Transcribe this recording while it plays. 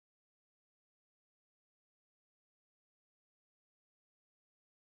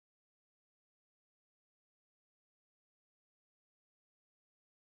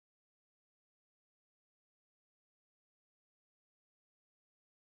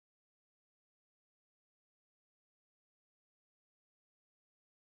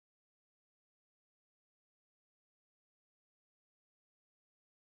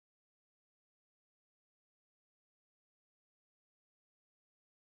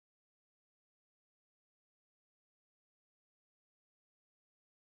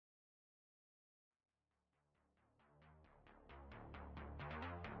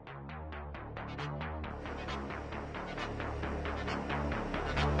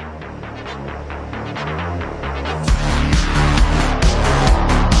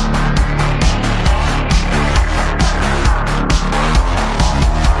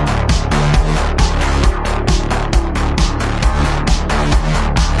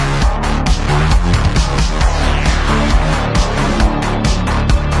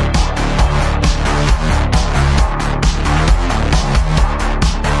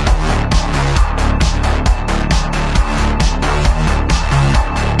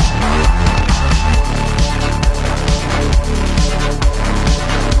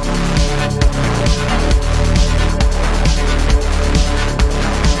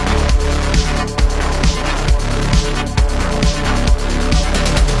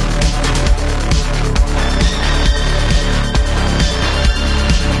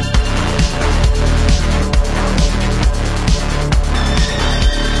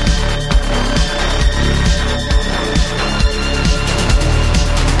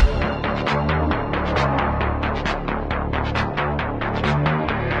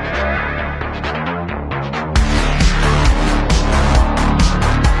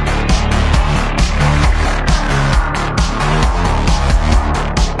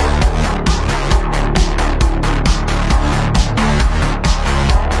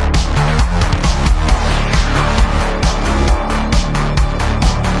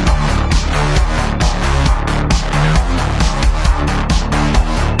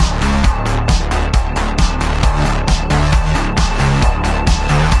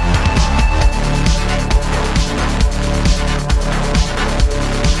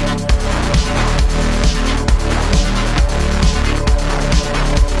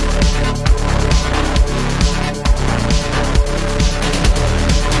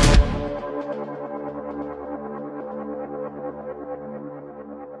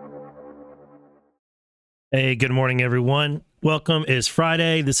Hey, good morning, everyone. Welcome. It's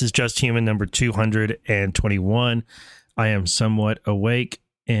Friday. This is Just Human number 221. I am somewhat awake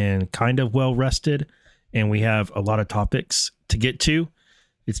and kind of well rested, and we have a lot of topics to get to.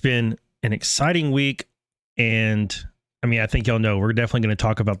 It's been an exciting week, and I think y'all know we're definitely going to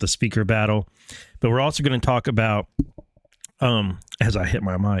talk about the speaker battle, but we're also going to talk about, as I hit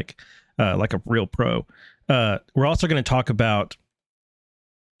my mic like a real pro, we're also going to talk about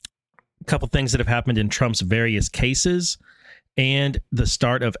a couple things that have happened in Trump's various cases and the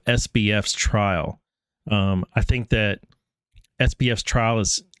start of SBF's trial. I think that SBF's trial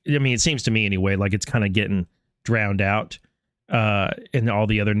is, it seems to me anyway, like it's kind of getting drowned out in all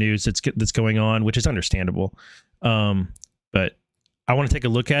the other news that's going on, which is understandable. But I want to take a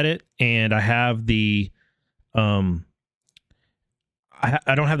look at it, and I have the, I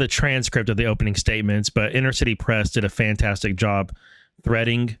don't have the transcript of the opening statements, but Inner City Press did a fantastic job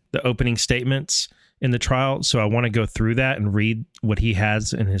threading the opening statements in the trial. So I want to go through that and read what he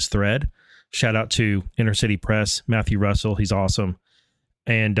has in his thread. Shout out to Inner City Press, Matthew Russell. He's awesome.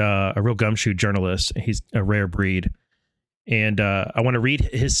 And a real gumshoe journalist. He's a rare breed. And I want to read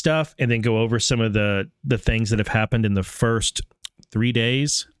his stuff and then go over some of the things that have happened in the first 3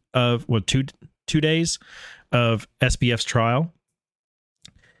 days of, two days of SBF's trial.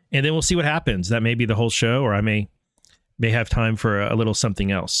 And then we'll see what happens. That may be the whole show, or I may have time for a little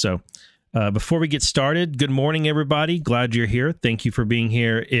something else. So before we get started, good morning, everybody. Glad you're here. Thank you for being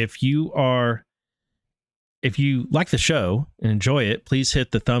here. If you like the show and enjoy it, please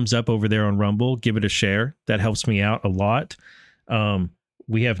hit the thumbs up over there on Rumble. Give it a share. That helps me out a lot.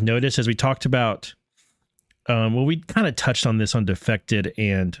 We have noticed, as we talked about, we kind of touched on this on Defected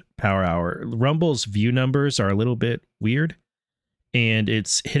and Power Hour. Rumble's view numbers are a little bit weird, and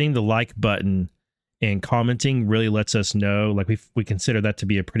it's hitting the like button and commenting really lets us know, like we consider that to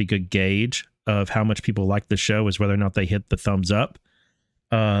be a pretty good gauge of how much people like the show, is whether or not they hit the thumbs up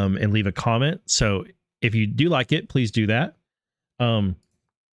and leave a comment. So if you do like it, please do that. I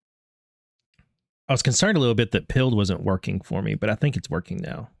was concerned a little bit that Pilled wasn't working for me, but I think it's working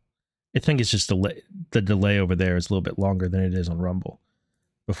now. I think it's just the delay over there is a little bit longer than it is on Rumble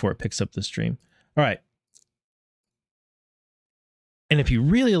before it picks up the stream. All right. And if you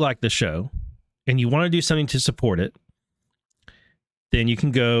really like the show and you want to do something to support it, then you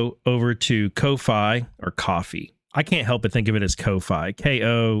can go over to Ko-Fi or Coffee. I can't help but think of it as Ko-Fi,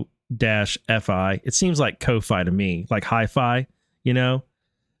 Ko-Fi. It seems like Ko-Fi to me, like hi-fi, but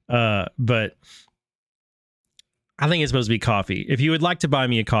I think it's supposed to be coffee. If you would like to buy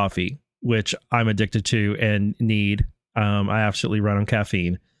me a coffee, which I'm addicted to and need, I absolutely run on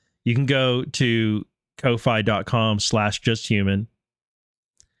caffeine. You can go to kofi.com/justhuman.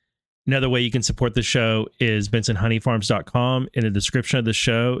 Another way you can support the show is BensonHoneyFarms.com. In the description of the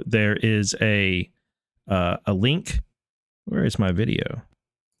show, there is a link. Where is my video?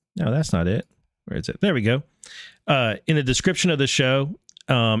 No, that's not it. Where is it? There we go. In the description of the show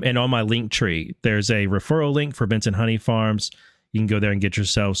and on my link tree, there's a referral link for Benson Honey Farms. You can go there and get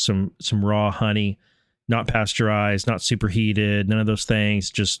yourself some raw honey, not pasteurized, not superheated, none of those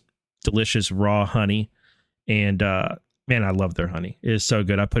things, just delicious raw honey. And man, I love their honey. It is so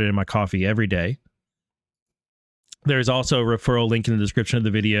good. I put it in my coffee every day. There's also a referral link in the description of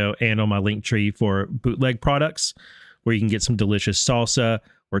the video and on my link tree for bootleg products where you can get some delicious salsa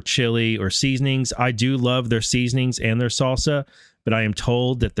or chili or seasonings. I do love their seasonings and their salsa, but I am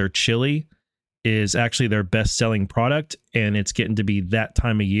told that their chili is actually their best-selling product, and it's getting to be that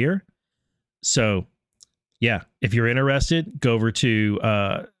time of year. So, yeah, if you're interested, go over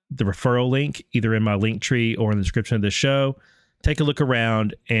to the referral link, either in my link tree or in the description of the show. Take a look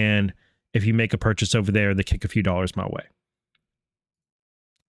around, and if you make a purchase over there, they kick a few dollars my way.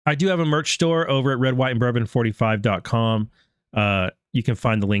 I do have a merch store over at redwhiteandbourbon45.com. You can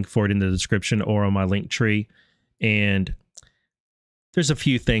find the link for it in the description or on my link tree. And there's a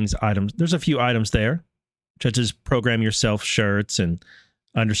few items there, such as Program Yourself shirts and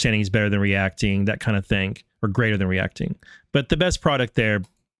Understanding is Better Than Reacting, that kind of thing, or Greater Than Reacting. But the best product there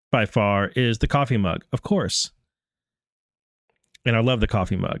by far is the coffee mug, of course. And I love the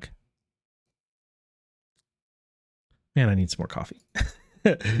coffee mug. Man, I need some more coffee.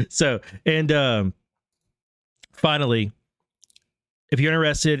 So, and finally, if you're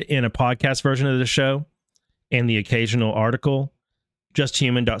interested in a podcast version of the show and the occasional article,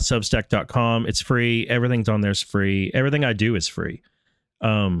 justhuman.substack.com. It's free. Everything's on there is free. Everything I do is free.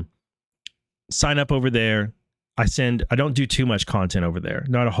 Sign up over there. I don't do too much content over there.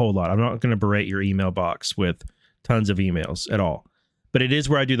 Not a whole lot. I'm not going to berate your email box with tons of emails at all. But it is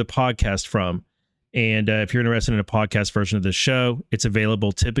where I do the podcast from. And if you're interested in a podcast version of this show, it's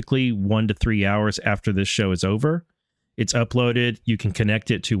available typically 1 to 3 hours after this show is over. It's uploaded. You can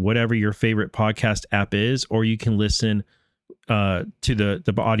connect it to whatever your favorite podcast app is, or you can listen to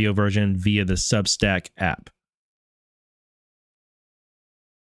the audio version via the Substack app.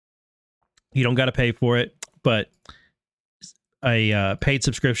 You don't got to pay for it, but a paid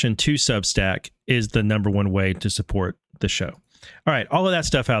subscription to Substack is the number one way to support the show. All right, all of that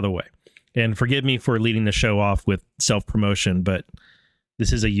stuff out of the way. And forgive me for leading the show off with self-promotion, but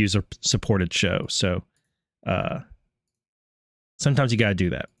this is a user-supported show, so sometimes you got to do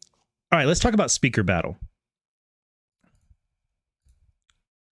that. All right, let's talk about speaker battle.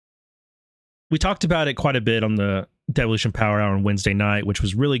 We talked about it quite a bit on the Devolution Power Hour on Wednesday night, which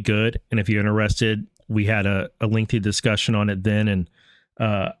was really good. And if you're interested, we had a lengthy discussion on it then, and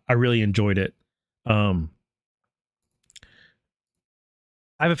I really enjoyed it. I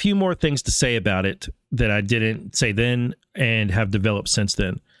have a few more things to say about it that I didn't say then and have developed since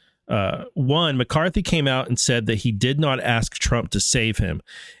then. One, McCarthy came out and said that he did not ask Trump to save him.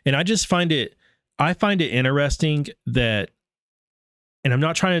 And I find it interesting that, and I'm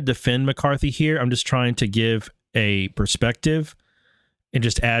not trying to defend McCarthy here, I'm just trying to give a perspective and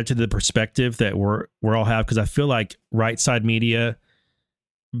just add to the perspective that we're all have, because I feel like right side media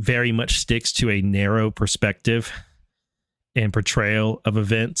very much sticks to a narrow perspective and portrayal of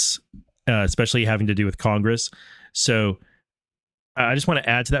events, especially having to do with Congress. So I just want to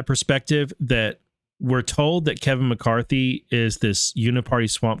add to that perspective that we're told that Kevin McCarthy is this uniparty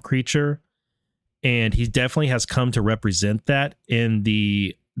swamp creature, and he definitely has come to represent that in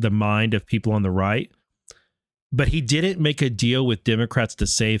the mind of people on the right. But he didn't make a deal with Democrats to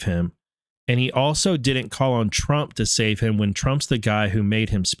save him. And he also didn't call on Trump to save him when Trump's the guy who made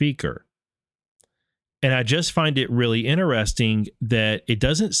him speaker. And I just find it really interesting that it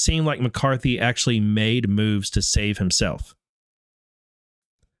doesn't seem like McCarthy actually made moves to save himself.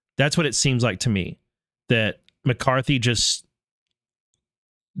 That's what it seems like to me, that McCarthy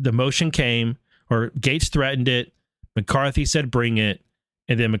the motion came, or Gates threatened it, McCarthy said bring it,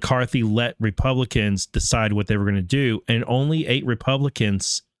 and then McCarthy let Republicans decide what they were going to do, and only 8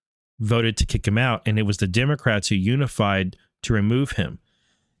 Republicans voted to kick him out, and it was the Democrats who unified to remove him.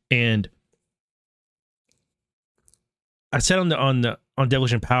 And I said on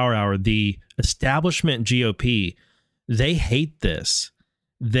Devolution Power Hour, the establishment GOP, they hate this.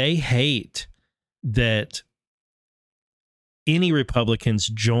 They hate that any Republicans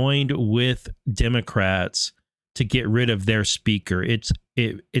joined with Democrats to get rid of their speaker. It's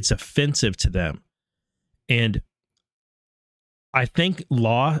offensive to them. And I think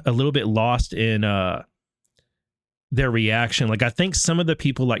a little bit lost in their reaction. Like, I think some of the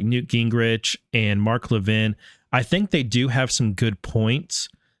people like Newt Gingrich and Mark Levin, I think they do have some good points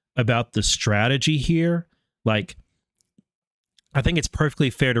about the strategy here. Like, I think it's perfectly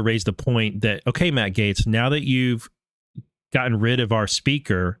fair to raise the point that, okay, Matt Gaetz, now that you've gotten rid of our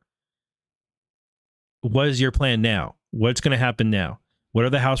speaker, what is your plan now? What's going to happen now? What are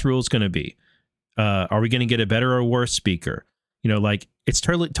the House rules going to be? Are we going to get a better or worse speaker? Like, it's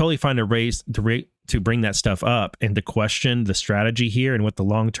totally fine to bring that stuff up and to question the strategy here and what the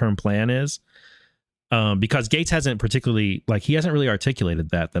long-term plan is. Because Gaetz hasn't really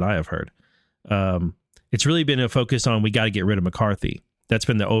articulated that I have heard. It's really been a focus on, we got to get rid of McCarthy. That's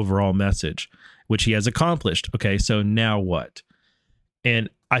been the overall message, which he has accomplished. Okay, so now what? And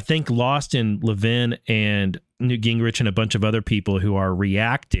I think lost in Levin and Newt Gingrich and a bunch of other people who are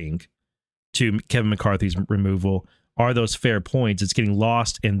reacting to Kevin McCarthy's removal are those fair points. It's getting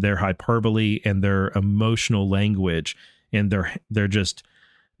lost in their hyperbole and their emotional language, and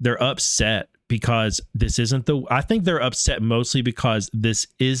they're upset because this isn't I think they're upset mostly because this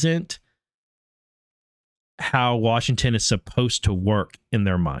isn't how Washington is supposed to work in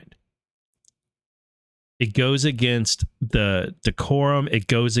their mind. It goes against the decorum. It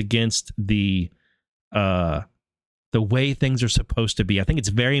goes against the way things are supposed to be. I think it's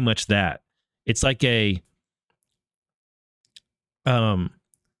very much that. It's like they have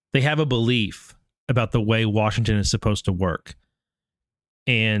a belief about the way Washington is supposed to work,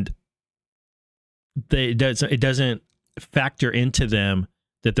 and it doesn't factor into them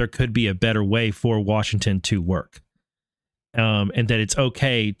that there could be a better way for Washington to work, and that it's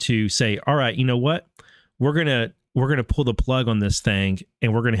okay to say, all right, you know what, we're gonna pull the plug on this thing,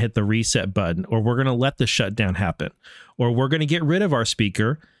 and we're gonna hit the reset button, or we're gonna let the shutdown happen, or we're gonna get rid of our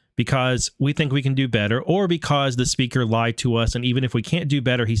speaker because we think we can do better, or because the speaker lied to us, and even if we can't do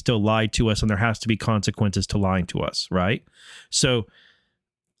better, he still lied to us, and there has to be consequences to lying to us, right? So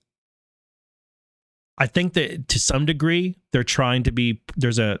I think that to some degree they're trying to be,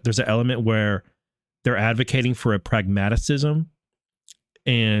 there's an element where they're advocating for a pragmatism,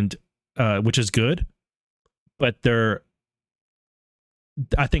 and which is good, but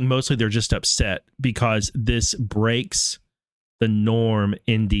I think mostly they're just upset because this breaks the norm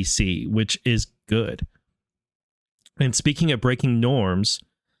in DC, which is good. And speaking of breaking norms,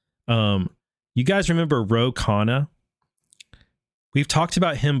 you guys remember Ro Khanna? We've talked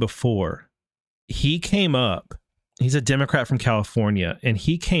about him before. He came up, he's a Democrat from California, and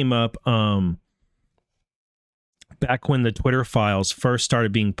he came up back when the Twitter files first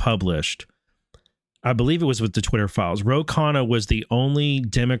started being published. I believe it was with the Twitter files. Ro Khanna was the only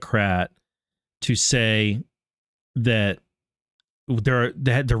Democrat to say that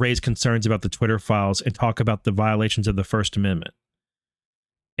they had to raise concerns about the Twitter files and talk about the violations of the First Amendment.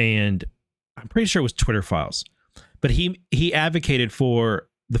 And I'm pretty sure it was Twitter files, but he advocated for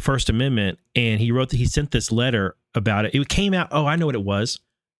the First Amendment, and he sent this letter about it. It came out. Oh, I know what it was.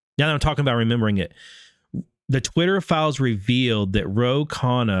 Now that I'm talking about remembering it, the Twitter files revealed that Ro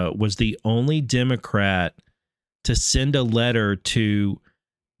Khanna was the only Democrat to send a letter to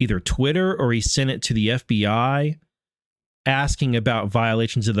either Twitter or he sent it to the FBI asking about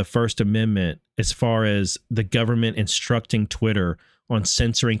violations of the First Amendment as far as the government instructing Twitter on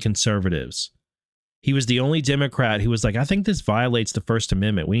censoring conservatives. He was the only Democrat who was like, I think this violates the First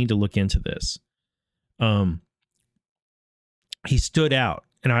Amendment. We need to look into this. He stood out.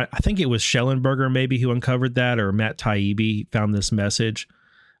 And I think it was Schellenberger maybe who uncovered that, or Matt Taibbi found this message.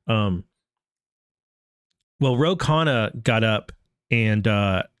 Well, Ro Khanna got up and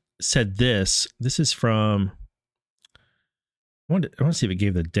said this. This is from... I want to see if it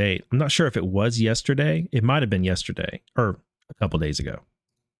gave the date. I'm not sure if it was yesterday. It might have been yesterday or a couple days ago.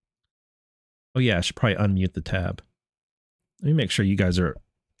 Oh yeah, I should probably unmute the tab. Let me make sure you guys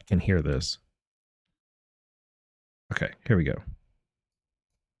can hear this. Okay, here we go.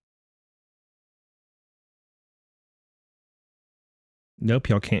 Nope,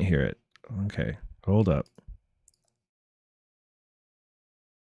 y'all can't hear it. Okay, hold up.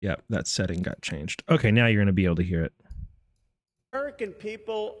 Yep, that setting got changed. Okay, now you're going to be able to hear it. American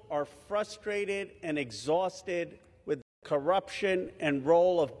people are frustrated and exhausted with the corruption and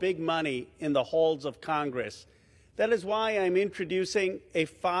role of big money in the halls of Congress. That is why I'm introducing a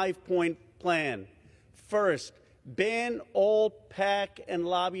 5-point plan. First, ban all PAC and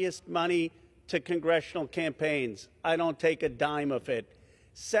lobbyist money to congressional campaigns. I don't take a dime of it.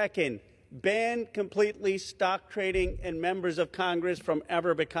 Second, ban completely stock trading and members of Congress from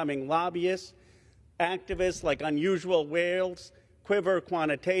ever becoming lobbyists. Activists like Unusual Whales, Quiver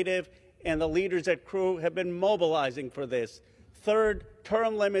Quantitative, and the leaders at Crew have been mobilizing for this. Third,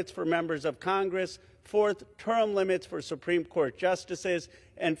 term limits for members of Congress. Fourth, term limits for Supreme Court justices.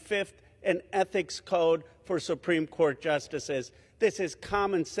 And fifth, an ethics code for Supreme Court justices. This is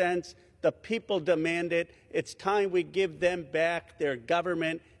common sense. The people demand it. It's time we give them back their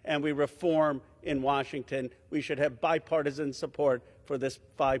government and we reform in Washington. We should have bipartisan support for this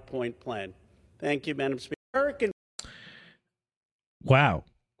 5-point plan. Thank you, Madam Speaker. Wow.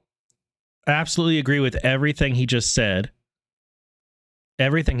 I absolutely agree with everything he just said.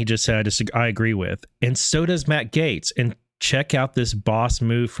 Everything he just said, I agree with. And so does Matt Gaetz. And check out this boss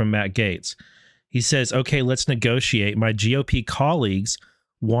move from Matt Gaetz. He says, okay, let's negotiate. My GOP colleagues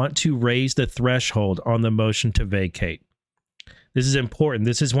want to raise the threshold on the motion to vacate. This is important.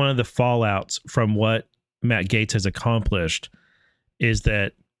 This is one of the fallouts from what Matt Gaetz has accomplished, is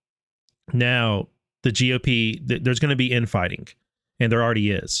that now the GOP, there's going to be infighting, and there already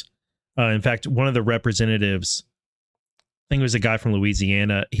is. In fact, one of the representatives, I think it was a guy from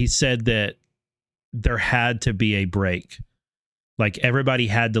Louisiana, he said that there had to be a break. Like everybody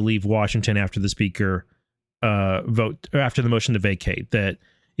had to leave Washington after the speaker vote, or after the motion to vacate, that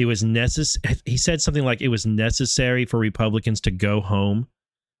it was necessary. He said something like it was necessary for Republicans to go home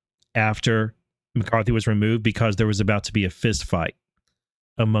after McCarthy was removed because there was about to be a fist fight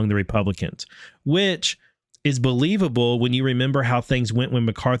among the Republicans, which is believable when you remember how things went when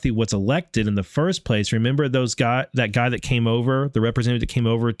McCarthy was elected in the first place. Remember that guy that came over, the representative that came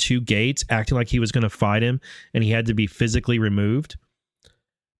over to Gaetz acting like he was going to fight him and he had to be physically removed.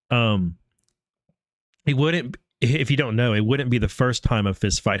 He wouldn't, if you don't know, it wouldn't be the first time a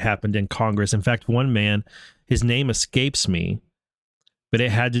fist fight happened in Congress. In fact, one man, his name escapes me, but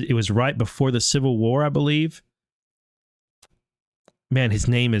it was right before the Civil War, I believe. Man, his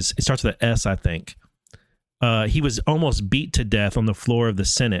name it starts with an S, I think. He was almost beat to death on the floor of the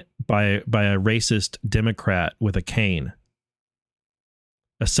Senate by a racist Democrat with a cane.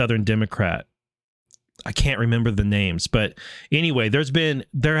 A Southern Democrat. I can't remember the names, but anyway,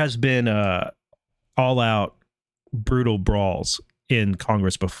 there has been all out brutal brawls in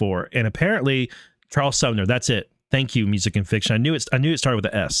Congress before, and apparently Charles Sumner. That's it. Thank you, Music and Fiction. I knew it started with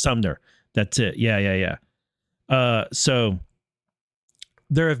an S. Sumner. That's it. Yeah. So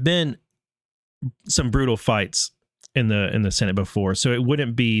there have been some brutal fights in the Senate before, so it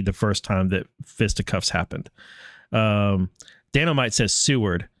wouldn't be the first time that fisticuffs happened. Danomite says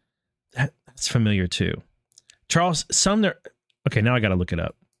Seward. That's familiar too. Charles Sumner. Okay, now I got to look it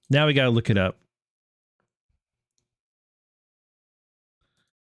up. Now we got to look it up.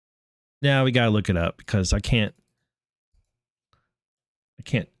 Now we got to look it up because I can't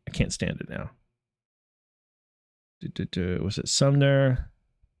stand it now. Was it Sumner?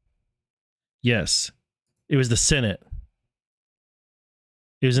 Yes. It was the Senate.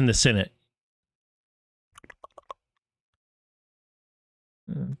 It was in the Senate.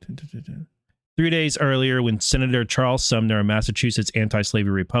 Three days earlier, when Senator Charles Sumner, a Massachusetts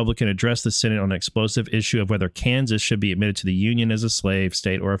anti-slavery Republican, addressed the Senate on the explosive issue of whether Kansas should be admitted to the Union as a slave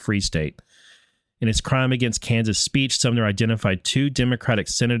state or a free state. In his crime against Kansas speech, Sumner identified two Democratic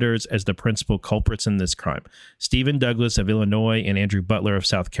senators as the principal culprits in this crime, Stephen Douglas of Illinois and Andrew Butler of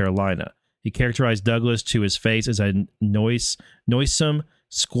South Carolina. He characterized Douglas to his face as a noisome,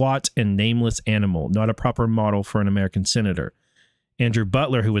 squat, and nameless animal, not a proper model for an American senator. Andrew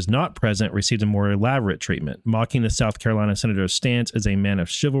Butler, who was not present, received a more elaborate treatment, mocking the South Carolina senator's stance as a man of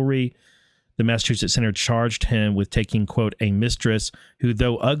chivalry. The Massachusetts senator charged him with taking, quote, a mistress who,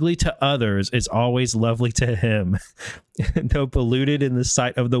 though ugly to others, is always lovely to him. Though polluted in the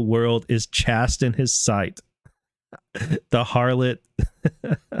sight of the world, is chaste in his sight. The harlot...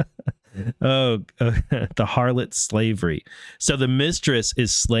 the harlot slavery. So the mistress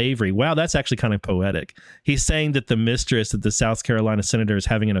is slavery. Wow, that's actually kind of poetic. He's saying that the mistress that the South Carolina senator is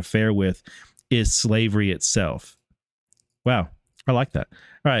having an affair with is slavery itself. Wow, I like that.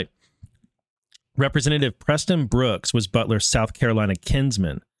 All right. Representative Preston Brooks was Butler's South Carolina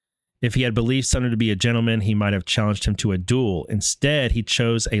kinsman. If he had believed Sumner to be a gentleman, he might have challenged him to a duel. Instead, he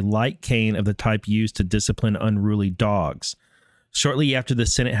chose a light cane of the type used to discipline unruly dogs. Shortly after the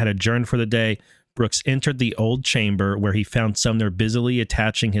Senate had adjourned for the day, Brooks entered the old chamber where he found Sumner busily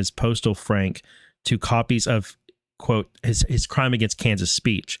attaching his postal frank to copies of, quote, his crime against Kansas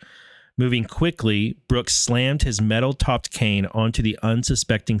speech. Moving quickly, Brooks slammed his metal-topped cane onto the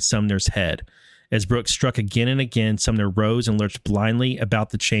unsuspecting Sumner's head. As Brooks struck again and again, Sumner rose and lurched blindly about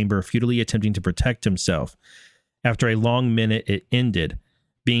the chamber, futilely attempting to protect himself. After a long minute, it ended.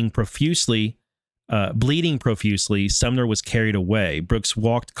 Bleeding profusely, Sumner was carried away. Brooks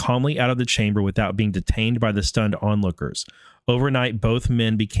walked calmly out of the chamber without being detained by the stunned onlookers. Overnight, both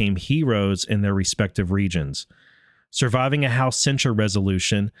men became heroes in their respective regions. Surviving a House censure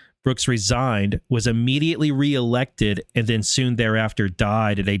resolution, Brooks resigned, was immediately reelected, and then soon thereafter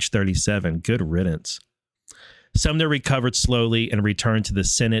died at age 37. Good riddance. Sumner recovered slowly and returned to the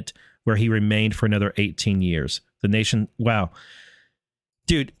Senate, where he remained for another 18 years. The nation, wow.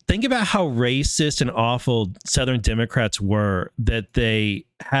 Dude, think about how racist and awful Southern Democrats were that they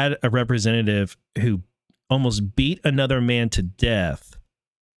had a representative who almost beat another man to death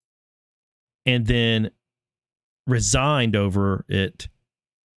and then resigned over it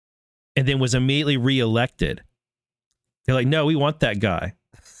and then was immediately reelected. They're like, no, we want that guy.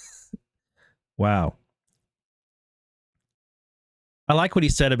 Wow. I like what he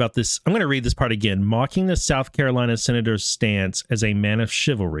said about this. I'm going to read this part again. Mocking the South Carolina senator's stance as a man of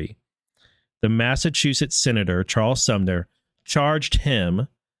chivalry, the Massachusetts senator, Charles Sumner, charged him,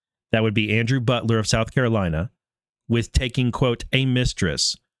 that would be Andrew Butler of South Carolina, with taking, quote, a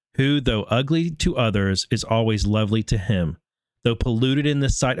mistress who, though ugly to others, is always lovely to him. Though polluted in the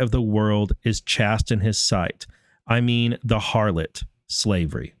sight of the world, is chaste in his sight. I mean, the harlot,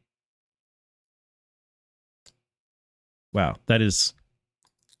 slavery. Wow, that's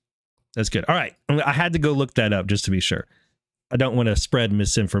good. All right, I had to go look that up just to be sure. I don't want to spread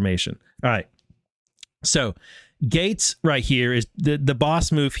misinformation. All right. So Gaetz right here is the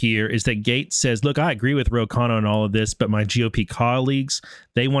boss move here is that Gaetz says, look, I agree with Ro Khanna on all of this, but my GOP colleagues,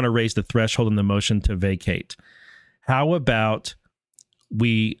 they want to raise the threshold in the motion to vacate. How about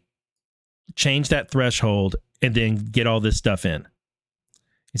we change that threshold and then get all this stuff in?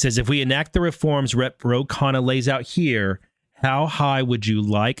 He says, if we enact the reforms Rep. Ro Khanna lays out here, how high would you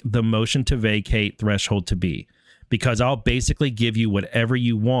like the motion to vacate threshold to be? Because I'll basically give you whatever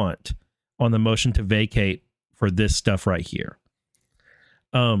you want on the motion to vacate for this stuff right here.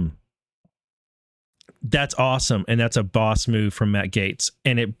 That's awesome. And that's a boss move from Matt Gaetz.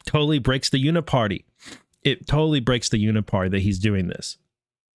 And it totally breaks the uniparty. It totally breaks the uniparty that he's doing this.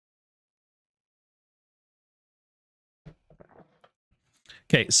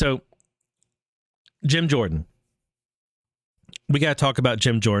 Okay, so Jim Jordan. we got to talk about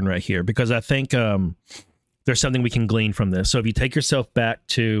Jim Jordan right here, because I think there's something we can glean from this. So if you take yourself back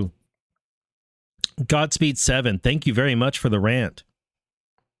to Godspeed 7, thank you very much for the rant.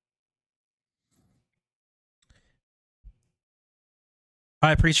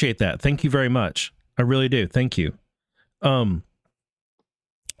 I appreciate that. Thank you very much. I really do. Thank you.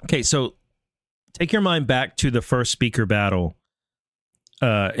 Okay, so take your mind back to the first speaker battle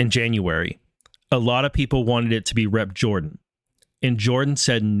in January. A lot of people wanted it to be Rep. Jordan, and Jordan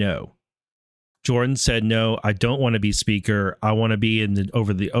said no. Jordan said, no, I don't want to be speaker. I want to be in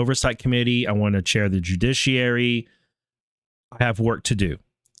the oversight committee. I want to chair the judiciary. I have work to do.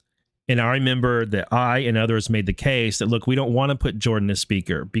 And I remember that I and others made the case that, look, we don't want to put Jordan as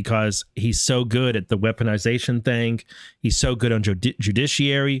speaker because he's so good at the weaponization thing. He's so good on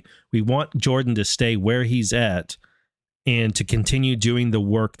judiciary. We want Jordan to stay where he's at and to continue doing the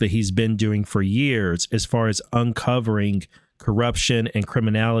work that he's been doing for years as far as uncovering corruption and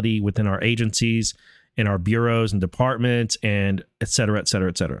criminality within our agencies and our bureaus and departments and et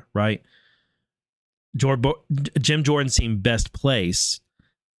cetera, right? Jim Jordan seemed best placed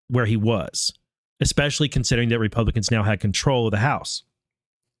where he was, especially considering that Republicans now had control of the House.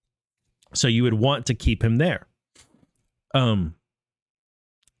 So you would want to keep him there. And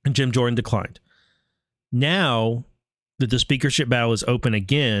Jim Jordan declined. Now that the speakership battle is open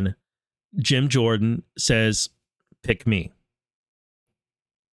again, Jim Jordan says, pick me.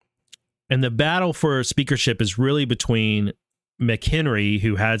 And the battle for speakership is really between McHenry,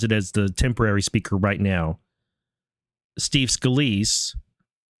 who has it as the temporary speaker right now, Steve Scalise,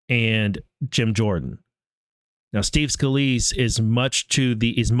 and Jim Jordan. Now, Steve Scalise is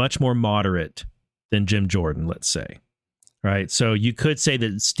much more moderate than Jim Jordan, let's say. Right? So you could say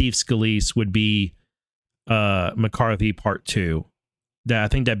that Steve Scalise would be McCarthy Part 2. I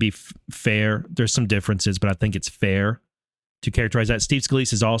think that'd be fair. There's some differences, but I think it's fair to characterize that. Steve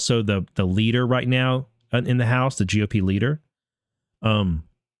Scalise is also the leader right now in the House, the GOP leader.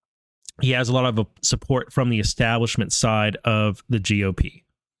 He has a lot of support from the establishment side of the GOP.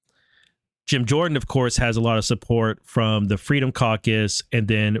 Jim Jordan, of course, has a lot of support from the Freedom Caucus and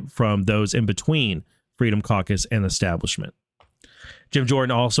then from those in between Freedom Caucus and establishment. Jim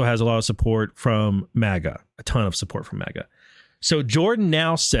Jordan also has a lot of support from MAGA, a ton of support from MAGA. So Jordan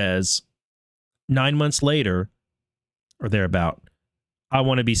now says, 9 months later, or thereabout, I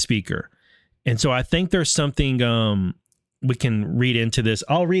want to be speaker. And so I think there's something we can read into this.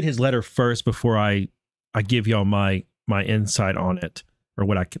 I'll read his letter first before I give y'all my insight on it, or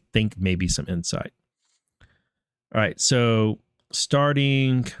what I think may be some insight. All right, so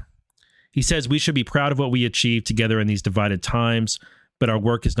starting, he says, we should be proud of what we achieved together in these divided times, but our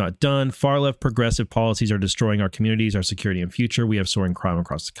work is not done. Far left progressive policies are destroying our communities, our security and future. We have soaring crime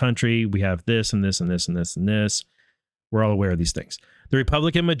across the country. We have this and this and this and this and this. We're all aware of these things. The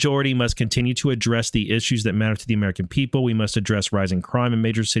Republican majority must continue to address the issues that matter to the American people. We must address rising crime in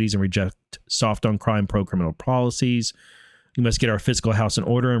major cities and reject soft on crime, pro-criminal policies. We must get our fiscal house in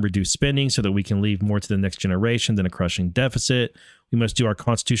order and reduce spending so that we can leave more to the next generation than a crushing deficit. We must do our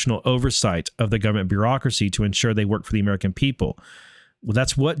constitutional oversight of the government bureaucracy to ensure they work for the American people. Well,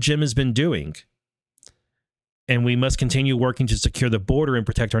 that's what Jim has been doing. And we must continue working to secure the border and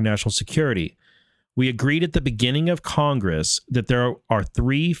protect our national security. We agreed at the beginning of Congress that there are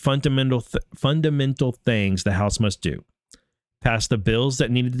three fundamental things the House must do: pass the bills that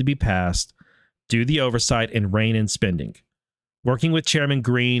needed to be passed, do the oversight, and rein in spending. Working with Chairman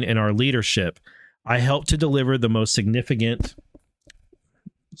Green and our leadership, I helped to deliver the most significant.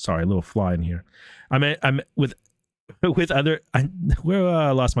 Sorry, a little fly in here. I'm with other. I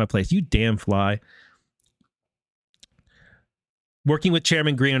lost my place. You damn fly. Working with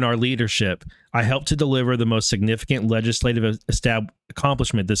Chairman Green and our leadership, I helped to deliver the most significant legislative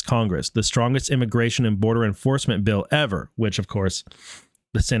accomplishment this Congress, the strongest immigration and border enforcement bill ever, which, of course,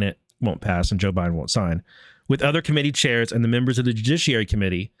 the Senate won't pass and Joe Biden won't sign. With other committee chairs and the members of the Judiciary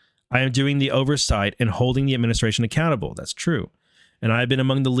Committee, I am doing the oversight and holding the administration accountable. That's true. And I have been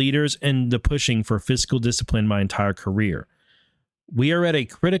among the leaders in the pushing for fiscal discipline my entire career. We are at a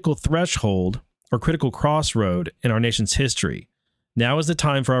critical threshold or critical crossroad in our nation's history. Now is the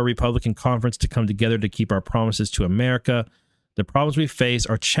time for our Republican conference to come together to keep our promises to America. The problems we face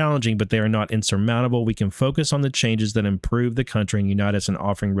are challenging, but they are not insurmountable. We can focus on the changes that improve the country and unite us in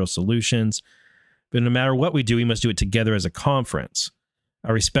offering real solutions. But no matter what we do, we must do it together as a conference.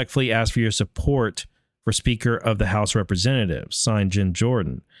 I respectfully ask for your support for Speaker of the House of Representatives, signed Jim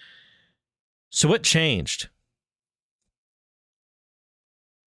Jordan. So what changed?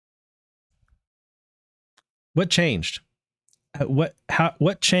 What changed?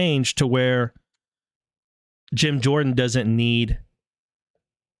 What changed to where Jim Jordan doesn't need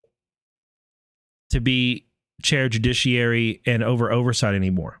to be chair of judiciary and oversight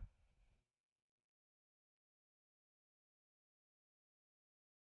anymore.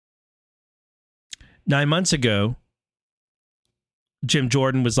 Nine months ago, Jim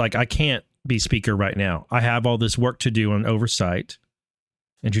Jordan was like, I can't be speaker right now. I have all this work to do on oversight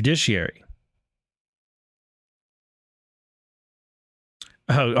and judiciary.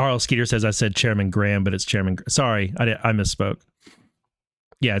 Oh, R.L. Skeeter says I said Chairman Graham, but it's Chairman. Sorry, I misspoke.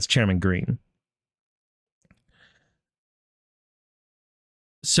 Yeah, it's Chairman Green.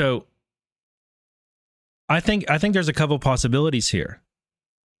 So I think there's a couple possibilities here.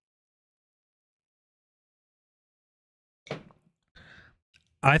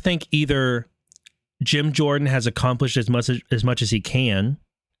 I think either Jim Jordan has accomplished as much as he can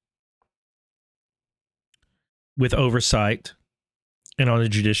with oversight and on the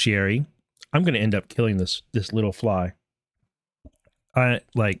judiciary. I'm going to end up killing this little fly. Y'all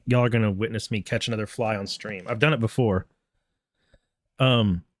are going to witness me catch another fly on stream. I've done it before.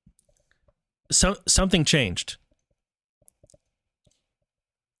 Something changed.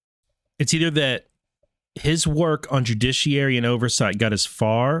 It's either that his work on judiciary and oversight got as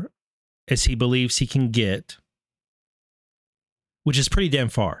far as he believes he can get, which is pretty damn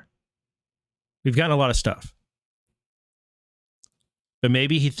far. We've gotten a lot of stuff. But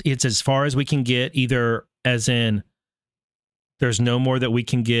maybe it's as far as we can get, either as in there's no more that we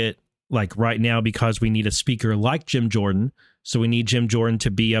can get like right now because we need a speaker like Jim Jordan. So we need Jim Jordan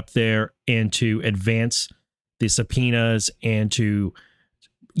to be up there and to advance the subpoenas and to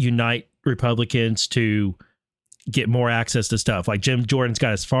unite Republicans to get more access to stuff. Like Jim Jordan's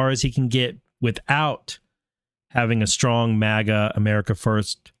got as far as he can get without having a strong MAGA America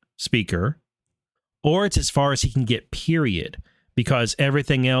First speaker, or it's as far as he can get, period, because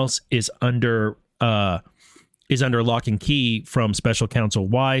everything else is under lock and key from Special Counsel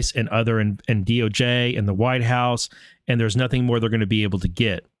Weiss and other and DOJ and the White House, and there's nothing more they're going to be able to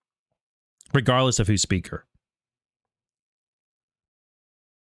get, regardless of who's speaker.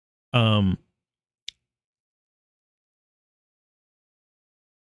 I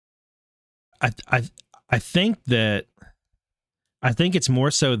think it's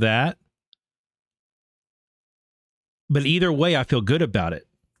more so that, but either way, I feel good about it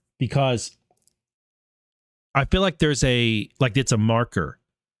because I feel like it's a marker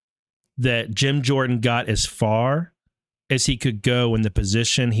that Jim Jordan got as far as he could go in the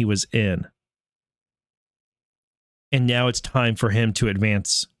position he was in. And now it's time for him to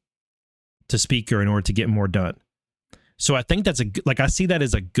advance to speaker in order to get more done. So I think I see that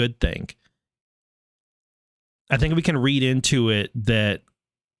as a good thing. I think we can read into it that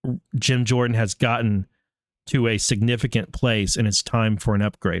Jim Jordan has gotten to a significant place and it's time for an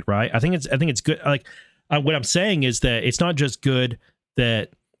upgrade, right? I think it's good. What I'm saying is that it's not just good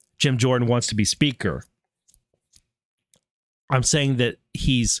that Jim Jordan wants to be speaker. I'm saying that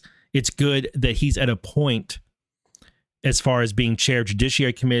it's good that he's at a point as far as being chair of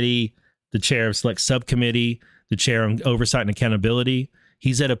Judiciary Committee, the chair of Select Subcommittee, the chair on Oversight and Accountability.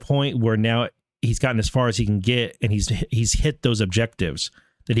 He's at a point where now he's gotten as far as he can get, and he's hit those objectives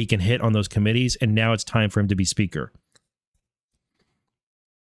that he can hit on those committees, and now it's time for him to be speaker.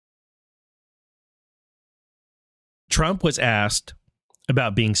 Trump was asked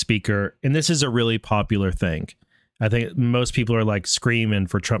about being speaker, and this is a really popular thing. I think most people are like screaming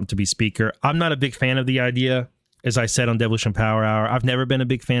for Trump to be speaker. I'm not a big fan of the idea. As I said on Devolution Power Hour, I've never been a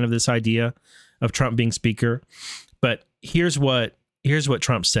big fan of this idea of Trump being speaker. But here's what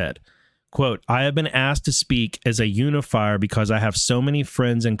Trump said. Quote, "I have been asked to speak as a unifier because I have so many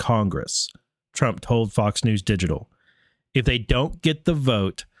friends in Congress," Trump told Fox News Digital. "If they don't get the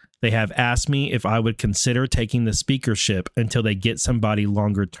vote, they have asked me if I would consider taking the speakership until they get somebody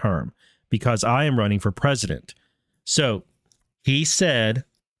longer term, because I am running for president." So he said,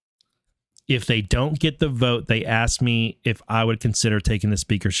 if they don't get the vote, they asked me if I would consider taking the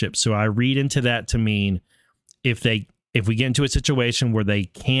speakership. So I read into that to mean if we get into a situation where they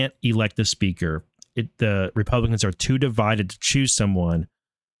can't elect the speaker, the Republicans are too divided to choose someone,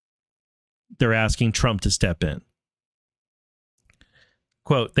 they're asking Trump to step in.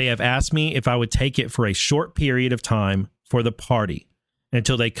 Quote, "They have asked me if I would take it for a short period of time for the party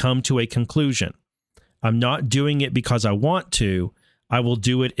until they come to a conclusion. I'm not doing it because I want to. I will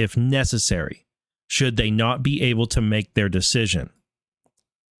do it if necessary, should they not be able to make their decision."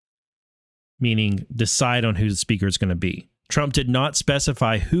 Meaning decide on who the speaker is going to be. Trump did not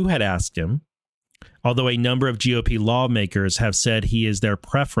specify who had asked him, although a number of GOP lawmakers have said he is their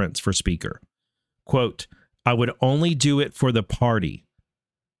preference for speaker. Quote, "I would only do it for the party.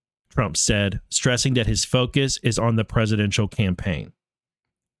 Trump said, stressing that his focus is on the presidential campaign.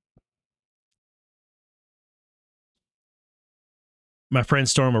 My friend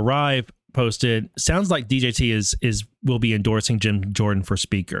Storm Arrive posted, sounds like DJT will be endorsing Jim Jordan for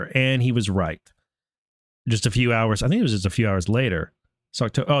speaker. And he was right. Just a few hours, I think it was just a few hours later. So,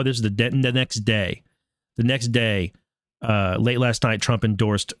 this is the next day. The next day, late last night, Trump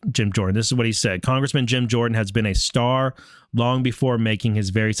endorsed Jim Jordan. This is what he said. Congressman Jim Jordan has been a star long before making his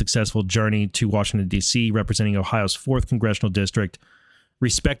very successful journey to Washington, D.C., representing Ohio's 4th Congressional District.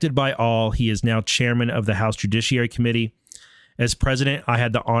 Respected by all, he is now chairman of the House Judiciary Committee. As president, I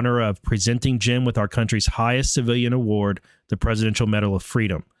had the honor of presenting Jim with our country's highest civilian award, the Presidential Medal of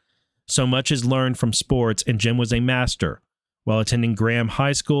Freedom. So much is learned from sports, and Jim was a master. While attending Graham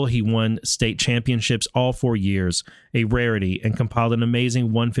High School, he won state championships all 4 years, a rarity, and compiled an amazing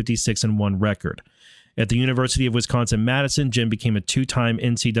 156-1 record. At the University of Wisconsin-Madison, Jim became a 2-time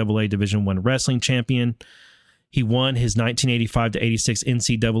NCAA Division I wrestling champion. He won his 1985-86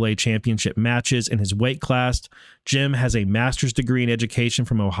 NCAA championship matches in his weight class. Jim has a master's degree in education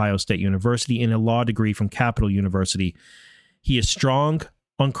from Ohio State University and a law degree from Capital University. He is strong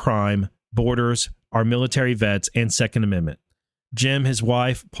on crime, borders, our military vets, and Second Amendment. Jim, his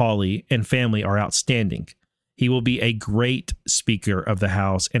wife, Polly, and family are outstanding. He will be a great Speaker of the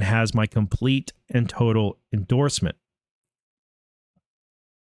House and has my complete and total endorsement.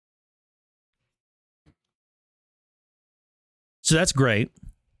 So that's great.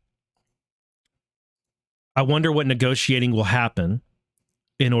 I wonder what negotiating will happen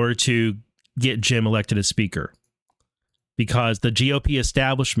in order to get Jim elected as Speaker. Because the GOP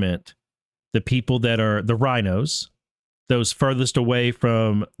establishment, the people that are the rhinos, those furthest away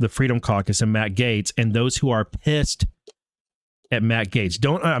from the Freedom Caucus and Matt Gaetz, and those who are pissed at Matt Gaetz.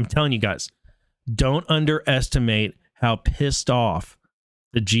 I'm telling you guys, don't underestimate how pissed off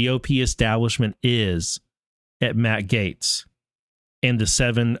the GOP establishment is at Matt Gaetz and the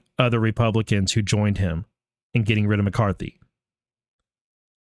 7 other Republicans who joined him in getting rid of McCarthy.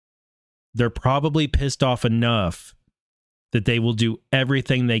 They're probably pissed off enough that they will do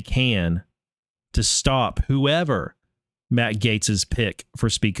everything they can to stop whoever Matt Gaetz's pick for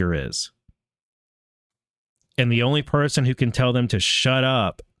Speaker is. And the only person who can tell them to shut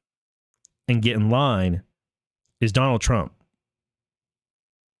up and get in line is Donald Trump.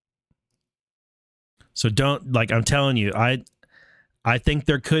 So I'm telling you, I think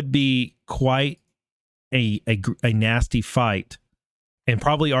there could be quite a nasty fight, and there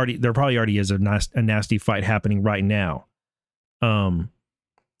probably already is a nasty fight happening right now.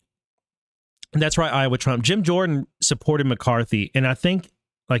 And that's right, Iowa Trump. Jim Jordan supported McCarthy, and I think,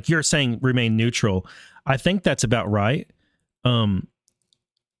 like you're saying, remain neutral. I think that's about right. I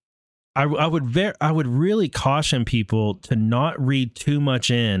would really caution people to not read too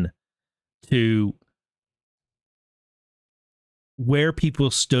much in to where people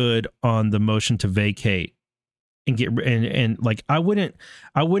stood on the motion to vacate and like I wouldn't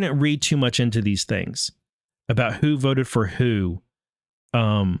read too much into these things about who voted for who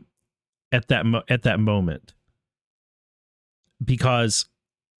at that moment, because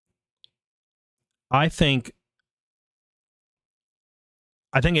I think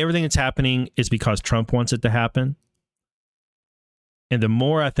everything that's happening is because Trump wants it to happen. And the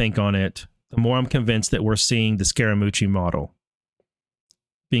more I think on it, the more I'm convinced that we're seeing the Scaramucci model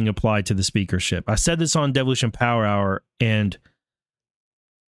being applied to the speakership. I said this on Devolution Power Hour, and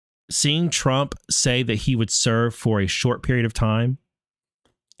seeing Trump say that he would serve for a short period of time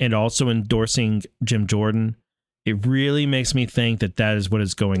and also endorsing Jim Jordan, it really makes me think that that is what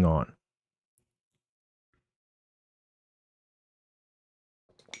is going on.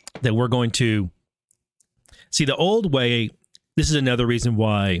 That we're going to see the old way. This is another reason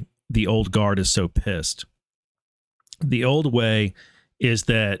why the old guard is so pissed. The old way is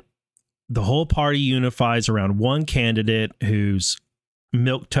that the whole party unifies around one candidate who's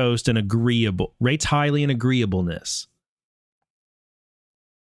milquetoast and agreeable, rates highly in agreeableness,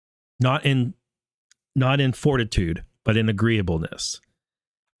 not in fortitude, but in agreeableness.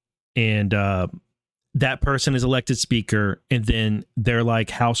 And that person is elected speaker, and then they're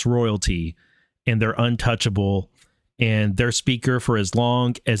like house royalty, and they're untouchable, and they're speaker for as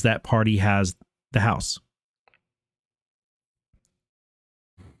long as that party has the house.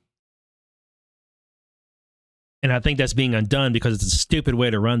 And I think that's being undone because it's a stupid way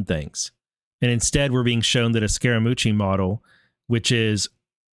to run things. And instead, we're being shown that a Scaramucci model, which is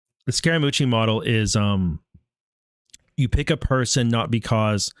the Scaramucci model is you pick a person not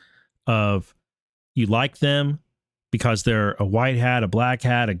because of you like them, because they're a white hat, a black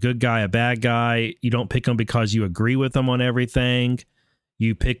hat, a good guy, a bad guy. You don't pick them because you agree with them on everything.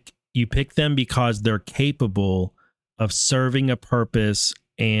 You pick You pick them because they're capable of serving a purpose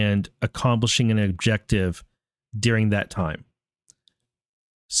and accomplishing an objective during that time.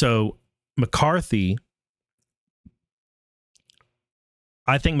 So McCarthy,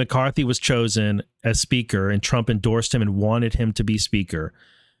 I think McCarthy was chosen as speaker and Trump endorsed him and wanted him to be speaker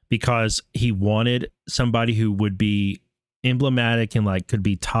because he wanted somebody who would be emblematic and like could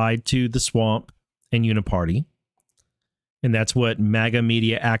be tied to the swamp and Uniparty. And that's what MAGA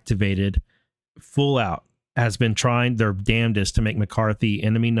media activated full out has been trying their damnedest to make McCarthy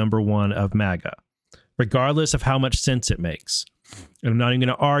enemy number one of MAGA, regardless of how much sense it makes. And I'm not even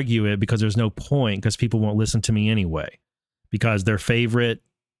going to argue it because there's no point because people won't listen to me anyway, because their favorite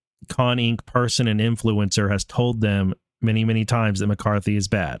Con Inc. person and influencer has told them many, many times that McCarthy is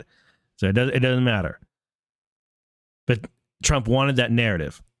bad. So it doesn't matter. But Trump wanted that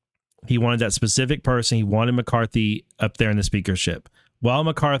narrative. He wanted that specific person. He wanted McCarthy up there in the speakership. While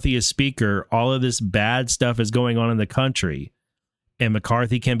McCarthy is speaker, all of this bad stuff is going on in the country, and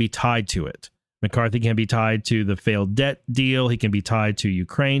McCarthy can be tied to it. McCarthy can be tied to the failed debt deal. He can be tied to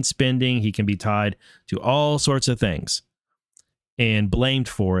Ukraine spending. He can be tied to all sorts of things and blamed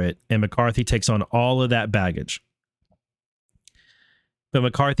for it. And McCarthy takes on all of that baggage. But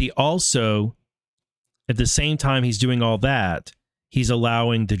McCarthy also, at the same time he's doing all that, he's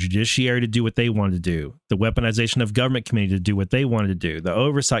allowing the judiciary to do what they want to do, the weaponization of government committee to do what they wanted to do, the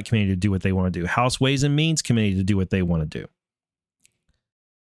oversight committee to do what they want to do, House Ways and Means committee to do what they want to do.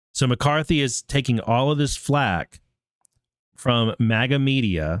 So McCarthy is taking all of this flack from MAGA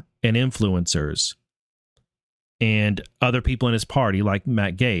media and influencers and other people in his party like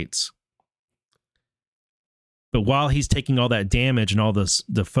Matt Gaetz. But while he's taking all that damage and all this,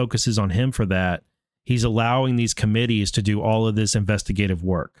 the focus is on him for that, he's allowing these committees to do all of this investigative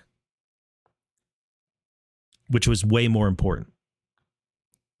work, which was way more important.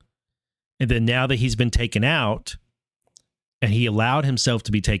 And then now that he's been taken out, and he allowed himself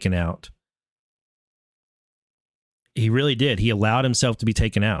to be taken out, he really did. He allowed himself to be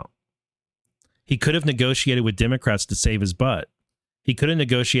taken out. He could have negotiated with Democrats to save his butt. He could have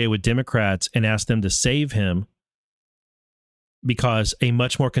negotiated with Democrats and asked them to save him because a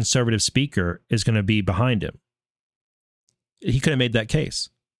much more conservative speaker is going to be behind him. He could have made that case.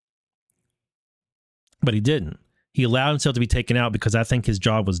 But he didn't. He allowed himself to be taken out because I think his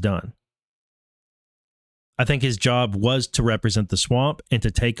job was done. I think his job was to represent the swamp and to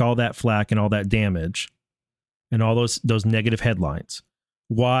take all that flack and all that damage and all those negative headlines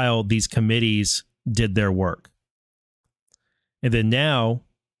while these committees did their work. And then now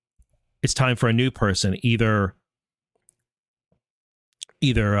it's time for a new person. Either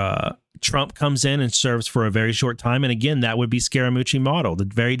Trump comes in and serves for a very short time. And again, that would be Scaramucci model, the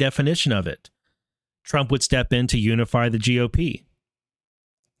very definition of it. Trump would step in to unify the GOP,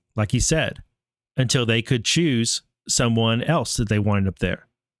 like he said, until they could choose someone else that they wanted up there.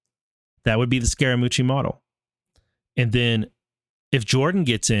 That would be the Scaramucci model. And then if Jordan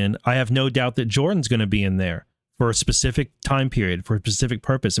gets in, I have no doubt that Jordan's going to be in there for a specific time period, for a specific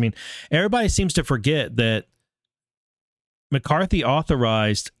purpose. I mean, everybody seems to forget that McCarthy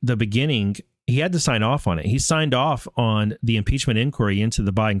authorized the beginning. He had to sign off on it. He signed off on the impeachment inquiry into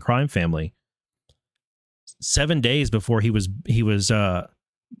the Biden crime family 7 days before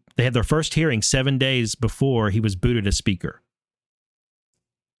they had their first hearing 7 days before he was booted as speaker.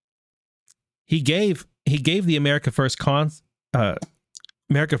 He gave the America First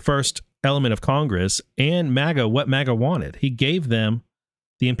element of Congress and MAGA what MAGA wanted. He gave them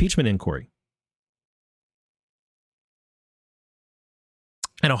the impeachment inquiry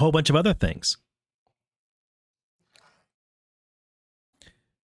and a whole bunch of other things.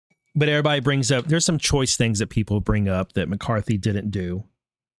 But everybody brings up, there's some choice things that people bring up that McCarthy didn't do.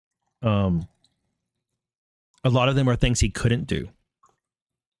 A lot of them are things he couldn't do.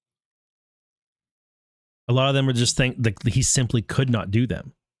 A lot of them are just things that he simply could not do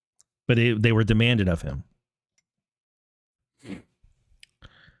them, but they were demanded of him.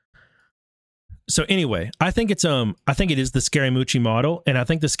 So anyway, I think it is the Scaramucci model, and I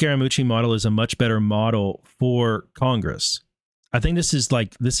think the Scaramucci model is a much better model for Congress. I think this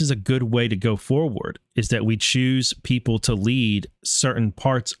is a good way to go forward, is that we choose people to lead certain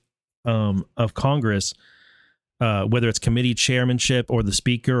parts of Congress, whether it's committee chairmanship or the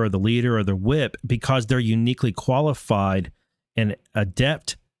speaker or the leader or the whip, because they're uniquely qualified and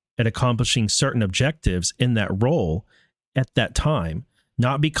adept at accomplishing certain objectives in that role at that time,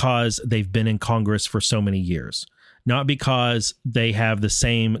 not because they've been in Congress for so many years, not because they have the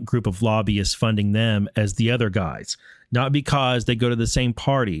same group of lobbyists funding them as the other guys, not because they go to the same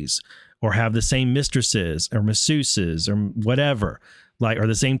parties or have the same mistresses or masseuses or whatever. like, or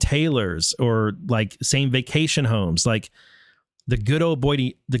the same tailors, or like same vacation homes. Like the good old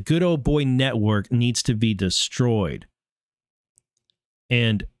boy network needs to be destroyed.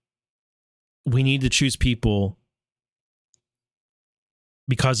 And we need to choose people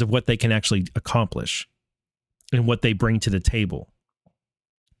because of what they can actually accomplish and what they bring to the table.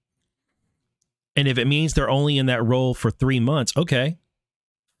 And if it means they're only in that role for 3 months, okay,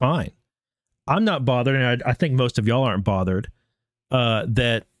 fine. I'm not bothered, and I think most of y'all aren't bothered,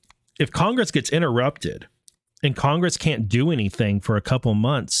 that if Congress gets interrupted and Congress can't do anything for a couple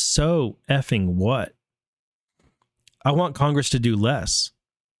months, so effing what? I want Congress to do less.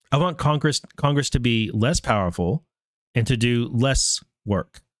 I want Congress to be less powerful and to do less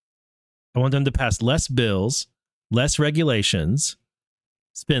work. I want them to pass less bills, less regulations,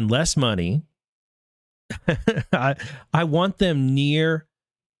 spend less money. I want them near,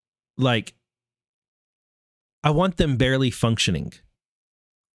 like, I want them barely functioning.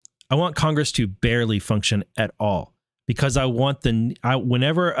 I want Congress to barely function at all, because I want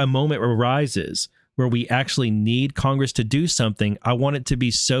whenever a moment arises where we actually need Congress to do something, I want it to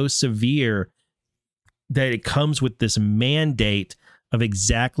be so severe that it comes with this mandate of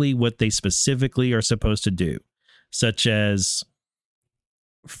exactly what they specifically are supposed to do, such as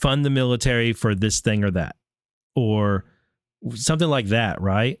fund the military for this thing or that, or something like that,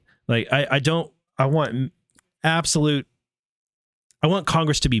 right? Like, I want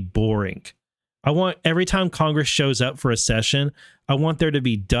Congress to be boring. I want every time Congress shows up for a session, I want there to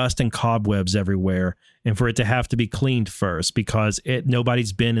be dust and cobwebs everywhere, and for it to have to be cleaned first, because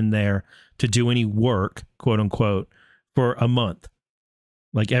nobody's been in there to do any work, quote unquote, for a month,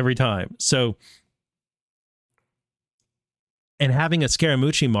 like every time. So, and having a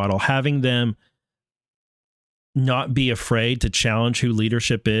Scaramucci model, having them not be afraid to challenge who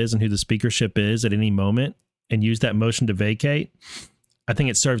leadership is and who the speakership is at any moment and use that motion to vacate, I think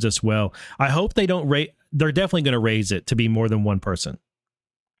it serves us well. I hope they don't they're definitely going to raise it to be more than one person.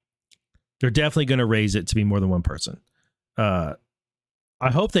 They're definitely going to raise it to be more than one person. I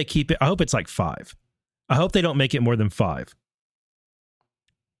hope they keep it. I hope it's like 5. I hope they don't make it more than 5.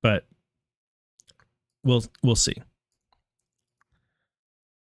 But we'll see.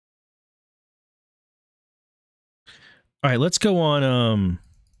 All right, let's go on.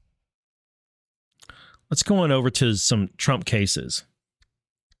 Let's go on over to some Trump cases.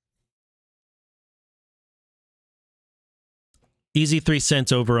 Easy 3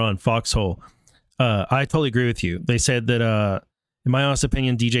 cents over on Foxhole. I totally agree with you. They said that, in my honest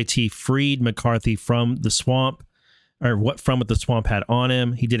opinion, DJT freed McCarthy from the swamp, or what the swamp had on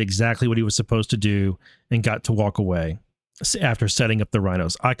him. He did exactly what he was supposed to do and got to walk away after setting up the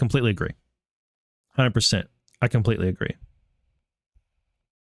rhinos. I completely agree. 100%. I completely agree.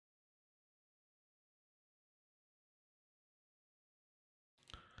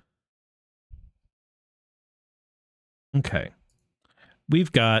 Okay.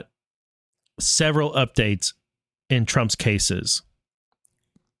 We've got several updates in Trump's cases.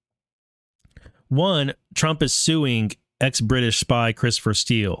 One, Trump is suing ex-British spy Christopher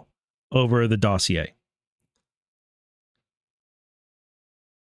Steele over the dossier.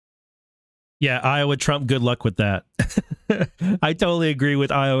 Yeah, Iowa Trump, good luck with that. I totally agree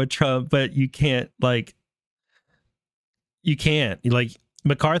with Iowa Trump, but you can't,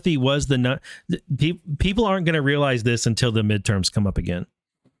 McCarthy was people aren't going to realize this until the midterms come up again.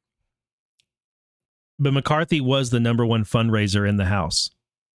 But McCarthy was the number one fundraiser in the House.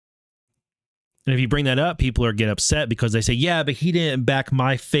 And if you bring that up, people get upset because they say, yeah, but he didn't back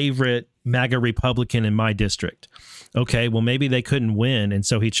my favorite MAGA Republican in my district. Okay, well, maybe they couldn't win, and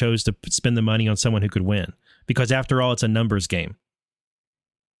so he chose to spend the money on someone who could win. Because after all, it's a numbers game.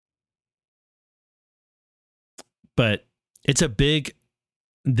 But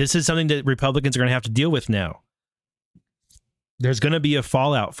this is something that Republicans are going to have to deal with now. There's going to be a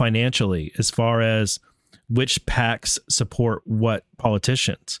fallout financially as far as which PACs support what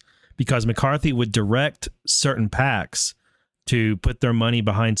politicians. Because McCarthy would direct certain PACs to put their money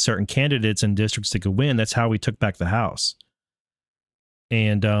behind certain candidates in districts that could win. That's how we took back the House.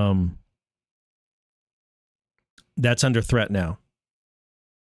 And that's under threat now.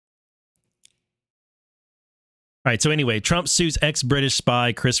 All right, so anyway, Trump sues ex-British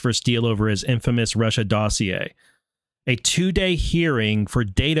spy Christopher Steele over his infamous Russia dossier. A 2-day hearing for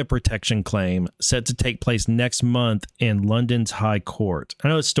data protection claim set to take place next month in London's High Court. I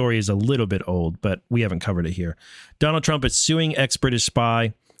know the story is a little bit old, but we haven't covered it here. Donald Trump is suing ex-British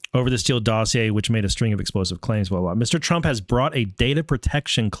spy over the Steele dossier, which made a string of explosive claims, blah, blah, blah. Mr. Trump has brought a data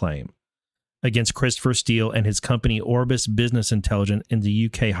protection claim against Christopher Steele and his company Orbis Business Intelligence in the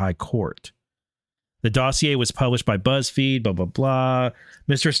UK High Court. The dossier was published by BuzzFeed, blah, blah, blah.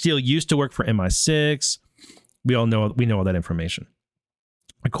 Mr. Steele used to work for MI6. We know all that information.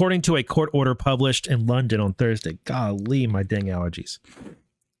 According to a court order published in London on Thursday, golly, my dang allergies.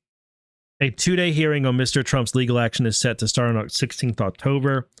 A 2-day hearing on Mr. Trump's legal action is set to start on 16th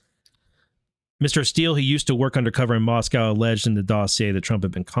October. Mr. Steele, who used to work undercover in Moscow, alleged in the dossier that Trump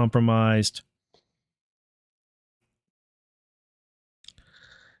had been compromised.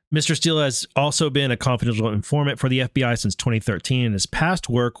 Mr. Steele has also been a confidential informant for the FBI since 2013, and his past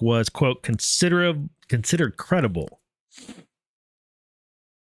work was, quote, considered credible.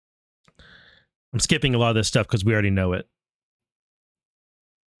 I'm skipping a lot of this stuff because we already know it.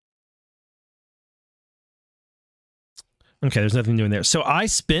 Okay, there's nothing new in there. So I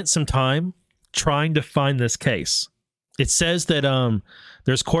spent some time trying to find this case. It says that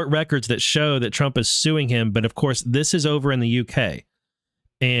there's court records that show that Trump is suing him, but of course, this is over in the UK.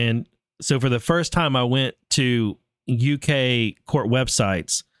 And so for the first time, I went to UK court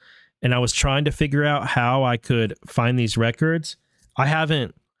websites and I was trying to figure out how I could find these records. I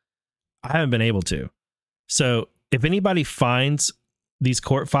haven't been able to. So if anybody finds these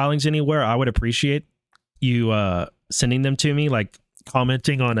court filings anywhere, I would appreciate you sending them to me, like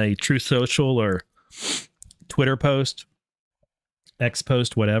commenting on a Truth Social or Twitter post, X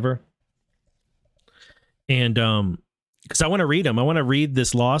post, whatever. And because I want to read them. I want to read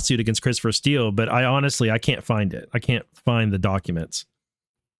this lawsuit against Christopher Steele, but I can't find it. I can't find the documents.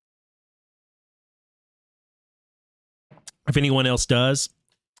 If anyone else does,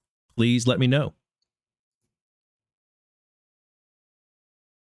 please let me know.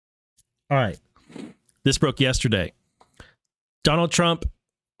 All right. This broke yesterday. Donald Trump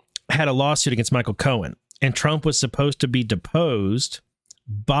had a lawsuit against Michael Cohen, and Trump was supposed to be deposed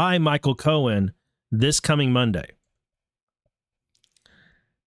by Michael Cohen this coming Monday.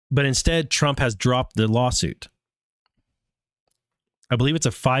 But instead, Trump has dropped the lawsuit. I believe it's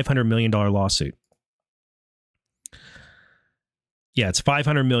a $500 million lawsuit. Yeah, it's a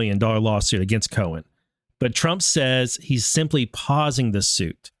 $500 million lawsuit against Cohen. But Trump says he's simply pausing the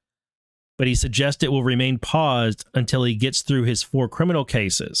suit. But he suggests it will remain paused until he gets through his 4 criminal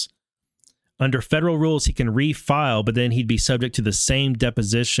cases. Under federal rules, he can refile, but then he'd be subject to the same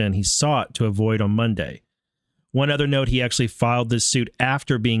deposition he sought to avoid on Monday. One other note, he actually filed this suit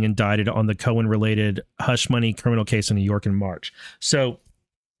after being indicted on the Cohen-related hush money criminal case in New York in March. So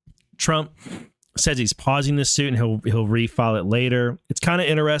Trump says he's pausing this suit and he'll refile it later. It's kind of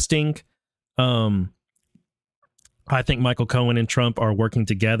interesting. I think Michael Cohen and Trump are working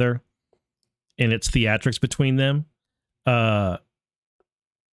together, and it's theatrics between them. I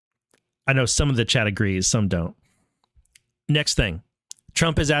know some of the chat agrees, some don't. Next thing,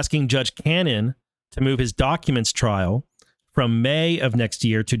 Trump is asking Judge Cannon to move his documents trial from May of next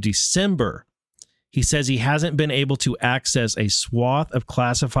year to December. He says he hasn't been able to access a swath of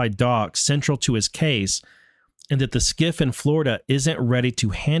classified docs central to his case, and that the SCIF in Florida isn't ready to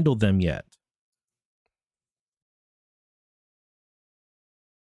handle them yet.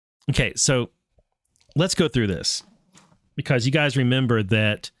 Okay, so let's go through this, because you guys remember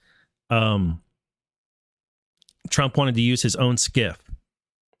that Trump wanted to use his own SCIF.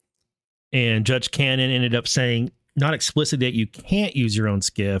 And Judge Cannon ended up saying, not explicitly that you can't use your own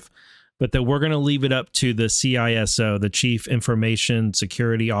SCIF, but that we're going to leave it up to the CISO, the Chief Information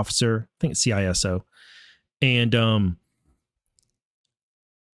Security Officer. I think it's CISO. And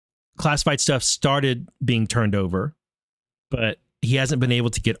classified stuff started being turned over, but he hasn't been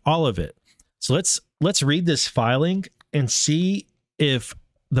able to get all of it. So let's read this filing and see if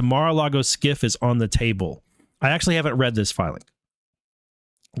the Mar-a-Lago SCIF is on the table. I actually haven't read this filing.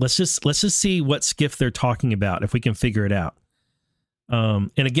 Let's just see what SCIF they're talking about, if we can figure it out.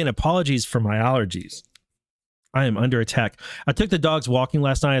 And again, apologies for my allergies. I am under attack. I took the dogs walking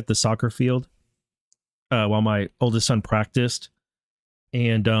last night at the soccer field while my oldest son practiced.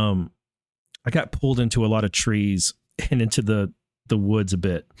 And I got pulled into a lot of trees and into the woods a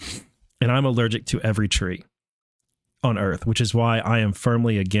bit. And I'm allergic to every tree on Earth, which is why I am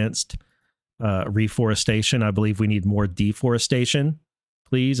firmly against reforestation. I believe we need more deforestation.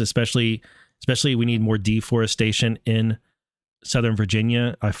 Please, especially we need more deforestation in Southern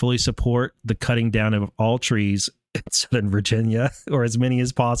Virginia. I fully support the cutting down of all trees in Southern Virginia, or as many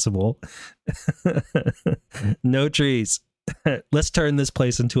as possible. No trees. Let's turn this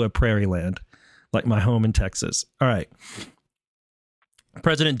place into a prairie land, like my home in Texas. All right.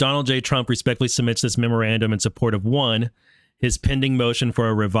 President Donald J. Trump respectfully submits this memorandum in support of 1, his pending motion for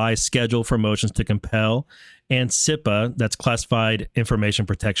a revised schedule for motions to compel, and CIPA, that's Classified Information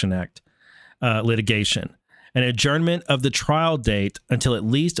Protection Act, litigation. an adjournment of the trial date until at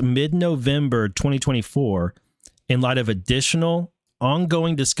least mid-November 2024 in light of additional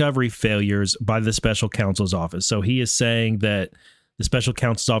ongoing discovery failures by the special counsel's office. So he is saying that the special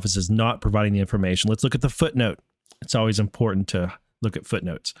counsel's office is not providing the information. Let's look at the footnote. It's always important to look at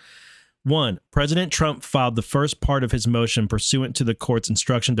footnotes. 1. President Trump filed the first part of his motion pursuant to the court's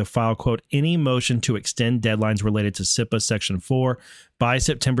instruction to file, quote, any motion to extend deadlines related to SIPA Section 4 by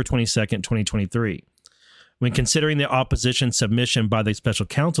September 22nd, 2023. When considering the opposition submission by the special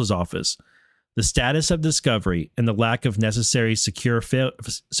counsel's office, the status of discovery and the lack of necessary secure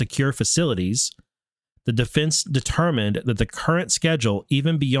facilities, the defense determined that the current schedule,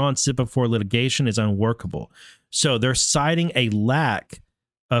 even beyond SIPA 4 litigation, is unworkable. So they're citing a lack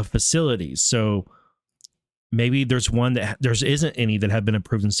of facilities. So maybe there's one that there isn't any that have been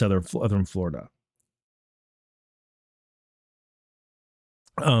approved in southern Florida.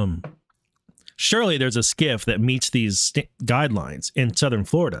 Surely there's a SCIF that meets these guidelines in southern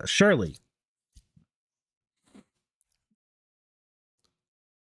Florida. Surely.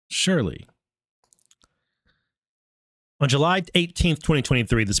 On July 18th,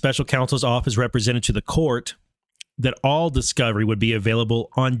 2023, the special counsel's office represented to the court that all discovery would be available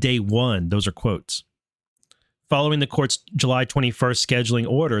on day one. Those are quotes. Following the court's July 21st scheduling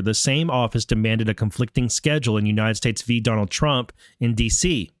order, the same office demanded a conflicting schedule in United States v. Donald Trump in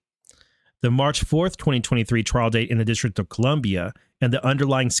D.C. The March 4th, 2023 trial date in the District of Columbia and the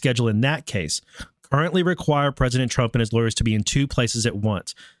underlying schedule in that case currently require President Trump and his lawyers to be in two places at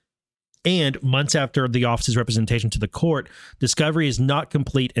once. And months after the office's representation to the court, discovery is not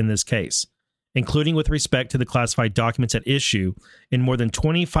complete in this case, including with respect to the classified documents at issue in more than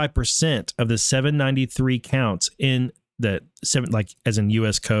 25% of the 793 counts in the as in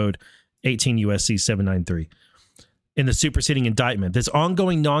U.S. Code 18 U.S.C. 793 in the superseding indictment. This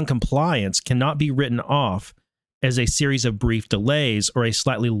ongoing noncompliance cannot be written off as a series of brief delays or a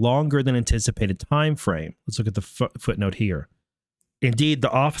slightly longer than anticipated time frame. Let's look at the footnote here. Indeed, the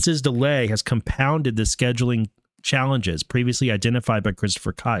office's delay has compounded the scheduling challenges previously identified by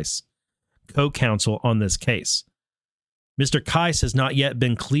Christopher Kise, co-counsel on this case. Mr. Kise has not yet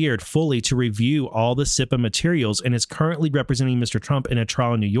been cleared fully to review all the SIPA materials and is currently representing Mr. Trump in a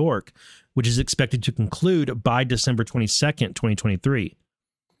trial in New York, which is expected to conclude by December 22nd, 2023.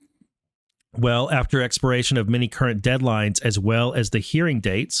 Well, after expiration of many current deadlines as well as the hearing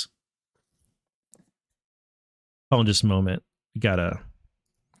dates, hold on just a moment. We gotta,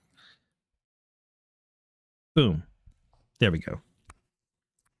 boom. There we go.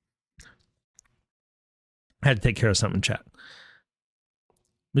 I had to take care of something in chat.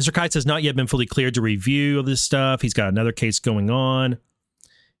 Mr. Kise has not yet been fully cleared to review this stuff. He's got another case going on.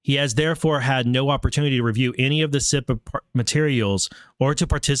 He has therefore had no opportunity to review any of the SIPA materials or to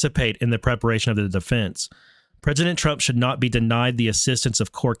participate in the preparation of the defense. President Trump should not be denied the assistance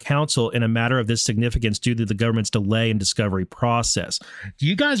of core counsel in a matter of this significance due to the government's delay in discovery process. Do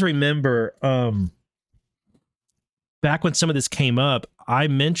you guys remember back when some of this came up, I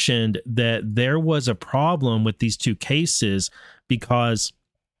mentioned that there was a problem with these two cases because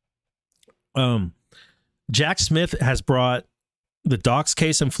Jack Smith has brought the Dox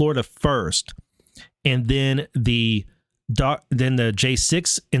case in Florida first, and then the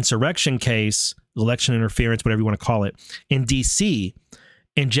J6 insurrection case, election interference, whatever you want to call it, in DC.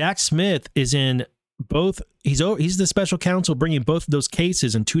 And Jack Smith is in both. He's the special counsel bringing both of those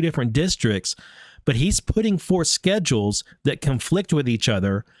cases in two different districts, but he's putting forth schedules that conflict with each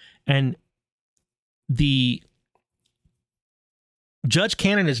other. And the Judge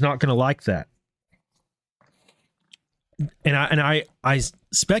Cannon is not going to like that. And I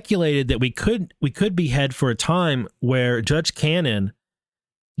speculated that we could be head for a time where Judge Cannon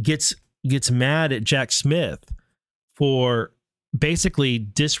gets mad at Jack Smith for basically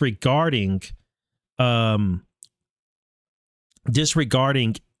disregarding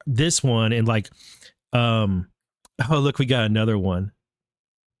this one and like oh look, we got another one.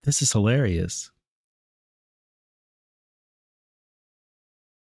 This is hilarious.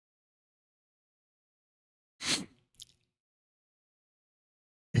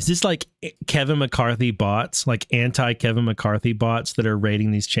 Is this like Kevin McCarthy bots, like anti-Kevin McCarthy bots that are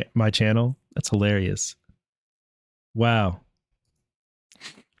rating these my channel? That's hilarious. Wow.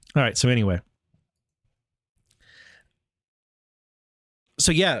 All right, so anyway.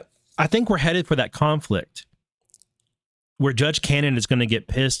 So yeah, I think we're headed for that conflict where Judge Cannon is going to get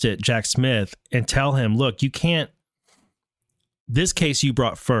pissed at Jack Smith and tell him, look, you can't, this case you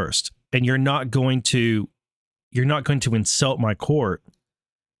brought first, and you're not going to insult my court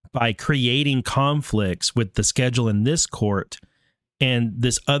by creating conflicts with the schedule in this court and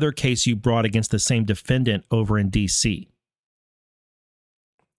this other case you brought against the same defendant over in D.C.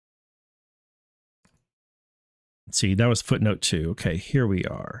 Let's see, that was footnote 2. Okay, here we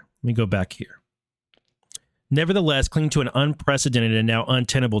are. Let me go back here. Nevertheless, clinging to an unprecedented and now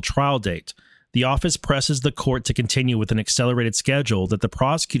untenable trial date, the office presses the court to continue with an accelerated schedule that the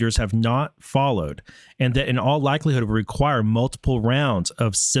prosecutors have not followed and that in all likelihood will require multiple rounds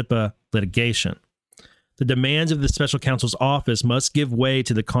of SIPA litigation. The demands of the special counsel's office must give way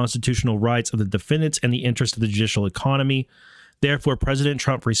to the constitutional rights of the defendants and the interest of the judicial economy. Therefore, President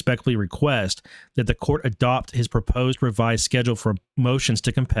Trump respectfully requests that the court adopt his proposed revised schedule for motions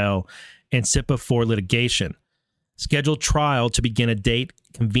to compel and SIPA 4 litigation. Schedule trial to begin a date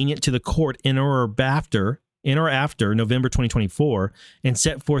convenient to the court in or after November 2024, and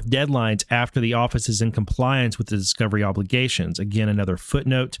set forth deadlines after the office is in compliance with the discovery obligations. Again, another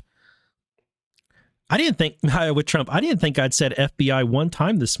footnote. I didn't think I'd said FBI one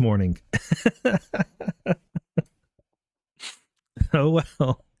time this morning. Oh,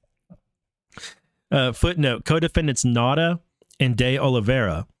 well. Footnote, co-defendants Nada and De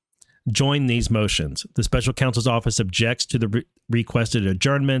Oliveira join these motions. The special counsel's office objects to the requested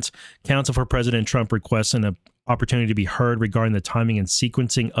adjournments. Counsel for President Trump requests an opportunity to be heard regarding the timing and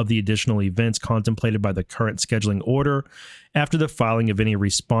sequencing of the additional events contemplated by the current scheduling order after the filing of any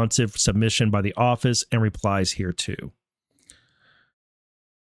responsive submission by the office and replies hereto.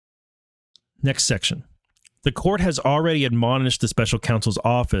 Next section. The court has already admonished the special counsel's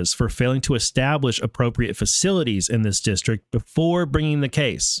office for failing to establish appropriate facilities in this district before bringing the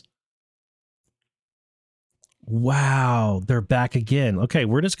case. Wow, they're back again. Okay,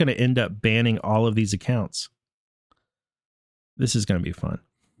 we're just going to end up banning all of these accounts. This is going to be fun.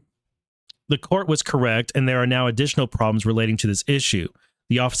 The court was correct, and there are now additional problems relating to this issue.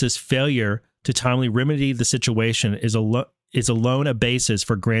 The office's failure to timely remedy the situation is alone a basis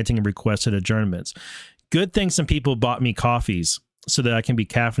for granting requested adjournments. Good thing some people bought me coffees so that I can be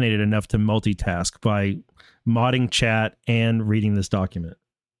caffeinated enough to multitask by modding chat and reading this document.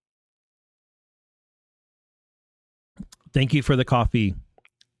 Thank you for the coffee,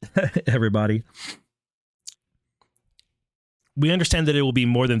 everybody. We understand that it will be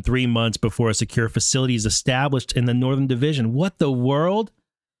more than 3 months before a secure facility is established in the Northern Division. What the world?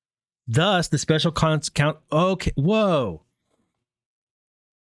 Thus, the special count. Okay, whoa.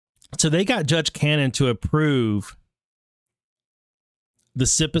 So they got Judge Cannon to approve the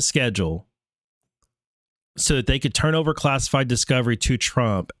SIPA schedule so that they could turn over classified discovery to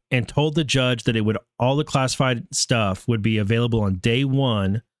Trump, and told the judge that all the classified stuff would be available on day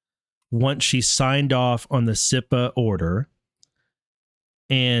one once she signed off on the SIPA order.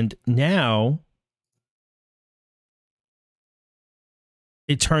 And now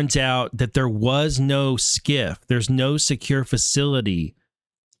it turns out that there was no SCIF. There's no secure facility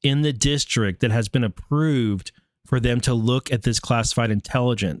in the district that has been approved for them to look at this classified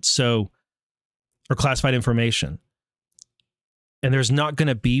intelligence. Or classified information. And there's not going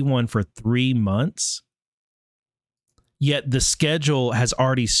to be one for 3 months. Yet the schedule has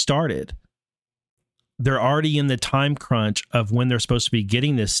already started. They're already in the time crunch of when they're supposed to be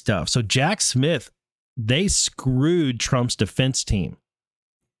getting this stuff. So Jack Smith, they screwed Trump's defense team.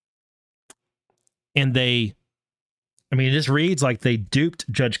 And this reads like they duped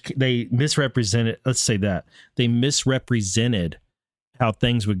they misrepresented, let's say that. They misrepresented how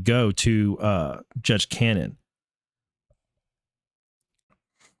things would go to Judge Cannon.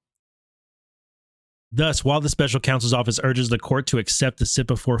 Thus, while the special counsel's office urges the court to accept the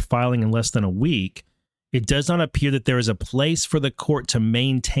SIPA 4 filing in less than a week, it does not appear that there is a place for the court to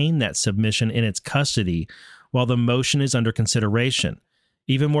maintain that submission in its custody while the motion is under consideration.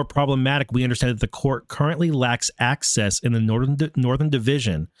 Even more problematic, we understand that the court currently lacks access in the Northern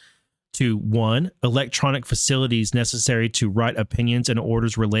Division to 1, electronic facilities necessary to write opinions and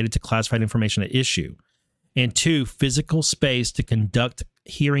orders related to classified information at issue, and 2, physical space to conduct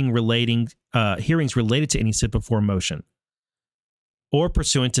hearings related to any SIPA 4 motion, or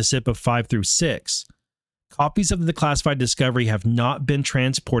pursuant to SIPA 5 through 6. Copies of the classified discovery have not been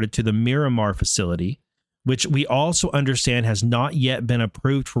transported to the Miramar facility, which we also understand has not yet been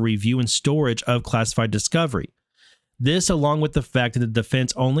approved for review and storage of classified discovery. This, along with the fact that the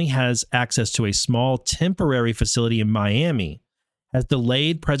defense only has access to a small temporary facility in Miami, has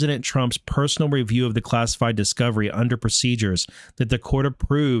delayed President Trump's personal review of the classified discovery under procedures that the court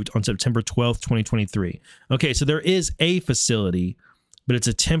approved on September 12th, 2023. Okay, so there is a facility, but it's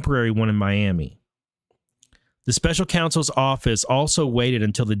a temporary one in Miami. The special counsel's office also waited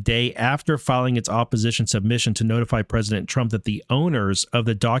until the day after filing its opposition submission to notify President Trump that the owners of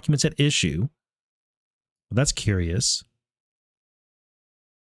the documents at issue, well, that's curious,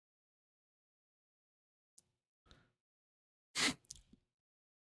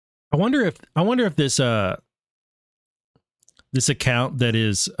 I wonder if this this account that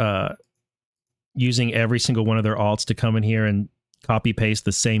is using every single one of their alts to come in here and copy paste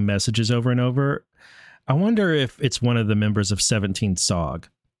the same messages over and over. I wonder if it's one of the members of 17 SOG,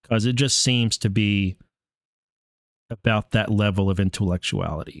 because it just seems to be about that level of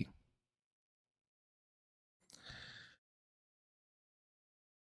intellectuality.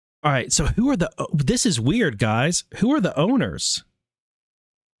 All right, so this is weird, guys. Who are the owners?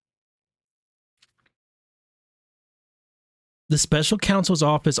 The special counsel's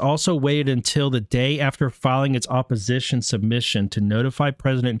office also waited until the day after filing its opposition submission to notify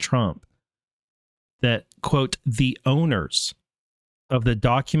President Trump that, quote, the owners of the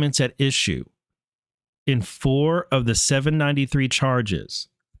documents at issue in 4 of the 793 charges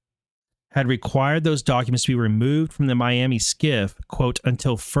had required those documents to be removed from the Miami SCIF, quote,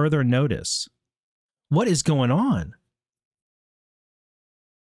 until further notice. What is going on?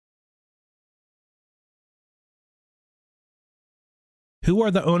 Who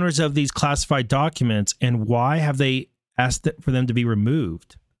are the owners of these classified documents, and why have they asked for them to be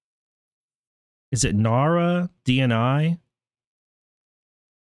removed? Is it NARA, DNI?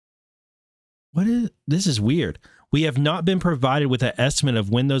 This is weird. We have not been provided with an estimate of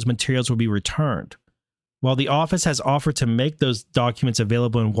when those materials will be returned. While the office has offered to make those documents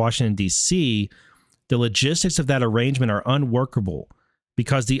available in Washington, D.C., the logistics of that arrangement are unworkable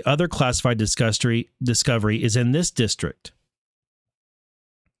because the other classified discovery is in this district.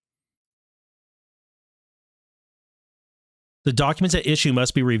 The documents at issue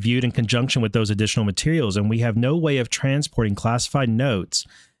must be reviewed in conjunction with those additional materials, and we have no way of transporting classified notes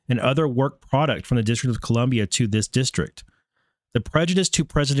and other work product from the District of Columbia to this district. The prejudice to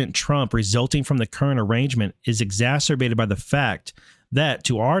President Trump resulting from the current arrangement is exacerbated by the fact that,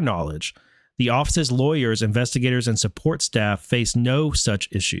 to our knowledge, the office's lawyers, investigators, and support staff face no such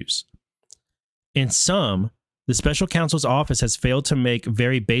issues. In sum, the special counsel's office has failed to make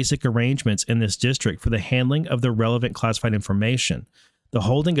very basic arrangements in this district for the handling of the relevant classified information, the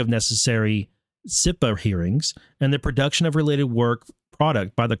holding of necessary SIPA hearings, and the production of related work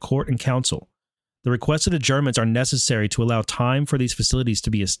product by the court and council. The requested adjournments are necessary to allow time for these facilities to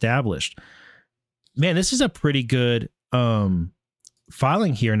be established. Man, this is a pretty good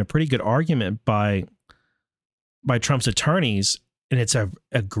filing here and a pretty good argument by Trump's attorneys, and it's a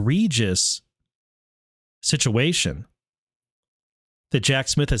egregious situation that Jack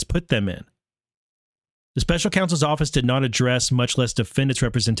Smith has put them in. The special counsel's office did not address, much less defend its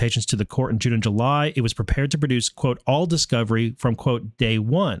representations to the court in June and July. It was prepared to produce, quote, all discovery from, quote, day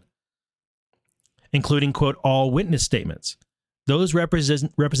one, including, quote, all witness statements. Those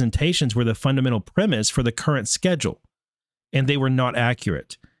representations were the fundamental premise for the current schedule, and they were not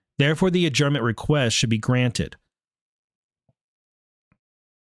accurate. Therefore, the adjournment request should be granted.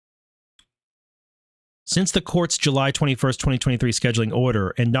 Since the court's July 21st, 2023 scheduling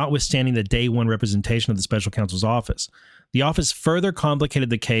order, and notwithstanding the day one representation of the special counsel's office, the office further complicated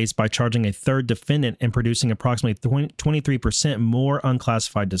the case by charging a third defendant and producing approximately 23% more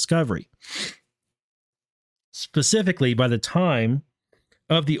unclassified discovery. Specifically, by the time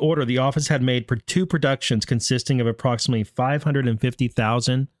of the order, the office had made 2 productions consisting of approximately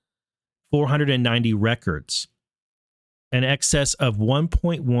 550,490 records, in excess of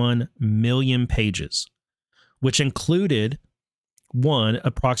 1.1 million pages, which included 1,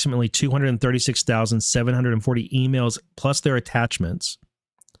 approximately 236,740 emails plus their attachments,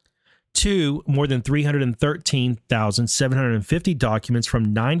 2, more than 313,750 documents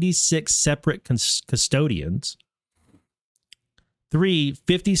from 96 separate custodians, 3,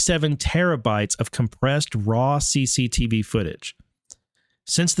 57 terabytes of compressed raw CCTV footage.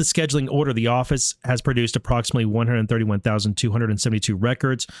 Since the scheduling order, the office has produced approximately 131,272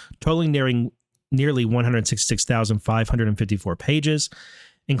 records, totaling nearly 166,554 pages,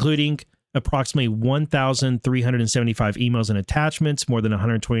 including approximately 1,375 emails and attachments, more than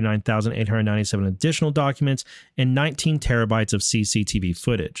 129,897 additional documents, and 19 terabytes of CCTV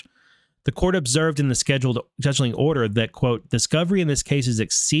footage. The court observed in the scheduling order that, quote, discovery in this case is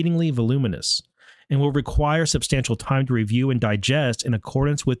exceedingly voluminous and will require substantial time to review and digest in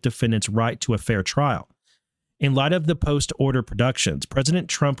accordance with defendant's right to a fair trial. In light of the post-order productions, President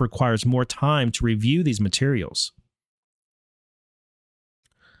Trump requires more time to review these materials.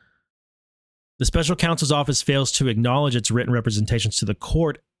 The special counsel's office fails to acknowledge its written representations to the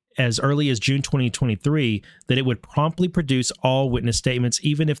court as early as June 2023 that it would promptly produce all witness statements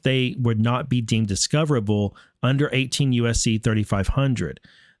even if they would not be deemed discoverable under 18 U.S.C. 3500.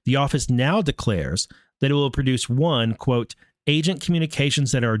 The office now declares that it will produce 1, quote, agent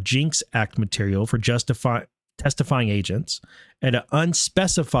communications that are Jinx Act material for testifying agents at an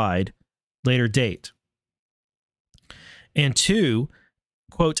unspecified later date. And two,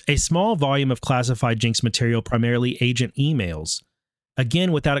 quote, a small volume of classified Jinx material, primarily agent emails,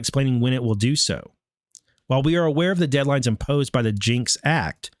 again without explaining when it will do so. While we are aware of the deadlines imposed by the Jinx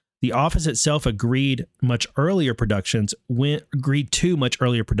Act, the office itself agreed to much earlier productions when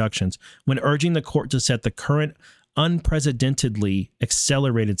urging the court to set the current unprecedentedly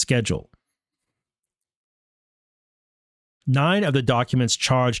accelerated schedule. 9 of the documents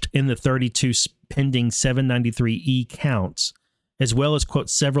charged in the 32 pending 793E counts, as well as, quote,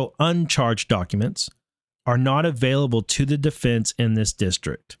 several uncharged documents, are not available to the defense in this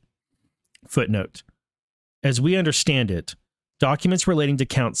district. Footnote. As we understand it, documents relating to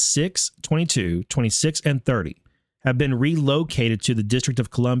counts 6, 22, 26, and 30 have been relocated to the District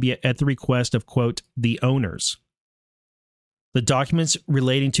of Columbia at the request of, quote, the owners. The documents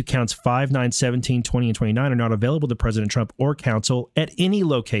relating to counts 5, 9, 17, 20, and 29 are not available to President Trump or counsel at any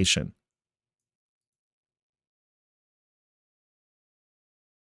location.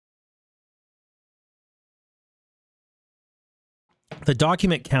 The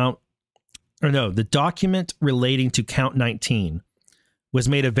document relating to count 19 was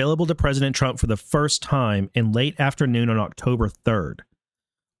made available to President Trump for the first time in late afternoon on October 3rd,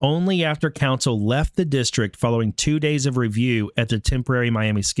 only after counsel left the district following 2 days of review at the temporary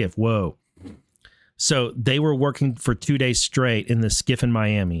Miami SCIF. Whoa. So they were working for 2 days straight in the SCIF in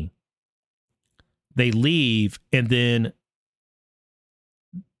Miami. They leave, and then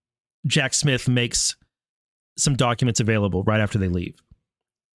Jack Smith makes some documents available right after they leave.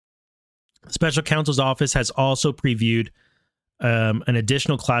 The special counsel's office has also previewed an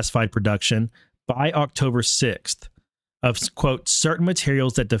additional classified production by October 6th of, quote, certain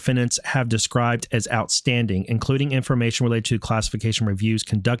materials that defendants have described as outstanding, including information related to classification reviews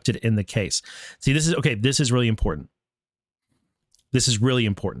conducted in the case. See, this is really important. This is really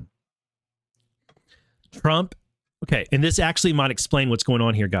important. Trump, okay, and this actually might explain what's going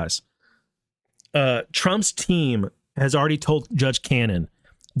on here, guys. Trump's team has already told Judge Cannon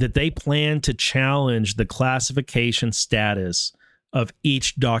that they plan to challenge the classification status of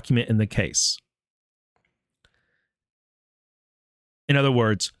each document in the case. In other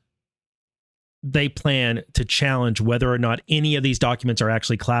words, they plan to challenge whether or not any of these documents are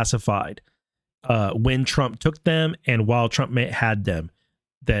actually classified when Trump took them and while Trump had them.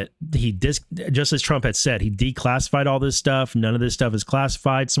 That just as Trump had said, he declassified all this stuff. None of this stuff is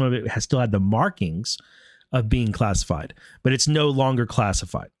classified. Some of it has still had the markings of being classified, but it's no longer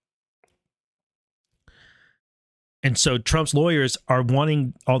classified. And so Trump's lawyers are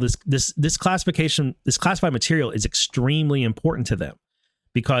wanting all this classification, this classified material is extremely important to them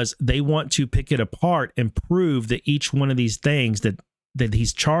because they want to pick it apart and prove that each one of these things that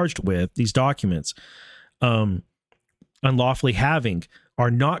he's charged with, these documents, unlawfully having, are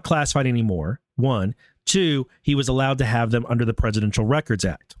not classified anymore. 1. 2, he was allowed to have them under the Presidential Records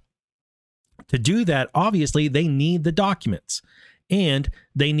Act. To do that, obviously, they need the documents and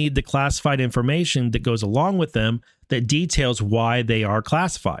they need the classified information that goes along with them that details why they are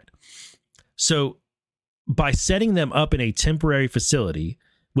classified. So by setting them up in a temporary facility,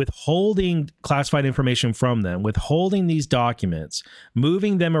 withholding classified information from them, withholding these documents,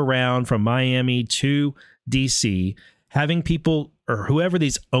 moving them around from Miami to DC, having people or whoever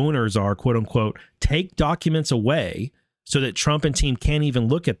these owners are, quote unquote, take documents away so that Trump and team can't even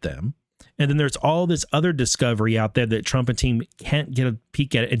look at them. And then there's all this other discovery out there that Trump and team can't get a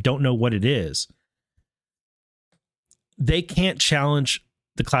peek at it and don't know what it is. They can't challenge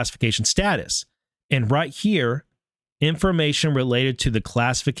the classification status. And right here, information related to the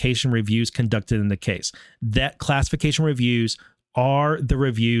classification reviews conducted in the case. That classification reviews are the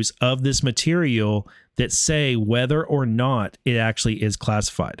reviews of this material that say whether or not it actually is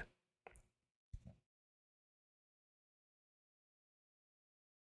classified.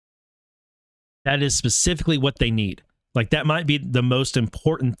 That is specifically what they need. Like, that might be the most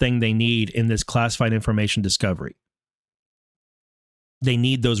important thing they need in this classified information discovery. They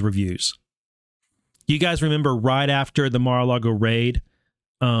need those reviews. Do you guys remember right after the Mar-a-Lago raid,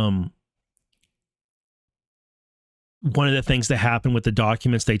 one of the things that happened with the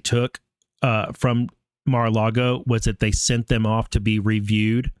documents they took from Mar-a-Lago was that they sent them off to be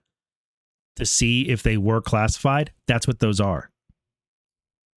reviewed to see if they were classified? That's what those are.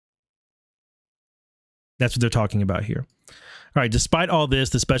 That's what they're talking about here. All right, despite all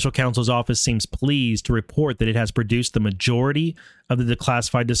this, the special counsel's office seems pleased to report that it has produced the majority of the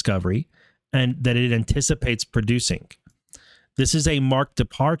declassified discovery and that it anticipates producing. This is a marked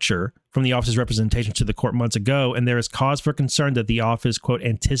departure from the office's representation to the court months ago, and there is cause for concern that the office, quote,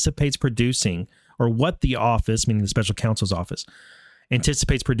 anticipates producing or what the office, meaning the special counsel's office,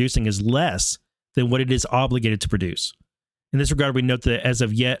 anticipates producing is less than what it is obligated to produce. In this regard, we note that as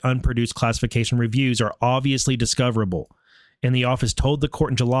of yet unproduced classification reviews are obviously discoverable, and the office told the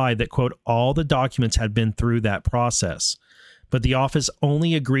court in July that, quote, all the documents had been through that process. But the office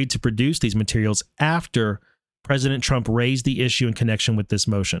only agreed to produce these materials after President Trump raised the issue in connection with this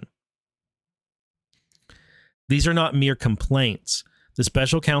motion. These are not mere complaints. The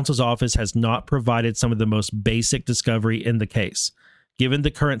special counsel's office has not provided some of the most basic discovery in the case. Given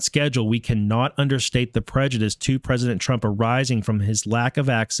the current schedule, we cannot understate the prejudice to President Trump arising from his lack of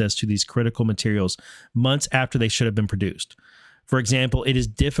access to these critical materials months after they should have been produced. For example, it is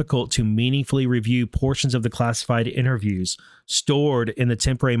difficult to meaningfully review portions of the classified interviews stored in the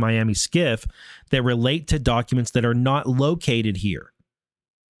temporary Miami SCIF that relate to documents that are not located here.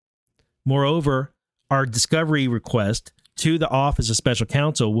 Moreover, our discovery request to the Office of Special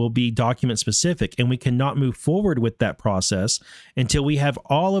Counsel will be document specific, and we cannot move forward with that process until we have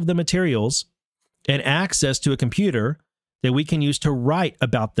all of the materials and access to a computer that we can use to write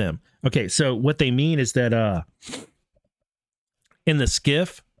about them. Okay, so what they mean is that in the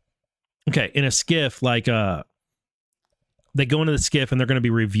SCIF, in a SCIF, like they go into the SCIF and they're going to be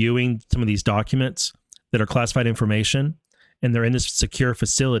reviewing some of these documents that are classified information, and they're in this secure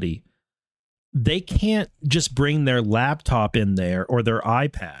facility. They can't just bring their laptop in there or their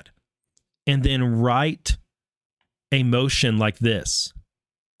iPad and then write a motion like this.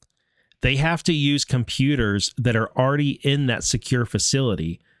 They have to use computers that are already in that secure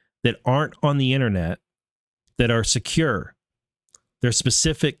facility, that aren't on the internet, that are secure. They're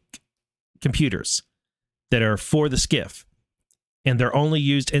specific computers that are for the SCIF, and they're only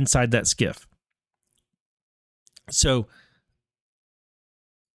used inside that SCIF. So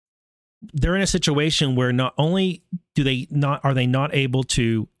they're in a situation where not only are they not able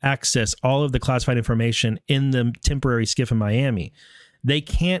to access all of the classified information in the temporary SCIF in Miami, they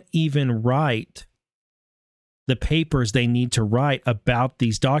can't even write the papers they need to write about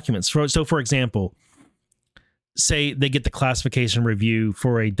these documents. So, for example, say they get the classification review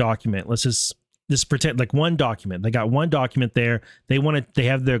for a document. Let's just pretend like one document. They got one document there. They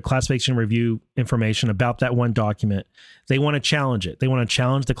have their classification review information about that one document. They want to challenge it. They want to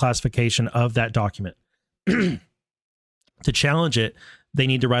challenge the classification of that document. To challenge it, they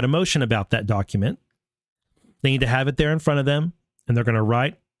need to write a motion about that document. They need to have it there in front of them, and they're going to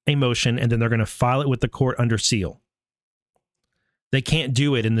write a motion, and then they're going to file it with the court under seal. They can't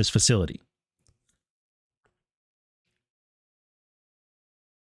do it in this facility.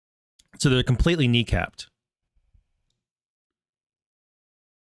 So they're completely kneecapped.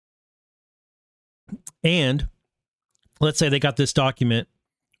 And let's say they got this document,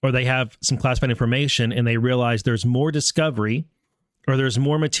 or they have some classified information, and they realize there's more discovery, or there's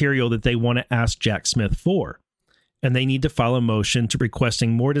more material that they want to ask Jack Smith for. And they need to file a motion to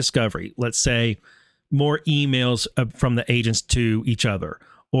requesting more discovery. Let's say more emails from the agents to each other,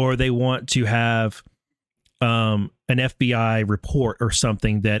 or they want to have an FBI report or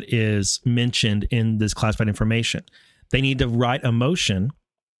something that is mentioned in this classified information. They need to write a motion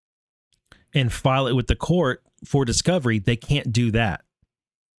and file it with the court for discovery. They can't do that.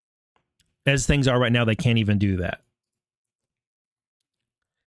 As things are right now, they can't even do that.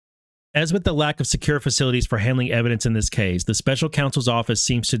 As with the lack of secure facilities for handling evidence in this case, the special counsel's office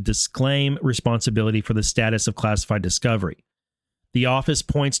seems to disclaim responsibility for the status of classified discovery. The office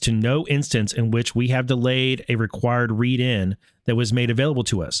points to no instance in which we have delayed a required read-in that was made available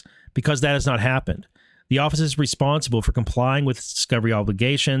to us, because that has not happened. The office is responsible for complying with its discovery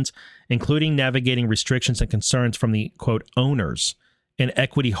obligations, including navigating restrictions and concerns from the, quote, owners and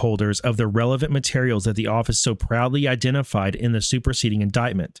equity holders of the relevant materials that the office so proudly identified in the superseding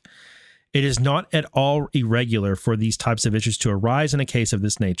indictment. It is not at all irregular for these types of issues to arise in a case of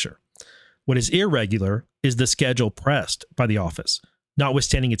this nature. What is irregular is the schedule pressed by the office,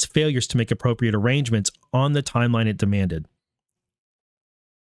 notwithstanding its failures to make appropriate arrangements on the timeline it demanded.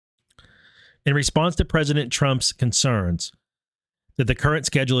 In response to President Trump's concerns that the current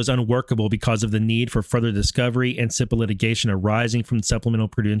schedule is unworkable because of the need for further discovery and SIPA litigation arising from supplemental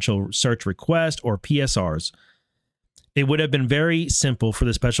prudential search request, or PSRs, it would have been very simple for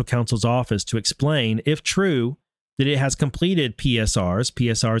the special counsel's office to explain, if true, that it has completed PSRs.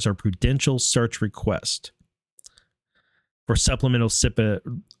 PSRs are prudential search request for supplemental SIPA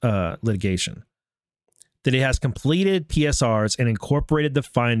litigation. That it has completed PSRs and incorporated the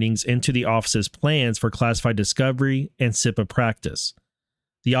findings into the office's plans for classified discovery and SIPA practice.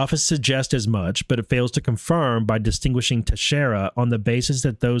 The office suggests as much, but it fails to confirm by distinguishing Teixeira on the basis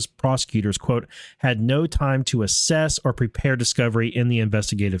that those prosecutors, quote, had no time to assess or prepare discovery in the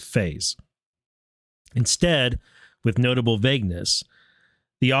investigative phase. Instead, with notable vagueness,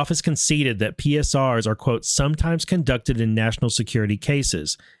 the office conceded that PSRs are, quote, sometimes conducted in national security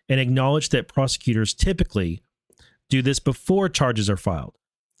cases, and acknowledged that prosecutors typically do this before charges are filed.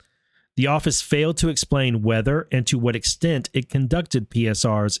 The office failed to explain whether and to what extent it conducted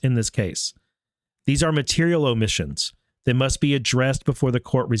PSRs in this case. These are material omissions that must be addressed before the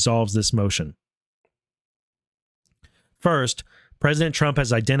court resolves this motion. First, President Trump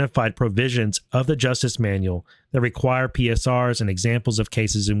has identified provisions of the Justice Manual that require PSRs and examples of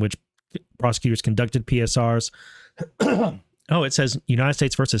cases in which prosecutors conducted PSRs. Oh, it says United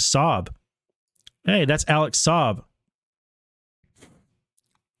States versus Saab. Hey, that's Alex Saab.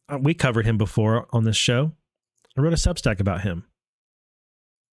 We covered him before on this show. I wrote a Substack about him.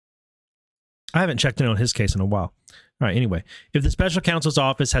 I haven't checked in on his case in a while. All right, anyway, if the special counsel's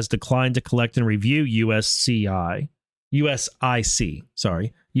office has declined to collect and review USIC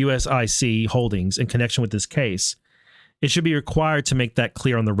holdings in connection with this case, it should be required to make that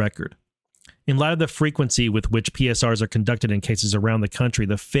clear on the record. In light of the frequency with which PSRs are conducted in cases around the country,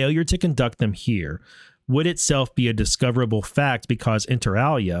 the failure to conduct them here would itself be a discoverable fact because, inter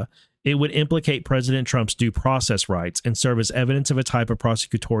alia, it would implicate President Trump's due process rights and serve as evidence of a type of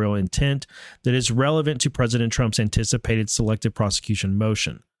prosecutorial intent that is relevant to President Trump's anticipated selective prosecution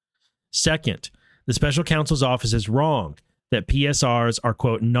motion. Second, the special counsel's office is wrong that PSRs are,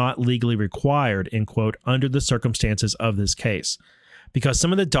 quote, not legally required, end quote, under the circumstances of this case, because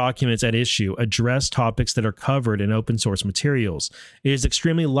some of the documents at issue address topics that are covered in open source materials. It is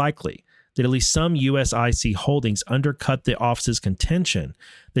extremely likely that at least some USIC holdings undercut the office's contention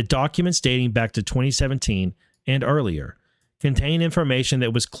that documents dating back to 2017 and earlier contain information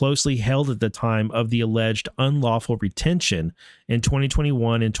that was closely held at the time of the alleged unlawful retention in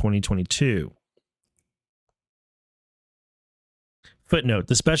 2021 and 2022. Footnote,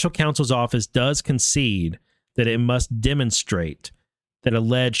 the special counsel's office does concede that it must demonstrate that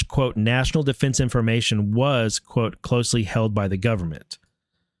alleged, quote, national defense information was, quote, closely held by the government,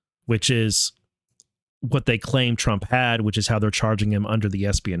 which is what they claim Trump had, which is how they're charging him under the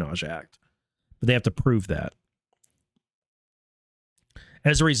Espionage Act. But they have to prove that.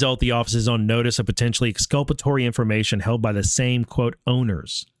 As a result, the office is on notice of potentially exculpatory information held by the same, quote,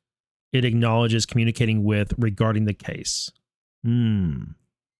 owners it acknowledges communicating with regarding the case. And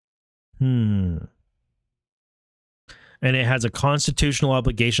it has a constitutional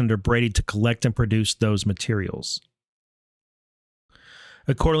obligation under Brady to collect and produce those materials.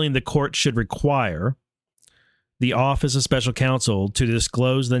 Accordingly, the court should require the Office of Special Counsel to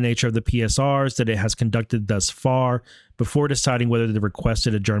disclose the nature of the PSRs that it has conducted thus far before deciding whether the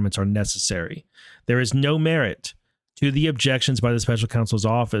requested adjournments are necessary. There is no merit to the objections by the Special Counsel's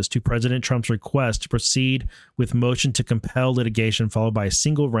office to President Trump's request to proceed with motion to compel litigation followed by a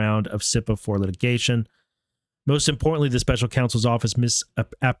single round of SIPA 4 litigation. Most importantly, the Special Counsel's office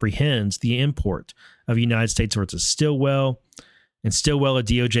misapprehends the import of United States versus Stilwell. In Stilwell, a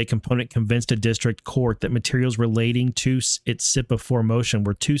DOJ component convinced a district court that materials relating to its SIPA 4 motion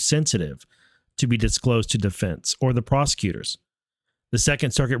were too sensitive to be disclosed to defense or the prosecutors. The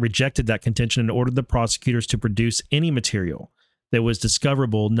Second Circuit rejected that contention and ordered the prosecutors to produce any material that was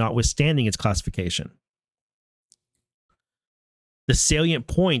discoverable notwithstanding its classification. The salient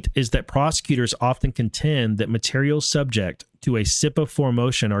point is that prosecutors often contend that materials subject to a SIPA 4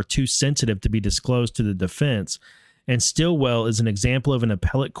 motion are too sensitive to be disclosed to the defense, and Stilwell is an example of an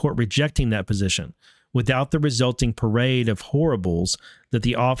appellate court rejecting that position without the resulting parade of horribles that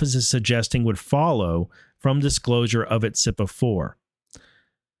the office is suggesting would follow from disclosure of its SIPA 4.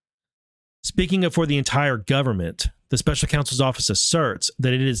 Speaking of for the entire government, the Special Counsel's office asserts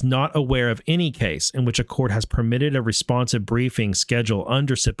that it is not aware of any case in which a court has permitted a responsive briefing schedule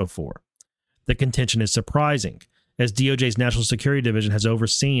under SIPA 4. The contention is surprising, as DOJ's National Security Division has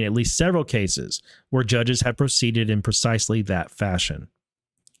overseen at least several cases where judges have proceeded in precisely that fashion.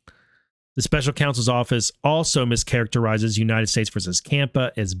 The Special Counsel's office also mischaracterizes United States versus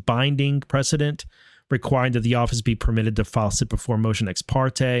CAMPA as binding precedent, requiring that the office be permitted to file SIPA 4 motion ex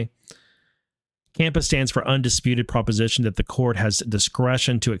parte. CAMPA stands for undisputed proposition that the court has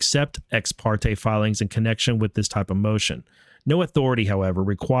discretion to accept ex parte filings in connection with this type of motion. No authority, however,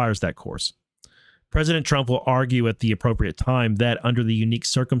 requires that course. President Trump will argue at the appropriate time that, under the unique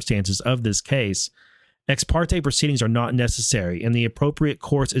circumstances of this case, ex parte proceedings are not necessary, and the appropriate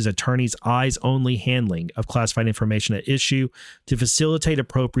course is attorneys' eyes-only handling of classified information at issue to facilitate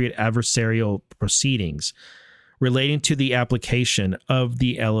appropriate adversarial proceedings relating to the application of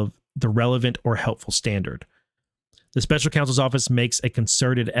the relevant or helpful standard. The special counsel's office makes a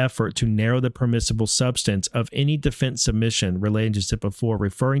concerted effort to narrow the permissible substance of any defense submission relating to SIPA 4,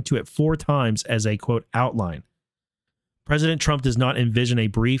 referring to it 4 times as a, quote, outline. President Trump does not envision a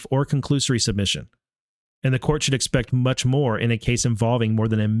brief or conclusory submission, and the court should expect much more in a case involving more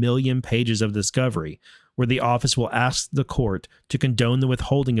than 1 million pages of discovery, where the office will ask the court to condone the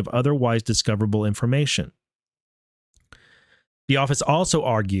withholding of otherwise discoverable information. The office also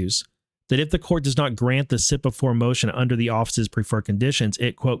argues that if the court does not grant the SIPA 4 motion under the office's preferred conditions,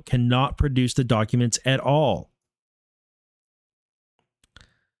 it, quote, cannot produce the documents at all.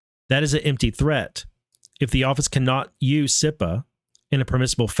 That is an empty threat. If the office cannot use SIPA in a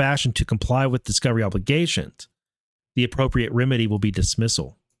permissible fashion to comply with discovery obligations, the appropriate remedy will be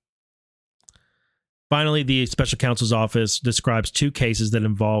dismissal. Finally, the special counsel's office describes 2 cases that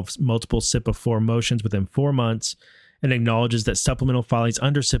involve multiple SIPA 4 motions within 4 months and acknowledges that supplemental filings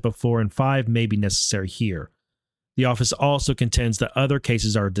under SIPA 4 and 5 may be necessary here. The office also contends that other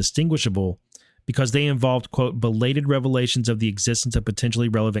cases are distinguishable because they involved, quote, belated revelations of the existence of potentially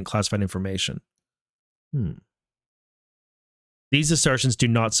relevant classified information. These assertions do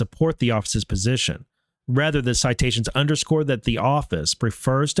not support the office's position. Rather, the citations underscore that the office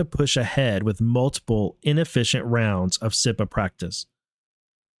prefers to push ahead with multiple inefficient rounds of SIPA practice.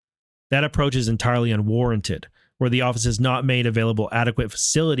 That approach is entirely unwarranted, where the office has not made available adequate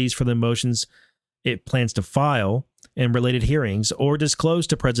facilities for the motions it plans to file and related hearings, or disclose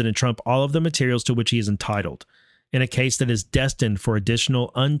to President Trump all of the materials to which he is entitled, in a case that is destined for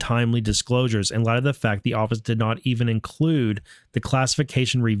additional untimely disclosures in light of the fact the office did not even include the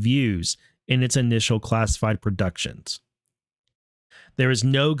classification reviews in its initial classified productions. There is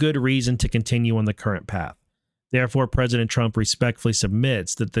no good reason to continue on the current path. Therefore, President Trump respectfully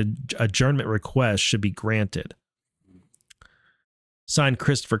submits that the adjournment request should be granted. Signed,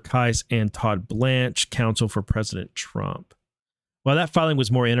 Christopher Kise and Todd Blanche, counsel for President Trump. Well, that filing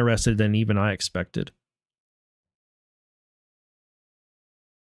was more interested than even I expected.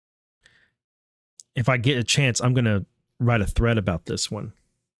 If I get a chance, I'm going to write a thread about this one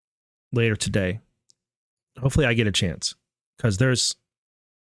later today. Hopefully I get a chance, because there's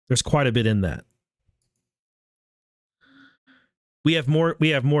quite a bit in that. We have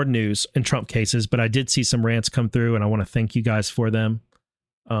more news in Trump cases, but I did see some rants come through, and I want to thank you guys for them.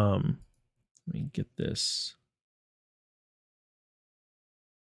 Let me get this.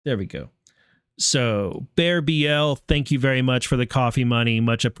 There we go. So, Bear BL, thank you very much for the coffee money.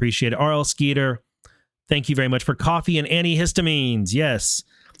 Much appreciated. RL Skeeter, thank you very much for coffee and antihistamines. Yes,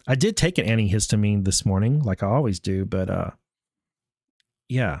 I did take an antihistamine this morning, like I always do, but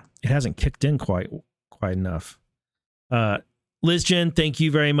yeah, it hasn't kicked in quite enough. Liz Jen, thank you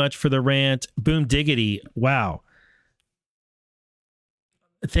very much for the rant. Boom Diggity, wow.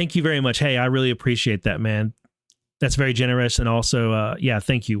 Thank you very much. Hey, I really appreciate that, man. That's very generous. And also, yeah,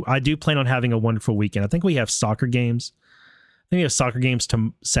 thank you. I do plan on having a wonderful weekend. I think we have soccer games. I think we have soccer games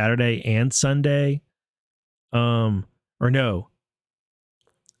to Saturday and Sunday. Or no.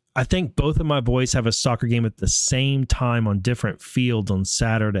 I think both of my boys have a soccer game at the same time on different fields on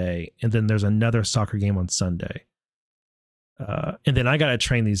Saturday. And then there's another soccer game on Sunday. And then I got to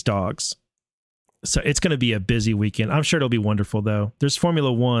train these dogs. So it's going to be a busy weekend. I'm sure it'll be wonderful, though. There's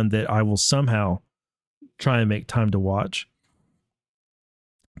Formula One that I will somehow try and make time to watch.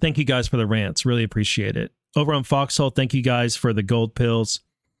 Thank you guys for the rants. Really appreciate it. Over on Foxhole, thank you guys for the gold pills.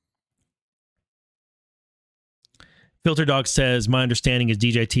 Filter Dog says, my understanding is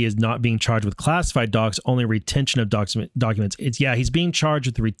DJT is not being charged with classified docs, only retention of documents. He's being charged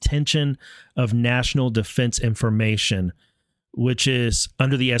with the retention of national defense information, which is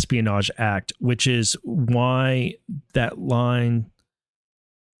under the Espionage Act, which is why that line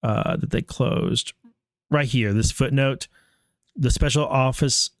that they closed right here, this footnote, the special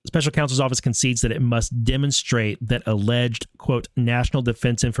counsel's office concedes that it must demonstrate that alleged, quote, national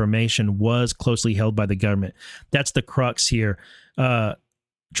defense information was closely held by the government. That's the crux here.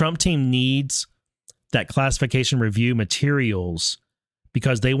 Trump team needs that classification review materials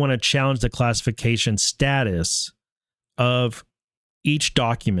because they want to challenge the classification status of each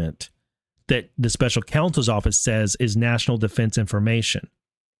document that the special counsel's office says is national defense information.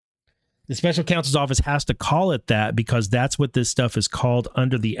 The special counsel's office has to call it that because that's what this stuff is called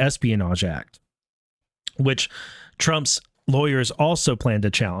under the Espionage Act, which Trump's lawyers also plan to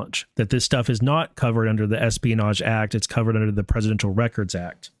challenge, that this stuff is not covered under the Espionage Act. It's covered under the Presidential Records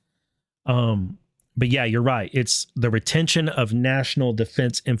Act. But yeah, you're right. It's the retention of national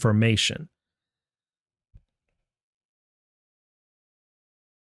defense information.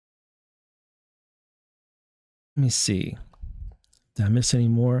 Let me see. Did I miss any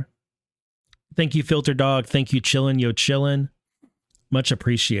more? Thank you, Filter Dog. Thank you, Chillin' Yo Chillin'. Much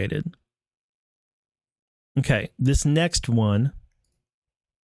appreciated. Okay, this next one.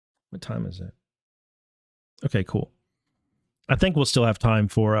 What time is it? Okay, cool. I think we'll still have time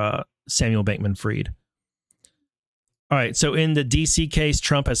for Samuel Bankman-Fried. All right, so in the DC case,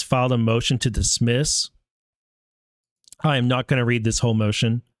 Trump has filed a motion to dismiss. I am not going to read this whole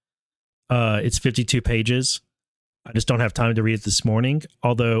motion. It's 52 pages. I just don't have time to read it this morning.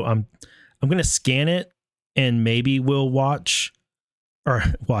 Although I'm going to scan it and maybe we'll watch.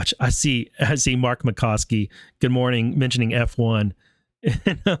 I see Mark McCoskey. Good morning, mentioning F1.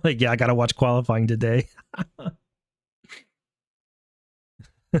 Like, yeah, I got to watch qualifying today.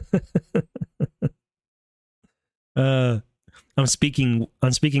 I'm speaking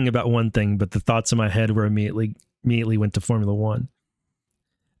about one thing, but the thoughts in my head were immediately went to Formula One.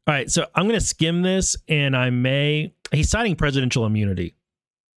 All right, so I'm going to skim this, and he's citing presidential immunity.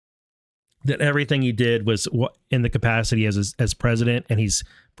 That everything he did was in the capacity as president, and he's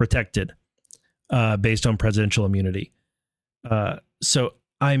protected based on presidential immunity. So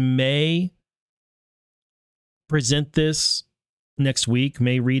I may present this next week,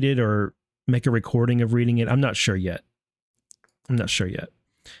 may read it or make a recording of reading it. I'm not sure yet.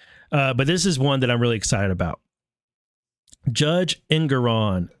 But this is one that I'm really excited about. Judge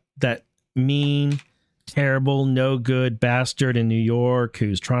Engoron, that mean, terrible, no good bastard in New York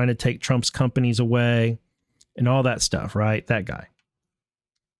who's trying to take Trump's companies away and all that stuff, right? That guy.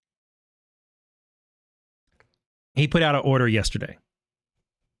 He put out an order yesterday.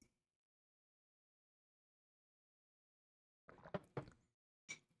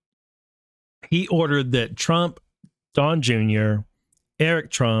 He ordered that Trump, Don Jr.,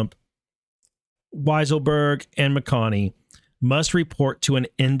 Eric Trump, Weisselberg, and McConney must report to an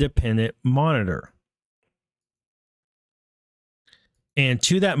independent monitor. And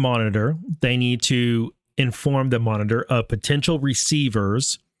to that monitor, they need to inform the monitor of potential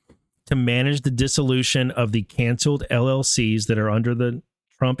receivers to manage the dissolution of the canceled LLCs that are under the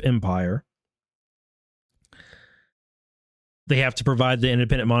Trump empire. They have to provide the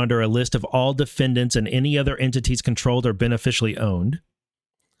independent monitor a list of all defendants and any other entities controlled or beneficially owned.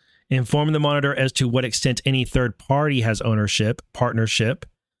 Inform the monitor as to what extent any third party has ownership, partnership,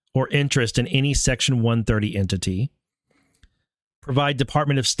 or interest in any Section 130 entity. Provide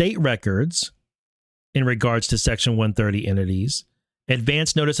Department of State records in regards to Section 130 entities.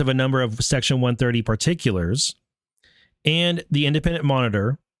 Advance notice of a number of Section 130 particulars. And the independent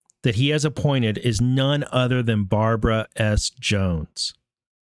monitor that he has appointed is none other than Barbara S. Jones.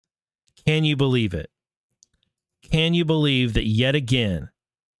 Can you believe it? Can you believe that yet again,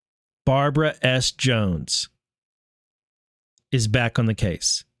 Barbara S. Jones is back on the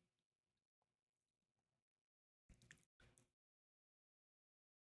case?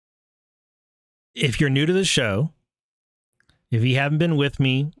 If you're new to the show, if you haven't been with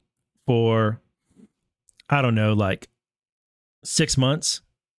me for, I don't know, like 6 months,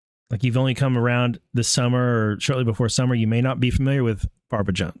 like you've only come around this summer or shortly before summer, you may not be familiar with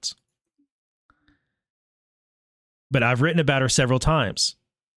Barbara Jones. But I've written about her several times.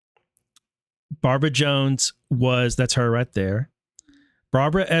 Barbara Jones that's her right there.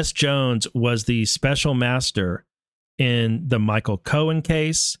 Barbara S. Jones was the special master in the Michael Cohen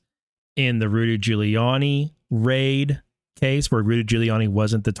case, in the Rudy Giuliani raid case, where Rudy Giuliani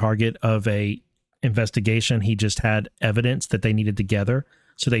wasn't the target of a investigation. He just had evidence that they needed to gather.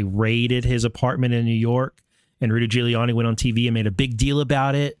 So they raided his apartment in New York, and Rudy Giuliani went on TV and made a big deal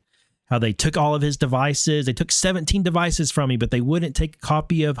about it. How they took all of his devices. They took 17 devices from me, but they wouldn't take a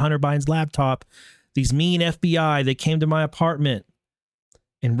copy of Hunter Biden's laptop. These mean FBI, they came to my apartment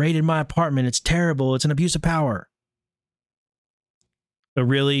and raided my apartment. It's terrible. It's an abuse of power. But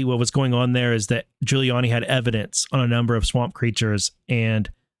really, what was going on there is that Giuliani had evidence on a number of swamp creatures, and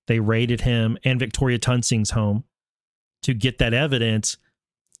they raided him and Victoria Tunsing's home to get that evidence,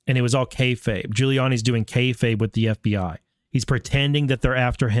 and it was all kayfabe. Giuliani's doing kayfabe with the FBI. He's pretending that they're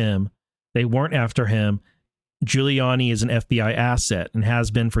after him. They weren't after him. Giuliani is an FBI asset and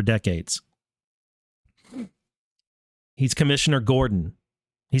has been for decades. He's Commissioner Gordon.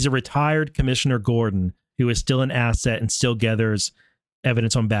 He's a retired Commissioner Gordon who is still an asset and still gathers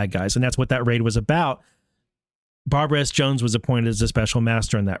evidence on bad guys. And that's what that raid was about. Barbara S. Jones was appointed as a special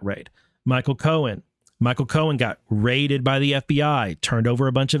master in that raid. Michael Cohen got raided by the FBI, turned over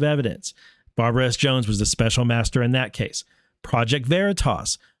a bunch of evidence. Barbara S. Jones was the special master in that case. Project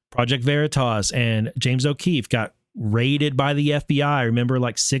Veritas and James O'Keefe got raided by the FBI. I remember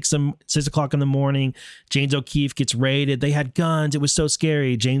like 6 o'clock in the morning, James O'Keefe gets raided. They had guns. It was so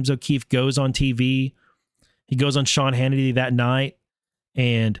scary. James O'Keefe goes on TV. He goes on Sean Hannity that night,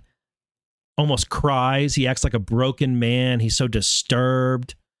 and almost cries. He acts like a broken man. He's so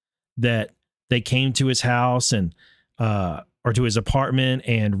disturbed that they came to his house and or to his apartment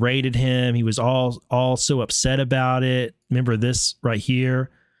and raided him. He was all so upset about it. Remember this right here?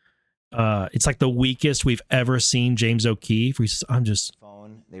 It's like the weakest we've ever seen James O'Keefe.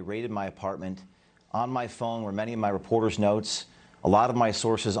 They raided my apartment. On my phone were many of my reporters' notes, a lot of my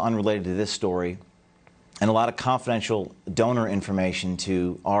sources unrelated to this story, and a lot of confidential donor information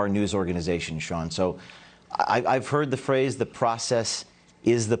to our news organization, Sean. So I've heard the phrase, the process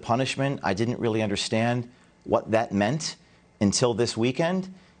is the punishment. I didn't really understand what that meant until this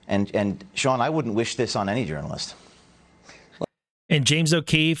weekend. And Sean, I wouldn't wish this on any journalist. And James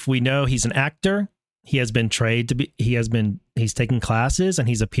O'Keefe, we know he's an actor. He has been trained to be, he's taken classes and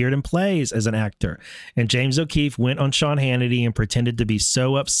he's appeared in plays as an actor. And James O'Keefe went on Sean Hannity and pretended to be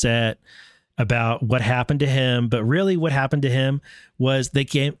so upset about what happened to him. But really what happened to him was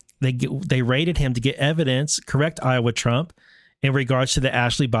they raided him to get evidence, correct Iowa Trump, in regards to the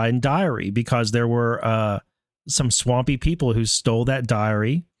Ashley Biden diary, because there were some swampy people who stole that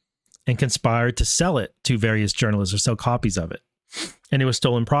diary and conspired to sell it to various journalists or sell copies of it. And it was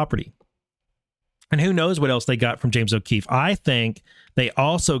stolen property. And who knows what else they got from James O'Keefe. I think they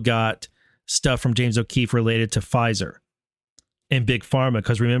also got stuff from James O'Keefe related to Pfizer and Big Pharma.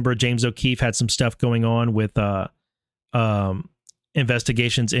 Because remember, James O'Keefe had some stuff going on with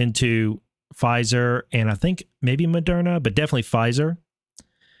investigations into Pfizer and I think maybe Moderna, but definitely Pfizer.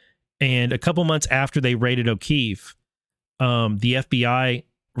 And a couple months after they raided O'Keefe, the FBI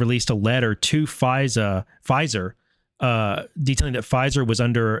released a letter to Pfizer detailing that Pfizer was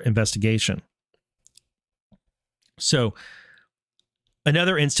under investigation. So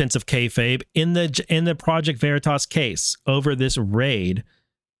another instance of kayfabe in the Project Veritas case over this raid.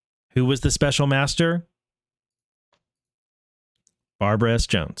 Who was the special master? Barbara S.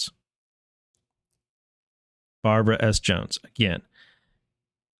 Jones. Barbara S. Jones again.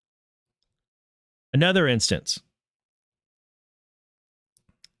 Another instance.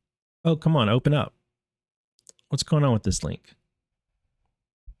 Oh, come on, open up. What's going on with this link?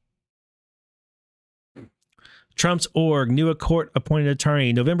 Trump's org knew a court-appointed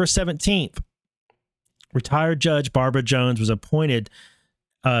attorney. November 17th, retired Judge Barbara Jones was appointed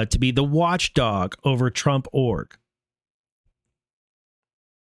to be the watchdog over Trump org.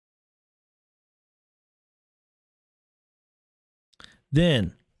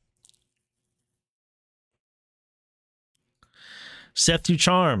 Then, Seth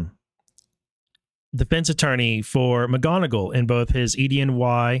Ducharme, defense attorney for McGonigal in both his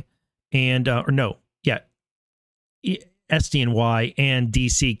EDNY and SDNY and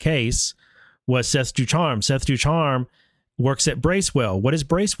DC case, was Seth Ducharme. Seth Ducharme works at Bracewell. What is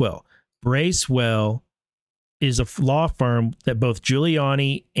Bracewell? Bracewell is a law firm that both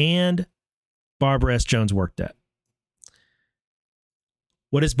Giuliani and Barbara S. Jones worked at.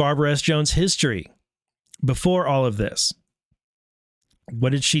 What is Barbara S. Jones' history before all of this?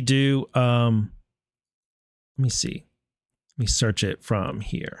 What did she do? Let me see. Let me search it from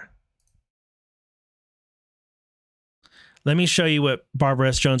here. Let me show you what Barbara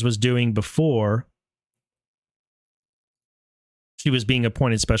S. Jones was doing before she was being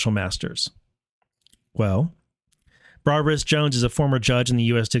appointed special masters. Well, Barbara S. Jones is a former judge in the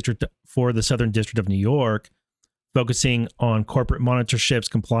U.S. District for the Southern District of New York, focusing on corporate monitorships,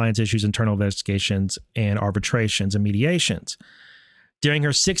 compliance issues, internal investigations, and arbitrations and mediations. During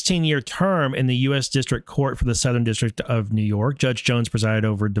her 16-year term in the U.S. District Court for the Southern District of New York, Judge Jones presided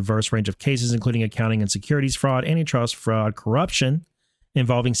over a diverse range of cases, including accounting and securities fraud, antitrust fraud, corruption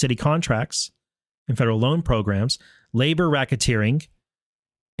involving city contracts and federal loan programs, labor racketeering,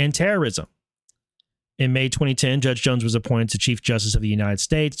 and terrorism. In May 2010, Judge Jones was appointed to Chief Justice of the United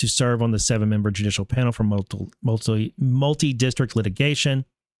States to serve on the 7-member judicial panel for multi-district litigation.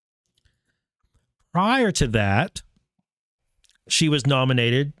 Prior to that, she was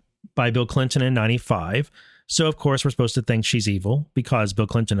nominated by Bill Clinton in 1995. So, of course, we're supposed to think she's evil because Bill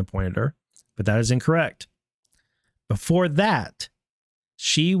Clinton appointed her. But that is incorrect. Before that,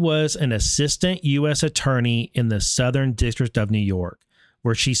 she was an assistant U.S. attorney in the Southern District of New York,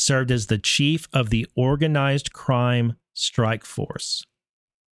 where she served as the chief of the Organized Crime Strike Force.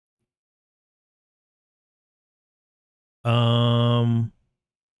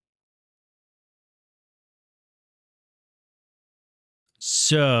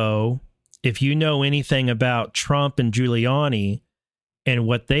 So, if you know anything about Trump and Giuliani and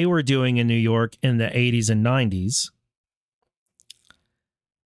what they were doing in New York in the 80s and 90s,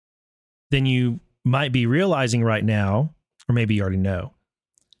 then you might be realizing right now, or maybe you already know,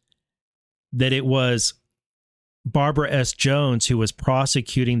 that it was Barbara S. Jones, who was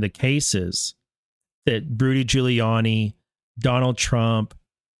prosecuting the cases that Rudy Giuliani, Donald Trump,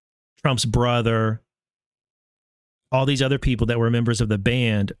 Trump's brother, all these other people that were members of the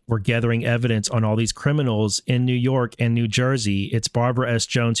band were gathering evidence on all these criminals in New York and New Jersey. It's Barbara S.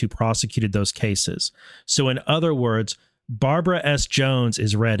 Jones who prosecuted those cases. So in other words, Barbara S. Jones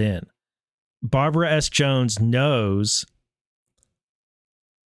is read in. Barbara S. Jones knows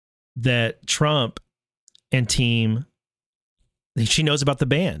that Trump and team, she knows about the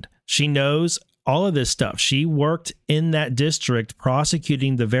band. She knows all of this stuff. She worked in that district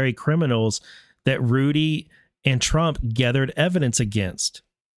prosecuting the very criminals that Rudy and Trump gathered evidence against.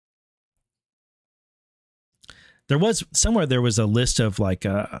 There was a list of like,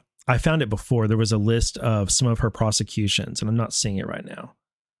 I found it before. There was a list of some of her prosecutions, and I'm not seeing it right now.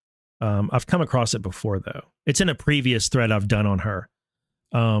 I've come across it before though. It's in a previous thread I've done on her.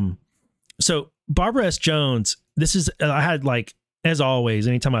 So Barbara S. Jones, I had like, as always,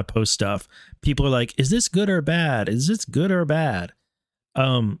 anytime I post stuff, people are like, is this good or bad? Is this good or bad?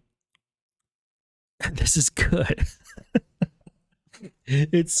 This is good.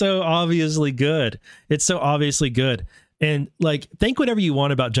 It's so obviously good. It's so obviously good. And like, think whatever you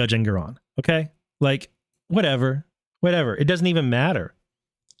want about Judge Engoron. Okay. Like whatever. It doesn't even matter.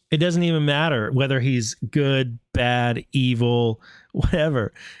 It doesn't even matter whether he's good, bad, evil,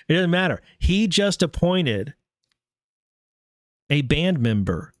 whatever. It doesn't matter. He just appointed a band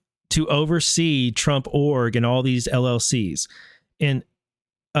member to oversee Trump Org and all these LLCs. And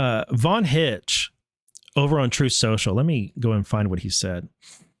Von Hitch over on Truth Social, let me go and find what he said.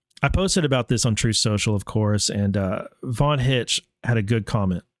 I posted about this on Truth Social, of course, and Von Hitch had a good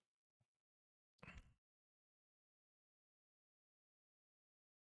comment.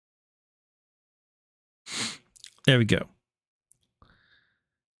 There we go.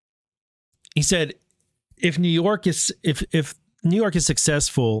 He said, if New York is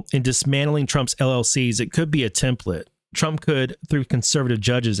successful in dismantling Trump's LLCs, it could be a template. Trump could, through conservative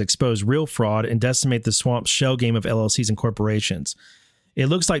judges, expose real fraud and decimate the swamp shell game of LLCs and corporations. It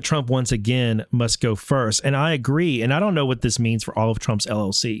looks like Trump once again must go first. And I agree. And I don't know what this means for all of Trump's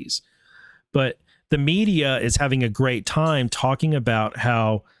LLCs, but the media is having a great time talking about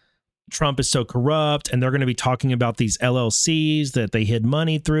how Trump is so corrupt, and they're going to be talking about these LLCs that they hid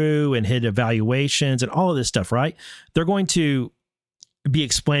money through and hid evaluations and all of this stuff, right? They're going to be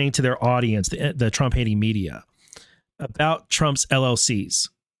explaining to their audience, the Trump-hating media, about Trump's LLCs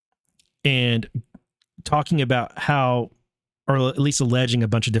and talking about how, or at least alleging a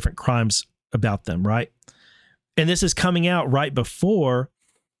bunch of different crimes about them, right? And this is coming out right before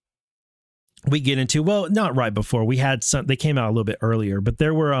we get into, well, not right before, we had some, they came out a little bit earlier, but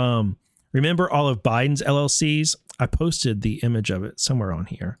there were, remember all of Biden's LLCs? I posted the image of it somewhere on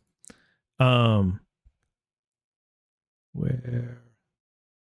here. Where?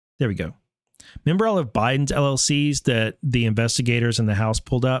 There we go. Remember all of Biden's LLCs that the investigators in the House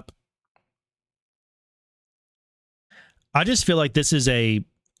pulled up? I just feel like this is an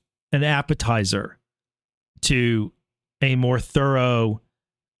appetizer to a more thorough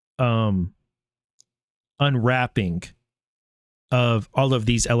unwrapping of all of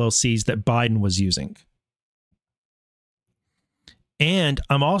these LLCs that Biden was using. And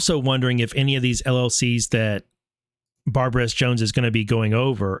I'm also wondering if any of these LLCs that Barbara S. Jones is going to be going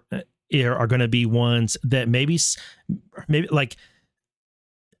over are going to be ones that maybe like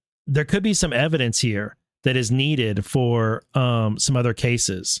there could be some evidence here that is needed for some other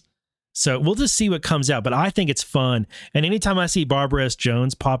cases. So we'll just see what comes out. But I think it's fun. And anytime I see Barbara S.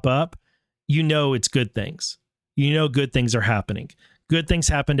 Jones pop up, you know it's good things. You know good things are happening. Good things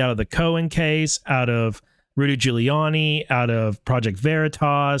happened out of the Cohen case, out of Rudy Giuliani, out of Project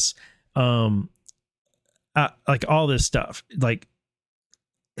Veritas, like all this stuff. Like,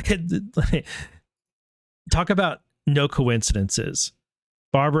 talk about no coincidences.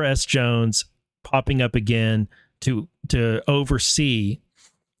 Barbara S. Jones popping up again to oversee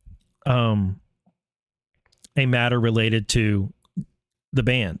a matter related to the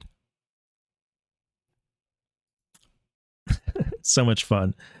band. So much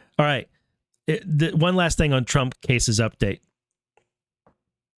fun. All right. One last thing on Trump cases update.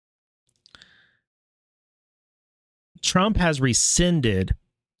 Trump has rescinded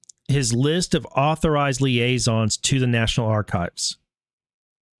his list of authorized liaisons to the National Archives.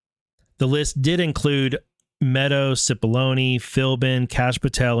 The list did include Meadows, Cipollone, Philbin, Kash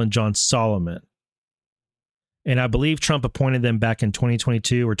Patel, and John Solomon. And I believe Trump appointed them back in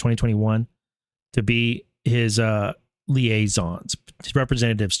 2022 or 2021 to be his liaisons, his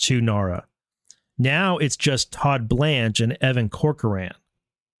representatives to NARA. Now it's just Todd Blanche and Evan Corcoran.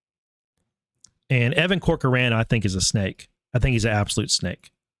 And Evan Corcoran, I think, is a snake. I think he's an absolute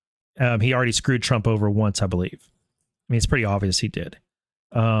snake. He already screwed Trump over once, I believe. I mean, it's pretty obvious he did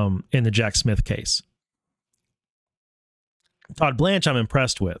in the Jack Smith case. Todd Blanche, I'm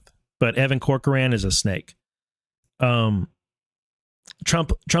impressed with, but Evan Corcoran is a snake.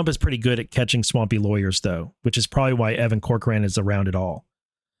 Trump is pretty good at catching swampy lawyers, though, which is probably why Evan Corcoran is around at all.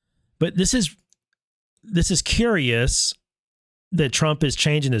 But this is curious that Trump is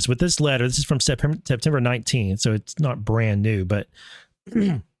changing this with this letter. This is from September 19th, so it's not brand new. But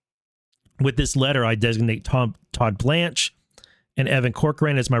with this letter, I designate Todd Blanche and Evan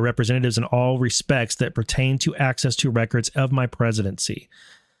Corcoran as my representatives in all respects that pertain to access to records of my presidency.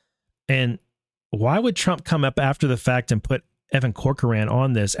 And why would Trump come up after the fact and put Evan Corcoran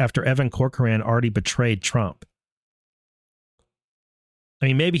on this after Evan Corcoran already betrayed Trump? I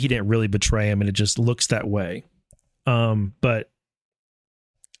mean, maybe he didn't really betray him and it just looks that way. But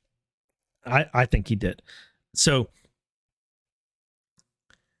I think he did. So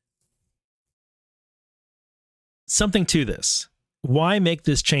something to this. Why make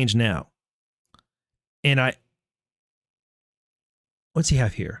this change now? And what's he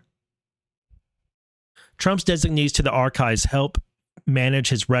have here? Trump's designees to the archives help manage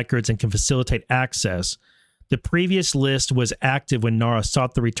his records and can facilitate access. The previous list was active when NARA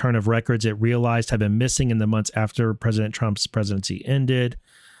sought the return of records it realized had been missing in the months after President Trump's presidency ended.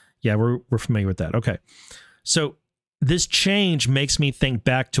 Yeah, we're familiar with that. Okay. So this change makes me think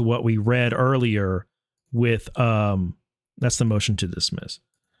back to what we read earlier with that's the motion to dismiss.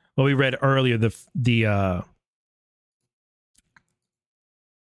 What we read earlier, there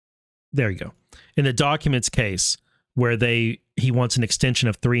you go. In the documents case where he wants an extension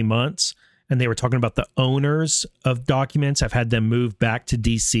of 3 months, and they were talking about the owners of documents have had them move back to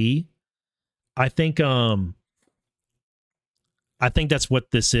DC. I think that's what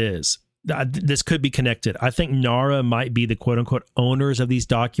this is. This could be connected. I think NARA might be the quote unquote owners of these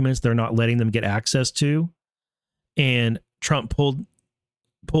documents. They're not letting them get access to. And Trump pulled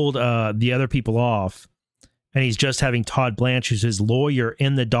the other people off, and he's just having Todd Blanche, who's his lawyer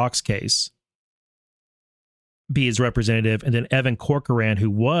in the docs case, be his representative, and then Evan Corcoran, who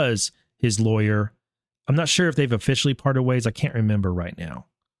was his lawyer. I'm not sure if they've officially parted ways. I can't remember right now.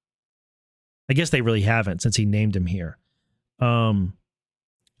 I guess they really haven't since he named him here.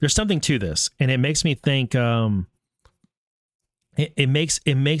 There's something to this, and it makes me think. It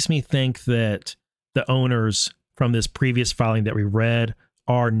makes me think that the owners from this previous filing that we read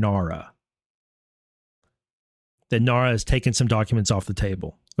are NARA. That NARA has taken some documents off the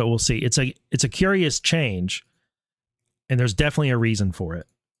table, but we'll see. It's a curious change, and there's definitely a reason for it.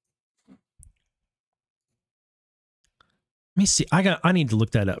 Let me see. I need to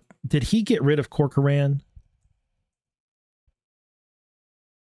look that up. Did he get rid of Corcoran?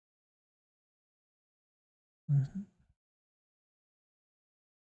 Mm-hmm.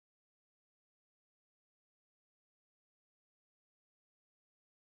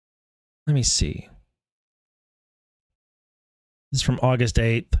 Let me see. This is from August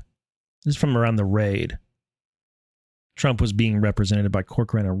 8th. This is from around the raid. Trump was being represented by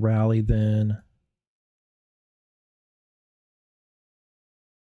Corcoran at a rally then.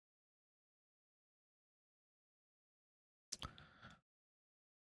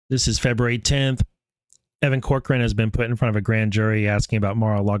 This is February 10th. Evan Corcoran has been put in front of a grand jury asking about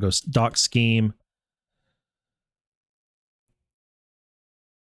Mar-a-Lago's dock scheme.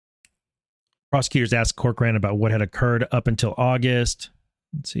 Prosecutors asked Corcoran about what had occurred up until August.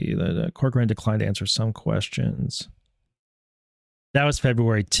 Let's see. Corcoran declined to answer some questions. That was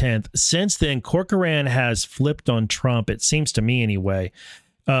February 10th. Since then, Corcoran has flipped on Trump, it seems to me anyway.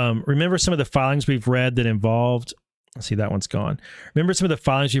 Remember some of the filings we've read that involved... Let's see, that one's gone. Remember some of the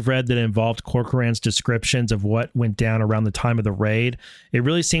filings you've read that involved Corcoran's descriptions of what went down around the time of the raid? It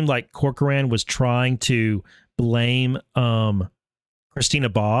really seemed like Corcoran was trying to blame Christina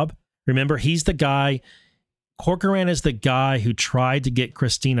Bobb. Remember, he's the guy, Corcoran is the guy who tried to get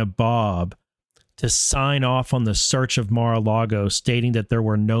Christina Bobb to sign off on the search of Mar-a-Lago, stating that there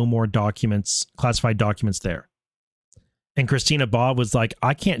were no more documents, classified documents there. And Christina Bobb was like,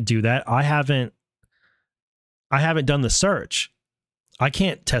 I can't do that. I haven't done the search. I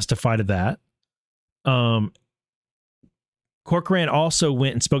can't testify to that. Corcoran also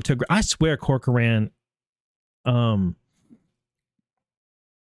went and spoke to I swear Corcoran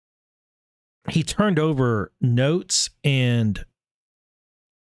he turned over notes and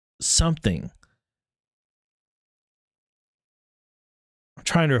something. I'm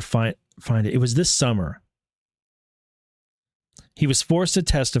trying to find it. It was this summer. He was forced to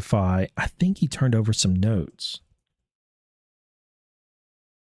testify. I think he turned over some notes.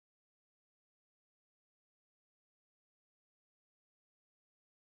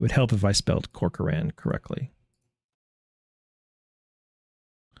 would help if I spelled Corcoran correctly.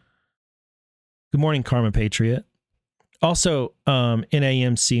 Good morning, Karma Patriot. Also,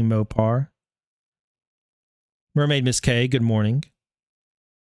 NAMC Mopar. Mermaid Miss K, good morning.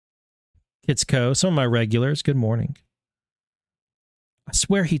 Kids Co, some of my regulars, good morning. I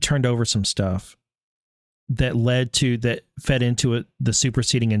swear he turned over some stuff that fed into it, the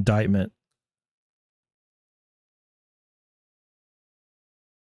superseding indictment.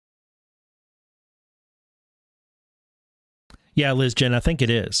 Yeah, Liz Jen, I think it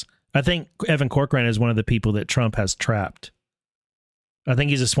is. I think Evan Corcoran is one of the people that Trump has trapped. I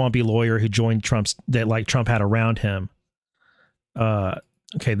think he's a swampy lawyer who joined Trump had around him.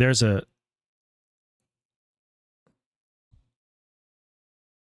 Okay, there's a...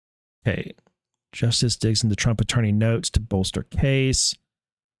 Okay, Justice digs into Trump attorney notes to bolster case.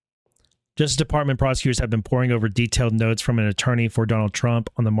 Justice Department prosecutors have been poring over detailed notes from an attorney for Donald Trump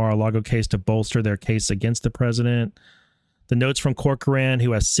on the Mar-a-Lago case to bolster their case against the president. The notes from Corcoran,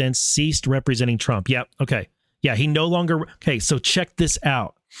 who has since ceased representing Trump. Yep, okay. Yeah, he no longer... Okay, so check this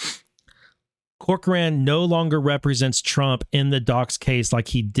out. Corcoran no longer represents Trump in the Docs case like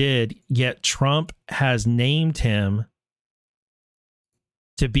he did, yet Trump has named him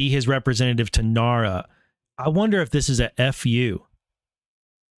to be his representative to NARA. I wonder if this is a FU.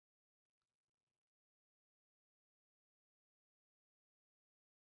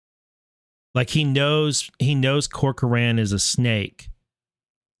 Like he knows Corcoran is a snake.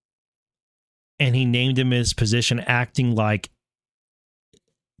 And he named him his position, acting like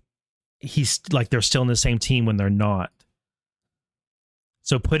he's like they're still in the same team when they're not.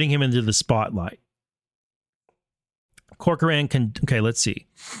 So putting him into the spotlight. Corcoran can... Okay, let's see.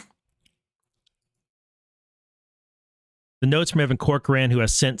 The notes from Evan Corcoran, who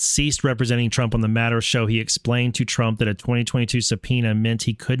has since ceased representing Trump on the matter, show he explained to Trump that a 2022 subpoena meant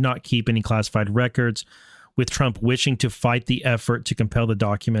he could not keep any classified records, with Trump wishing to fight the effort to compel the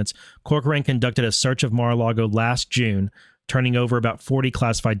documents. Corcoran conducted a search of Mar-a-Lago last June, turning over about 40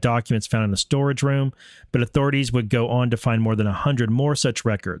 classified documents found in a storage room, but authorities would go on to find more than 100 more such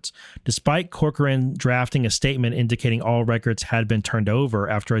records. Despite Corcoran drafting a statement indicating all records had been turned over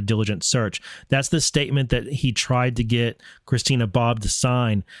after a diligent search. That's the statement that he tried to get Christina Bobb to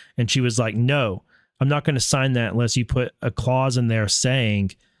sign, and she was like, no, I'm not going to sign that unless you put a clause in there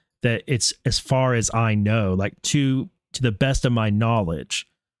saying that it's as far as I know, like to the best of my knowledge,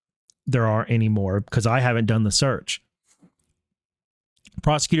 there aren't any more because I haven't done the search.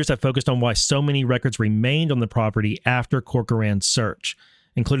 Prosecutors have focused on why so many records remained on the property after Corcoran's search,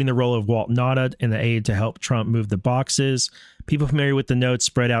 including the role of Walt Nauta and the aide to help Trump move the boxes. People familiar with the notes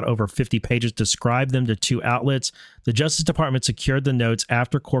spread out over 50 pages describe them to two outlets. The Justice Department secured the notes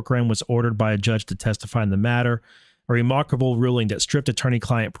after Corcoran was ordered by a judge to testify in the matter, a remarkable ruling that stripped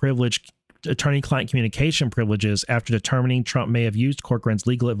attorney-client communication privileges after determining Trump may have used Corcoran's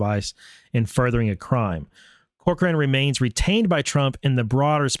legal advice in furthering a crime. Corcoran remains retained by Trump in the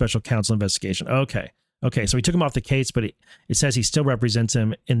broader special counsel investigation. Okay, so he took him off the case, but it says he still represents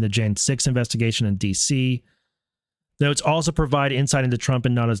him in the Jan 6 investigation in D.C. The notes also provide insight into Trump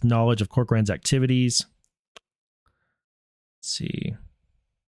and Naughta's knowledge of Corcoran's activities. Let's see.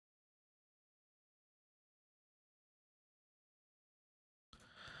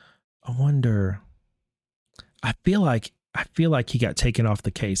 I wonder... I feel like he got taken off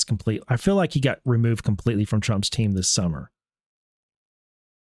the case completely. I feel like he got removed completely from Trump's team this summer.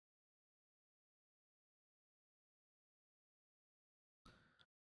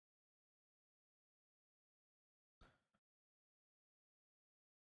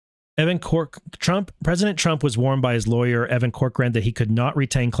 President Trump was warned by his lawyer, Evan Corcoran, that he could not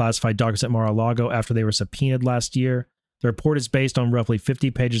retain classified documents at Mar-a-Lago after they were subpoenaed last year. The report is based on roughly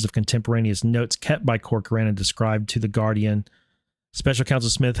 50 pages of contemporaneous notes kept by Corcoran and described to The Guardian. Special Counsel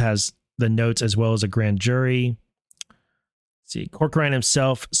Smith has the notes as well as a grand jury. Let's see, Corcoran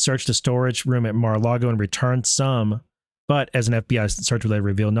himself searched a storage room at Mar-a-Lago and returned some, but as an FBI search would later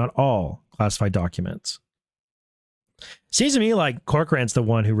reveal, not all classified documents. Seems to me like Corcoran's the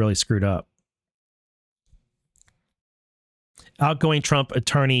one who really screwed up. Outgoing Trump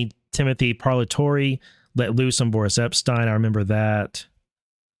attorney Timothy Parlatore let loose on Boris Epstein. I remember that.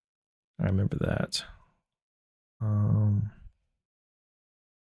 Never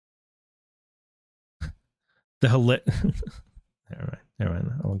mind.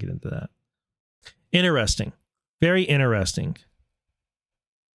 I won't get into that. Interesting. Very interesting.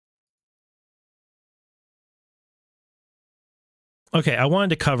 Okay, I wanted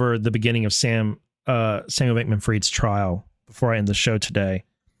to cover the beginning of Samuel Bankman-Fried's trial before I end the show today.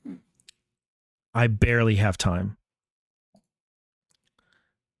 I barely have time.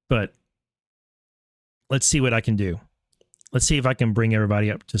 But let's see what I can do. Let's see if I can bring everybody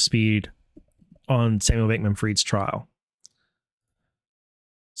up to speed on Samuel Bankman-Fried's trial.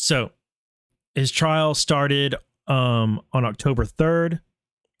 So his trial started on October 3rd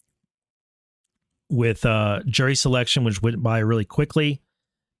with jury selection, which went by really quickly.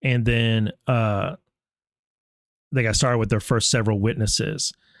 And then they got started with their first several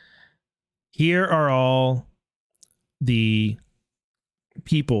witnesses. Here are all the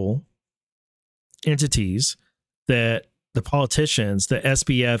people, entities that the politicians, the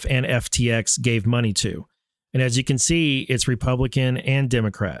SBF and FTX gave money to. And as you can see, it's Republican and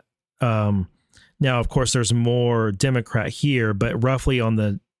Democrat. Now, of course, there's more Democrat here, but roughly on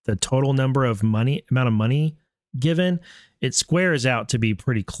the total amount of money given, it squares out to be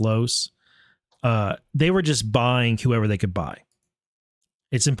pretty close. They were just buying whoever they could buy.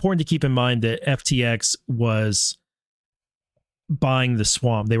 It's important to keep in mind that FTX was buying the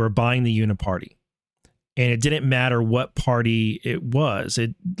swamp. They were buying the Uniparty. And it didn't matter what party it was.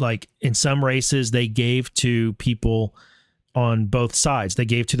 It, like, in some races, they gave to people on both sides. They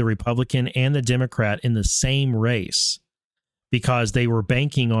gave to the Republican and the Democrat in the same race because they were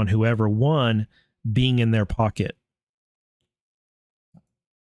banking on whoever won being in their pocket.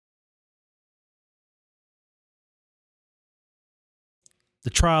 The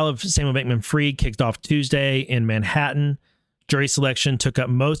trial of Samuel Bankman-Fried kicked off Tuesday in Manhattan. Jury selection took up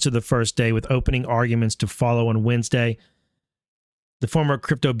most of the first day, with opening arguments to follow on Wednesday. The former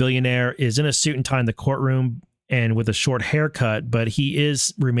crypto billionaire is in a suit and tie in the courtroom and with a short haircut, but he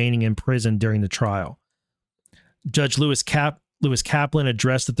is remaining in prison during the trial. Judge Lewis Kaplan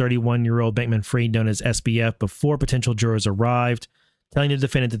addressed the 31-year-old Bankman-Fried, known as SBF, before potential jurors arrived, telling the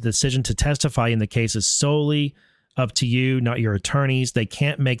defendant that the decision to testify in the case is solely up to you, not your attorneys. They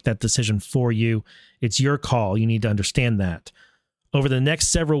can't make that decision for you. It's your call. You need to understand that. Over the next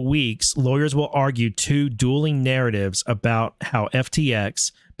several weeks, lawyers will argue two dueling narratives about how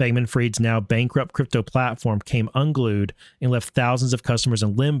FTX, Bankman-Fried's now bankrupt crypto platform, came unglued and left thousands of customers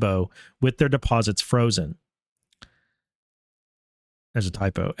in limbo with their deposits frozen. There's a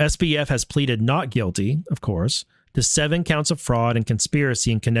typo. SBF has pleaded not guilty, of course, to 7 counts of fraud and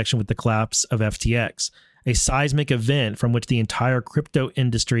conspiracy in connection with the collapse of FTX, a seismic event from which the entire crypto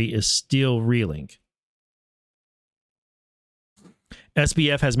industry is still reeling.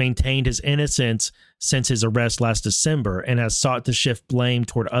 SBF has maintained his innocence since his arrest last December and has sought to shift blame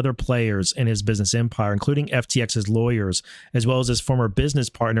toward other players in his business empire, including FTX's lawyers, as well as his former business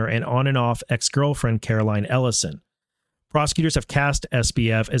partner and on and off ex-girlfriend Caroline Ellison. Prosecutors have cast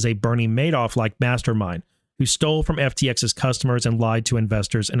SBF as a Bernie Madoff-like mastermind who stole from FTX's customers and lied to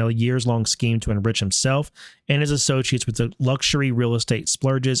investors in a years-long scheme to enrich himself and his associates with the luxury real estate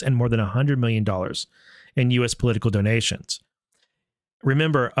splurges and more than $100 million in U.S. political donations.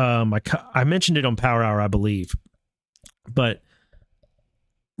 Remember, I mentioned it on Power Hour, I believe, but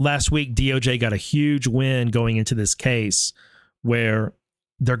last week DOJ got a huge win going into this case where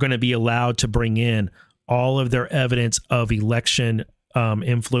they're going to be allowed to bring in all of their evidence of election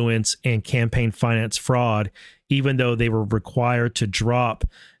influence and campaign finance fraud, even though they were required to drop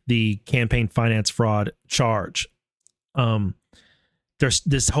the campaign finance fraud charge.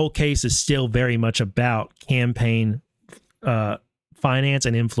 This whole case is still very much about campaign finance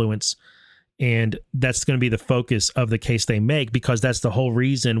and influence, and that's going to be the focus of the case they make, because that's the whole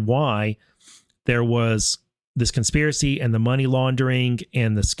reason why there was this conspiracy and the money laundering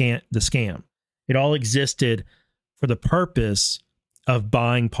and the scam. It all existed for the purpose of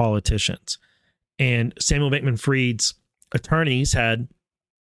buying politicians. And Samuel Bankman-Fried's attorneys had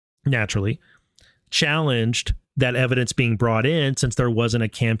naturally challenged that evidence being brought in, since there wasn't a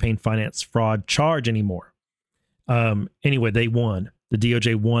campaign finance fraud charge anymore. Anyway, they won. The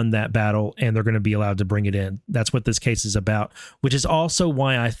DOJ won that battle, and they're going to be allowed to bring it in. That's what this case is about, which is also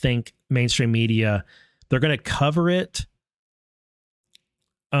why I think mainstream media, they're going to cover it,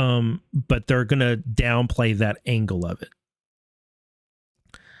 but they're going to downplay that angle of it.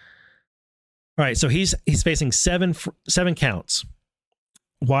 All right, so he's facing seven counts: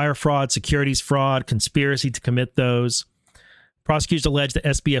 wire fraud, securities fraud, conspiracy to commit those. Prosecutors allege that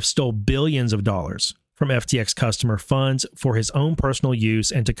SBF stole billions of dollars from FTX customer funds for his own personal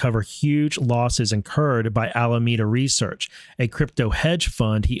use and to cover huge losses incurred by Alameda Research, a crypto hedge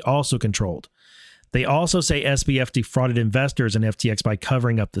fund he also controlled. They also say SBF defrauded investors in FTX by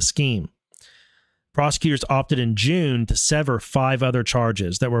covering up the scheme. Prosecutors opted in June to sever 5 other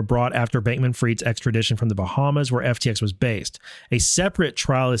charges that were brought after Bankman-Fried's extradition from the Bahamas, where FTX was based. A separate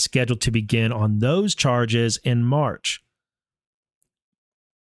trial is scheduled to begin on those charges in March.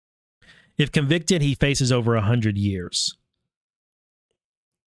 If convicted, he faces over 100 years.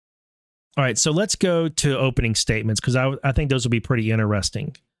 All right, so let's go to opening statements because I think those will be pretty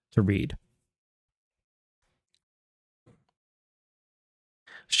interesting to read.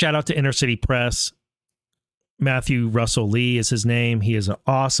 Shout out to Inner City Press. Matthew Russell Lee is his name. He is an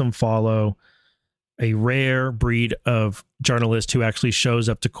awesome follow, a rare breed of journalist who actually shows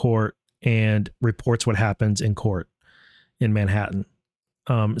up to court and reports what happens in court in Manhattan,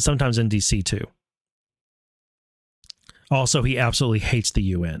 sometimes in DC too. Also, he absolutely hates the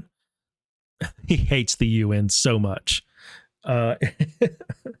UN. He hates the UN so much. And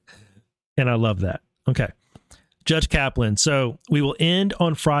I love that. Okay. Judge Kaplan. So we will end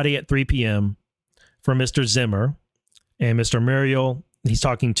on Friday at 3 p.m. for Mr. Zimmer and Mr. Muriel. He's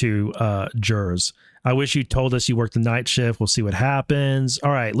talking to jurors. I wish you told us you worked the night shift. We'll see what happens.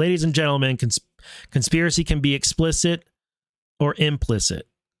 All right, ladies and gentlemen, conspiracy can be explicit or implicit.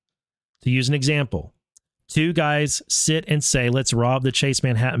 To use an example, two guys sit and say, let's rob the Chase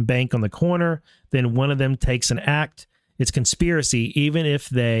Manhattan Bank on the corner. Then one of them takes an act. It's conspiracy, even if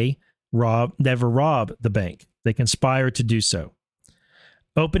they never rob the bank. They conspire to do so.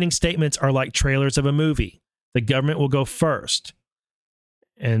 Opening statements are like trailers of a movie. The government will go first.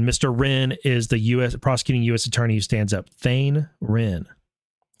 And Mr. Wren is the prosecuting U.S. attorney who stands up. Thane Wren.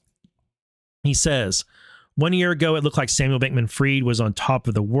 He says, 1 year ago, it looked like Samuel Bankman-Fried was on top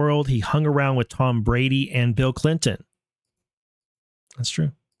of the world. He hung around with Tom Brady and Bill Clinton. That's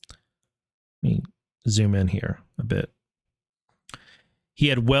true. Let me zoom in here a bit. He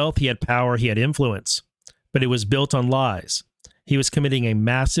had wealth, he had power, he had influence, but it was built on lies. He was committing a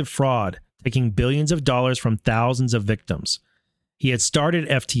massive fraud, taking billions of dollars from thousands of victims. He had started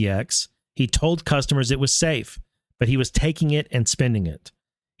FTX. He told customers it was safe, but he was taking it and spending it.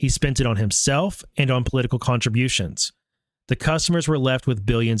 He spent it on himself and on political contributions. The customers were left with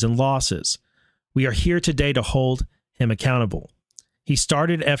billions in losses. We are here today to hold him accountable. He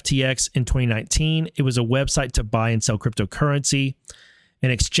started FTX in 2019. It was a website to buy and sell cryptocurrency.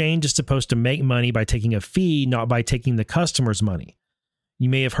 An exchange is supposed to make money by taking a fee, not by taking the customer's money. You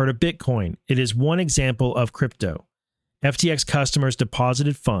may have heard of Bitcoin. It is one example of crypto. FTX customers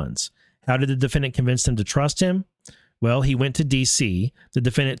deposited funds. How did the defendant convince them to trust him? Well, he went to DC. The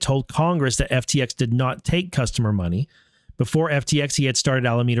defendant told Congress that FTX did not take customer money. Before FTX, he had started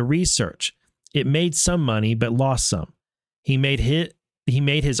Alameda Research. It made some money, but lost some. He made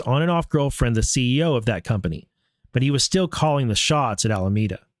his on and off girlfriend the CEO of that company, but he was still calling the shots at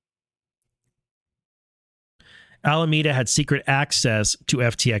Alameda. Alameda had secret access to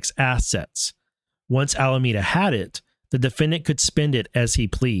FTX assets. Once Alameda had it, the defendant could spend it as he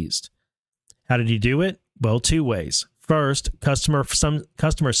pleased. How did he do it? Well, two ways. First,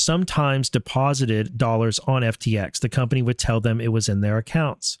 customers sometimes deposited dollars on FTX. The company would tell them it was in their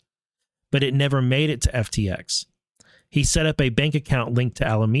accounts, but it never made it to FTX. He set up a bank account linked to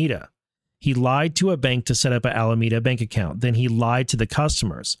Alameda. He lied to a bank to set up an Alameda bank account. Then he lied to the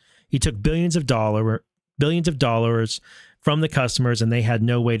customers. He took billions of dollars from the customers, and they had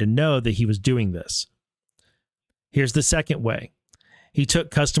no way to know that he was doing this. Here's the second way. He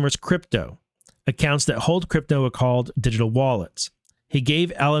took customers' crypto. Accounts that hold crypto are called digital wallets. He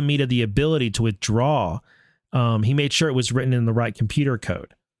gave Alameda the ability to withdraw. He made sure it was written in the right computer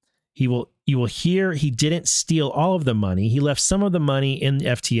code. You will hear he didn't steal all of the money. He left some of the money in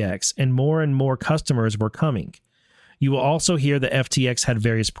FTX, and more customers were coming. You will also hear that FTX had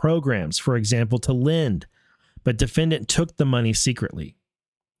various programs, for example, to lend, but defendant took the money secretly.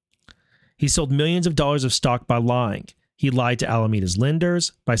 He sold millions of dollars of stock by lying. He lied to Alameda's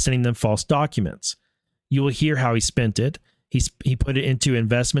lenders by sending them false documents. You will hear how he spent it. He put it into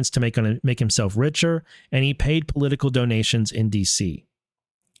investments to make himself richer, and he paid political donations in DC.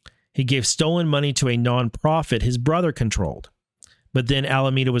 He gave stolen money to a nonprofit his brother controlled. But then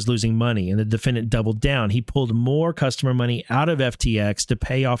Alameda was losing money, and the defendant doubled down. He pulled more customer money out of FTX to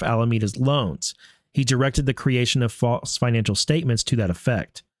pay off Alameda's loans. He directed the creation of false financial statements to that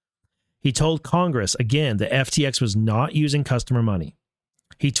effect. He told Congress, again, that FTX was not using customer money.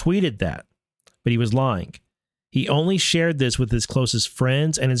 He tweeted that, but he was lying. He only shared this with his closest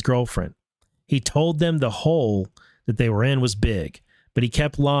friends and his girlfriend. He told them the hole that they were in was big, but he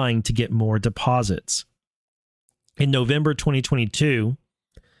kept lying to get more deposits. In November 2022,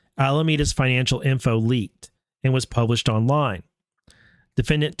 Alameda's financial info leaked and was published online.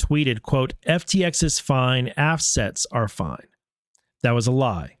 Defendant tweeted, quote, FTX is fine, assets are fine. That was a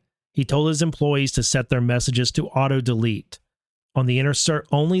lie. He told his employees to set their messages to auto-delete. Only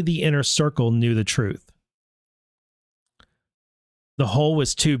the inner circle knew the truth. The hole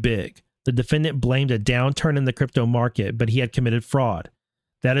was too big. The defendant blamed a downturn in the crypto market, but he had committed fraud.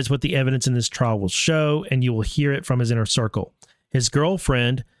 That is what the evidence in this trial will show, and you will hear it from his inner circle. His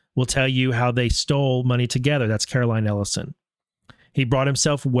girlfriend will tell you how they stole money together. That's Caroline Ellison. He brought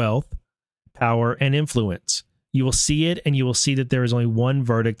himself wealth, power, and influence. You will see it, and you will see that there is only one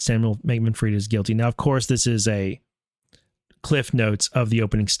verdict. Samuel Bankman-Fried is guilty. Now, of course, this is a cliff notes of the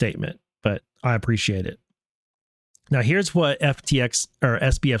opening statement, but I appreciate it. Now, here's what FTX or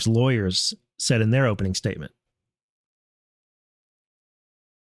SBF's lawyers said in their opening statement.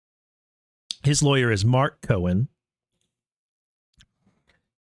 His lawyer is Mark Cohen.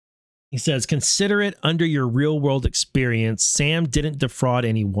 He says, consider it under your real world experience. Sam didn't defraud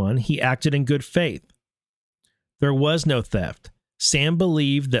anyone. He acted in good faith. There was no theft. Sam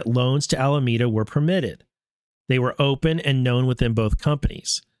believed that loans to Alameda were permitted. They were open and known within both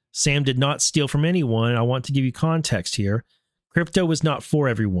companies. Sam did not steal from anyone. I want to give you context here. Crypto was not for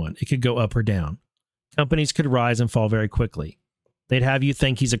everyone. It could go up or down. Companies could rise and fall very quickly. They'd have you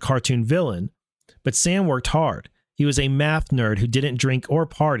think he's a cartoon villain, but Sam worked hard. He was a math nerd who didn't drink or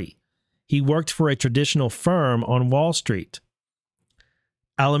party. He worked for a traditional firm on Wall Street.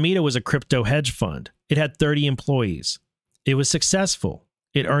 Alameda was a crypto hedge fund. It had 30 employees. It was successful.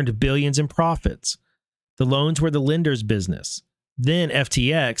 It earned billions in profits. The loans were the lender's business. Then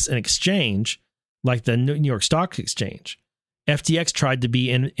FTX, an exchange, like the New York Stock Exchange. FTX tried to be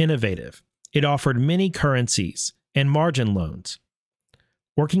innovative. It offered many currencies and margin loans.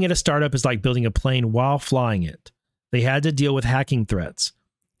 Working at a startup is like building a plane while flying it. They had to deal with hacking threats.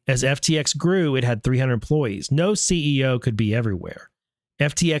 As FTX grew, it had 300 employees. No CEO could be everywhere.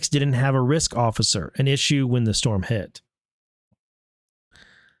 FTX didn't have a risk officer, an issue when the storm hit.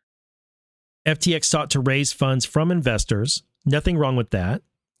 FTX sought to raise funds from investors. Nothing wrong with that.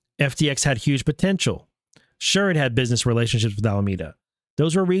 FTX had huge potential. Sure, it had business relationships with Alameda.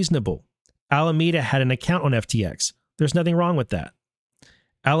 Those were reasonable. Alameda had an account on FTX. There's nothing wrong with that.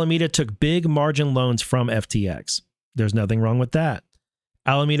 Alameda took big margin loans from FTX. There's nothing wrong with that.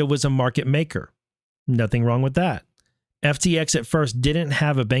 Alameda was a market maker. Nothing wrong with that. FTX at first didn't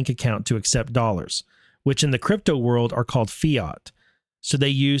have a bank account to accept dollars, which in the crypto world are called fiat. So they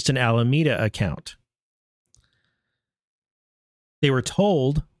used an Alameda account. They were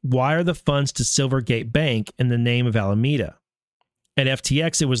told, wire the funds to Silvergate Bank in the name of Alameda. At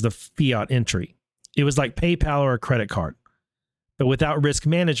FTX, it was the fiat entry. It was like PayPal or a credit card. But without risk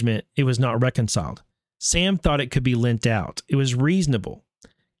management, it was not reconciled. Sam thought it could be lent out. It was reasonable.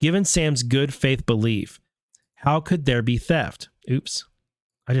 Given Sam's good faith belief, how could there be theft? Oops.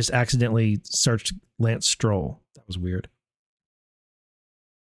 I just accidentally searched Lance Stroll. That was weird.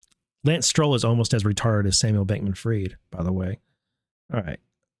 Lance Stroll is almost as retarded as Samuel Bankman-Fried, by the way. All right.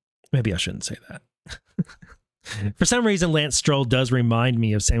 Maybe I shouldn't say that. For some reason, Lance Stroll does remind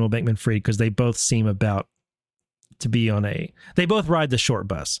me of Samuel Bankman-Fried because they both seem about to be on they both ride the short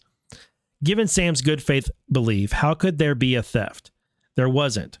bus. Given Sam's good faith belief, how could there be a theft? There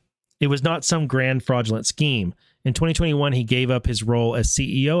wasn't. It was not some grand fraudulent scheme. In 2021, he gave up his role as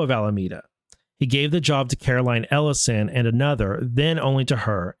CEO of Alameda. He gave the job to Caroline Ellison and another, then only to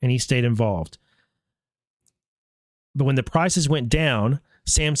her, and he stayed involved. But when the prices went down,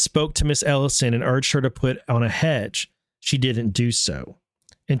 Sam spoke to Miss Ellison and urged her to put on a hedge. She didn't do so.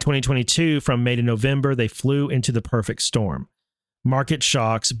 In 2022, from May to November, they flew into the perfect storm. Market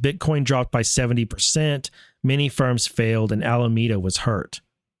shocks, Bitcoin dropped by 70%, many firms failed, and Alameda was hurt.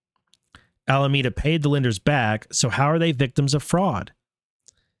 Alameda paid the lenders back, so how are they victims of fraud?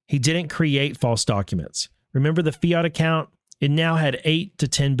 He didn't create false documents. Remember the fiat account? It now had $8 to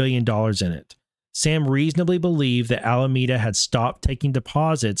 $10 billion in it. Sam reasonably believed that Alameda had stopped taking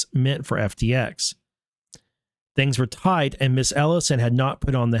deposits meant for FTX. Things were tight and Miss Ellison had not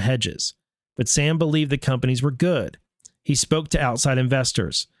put on the hedges, but Sam believed the companies were good. He spoke to outside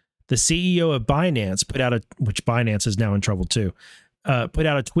investors. The CEO of Binance which Binance is now in trouble too, put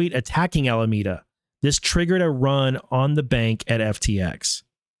out a tweet attacking Alameda. This triggered a run on the bank at FTX.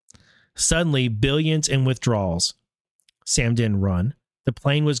 Suddenly, billions in withdrawals. Sam didn't run. The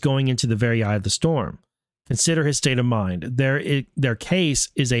plane was going into the very eye of the storm. Consider his state of mind. Their case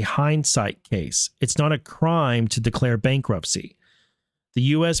is a hindsight case. It's not a crime to declare bankruptcy. The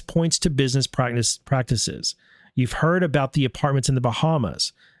U.S. points to business practices. You've heard about the apartments in the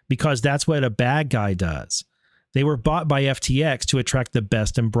Bahamas because that's what a bad guy does. They were bought by FTX to attract the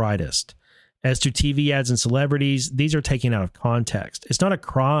best and brightest. As to TV ads and celebrities, these are taken out of context. It's not a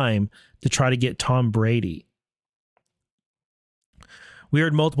crime to try to get Tom Brady. We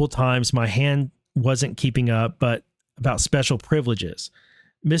heard multiple times my hand wasn't keeping up, but about special privileges.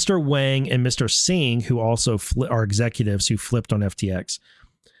 Mr. Wang and Mr. Singh, who also are executives who flipped on FTX,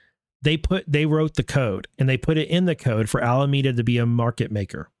 they wrote the code and they put it in the code for Alameda to be a market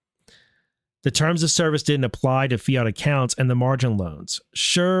maker. The terms of service didn't apply to fiat accounts and the margin loans.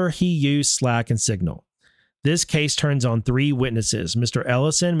 Sure, he used Slack and Signal. This case turns on 3 witnesses, Mr.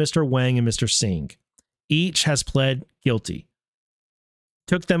 Ellison, Mr. Wang, and Mr. Singh. Each has pled guilty.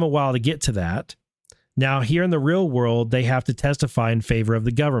 Took them a while to get to that. Now, here in the real world, they have to testify in favor of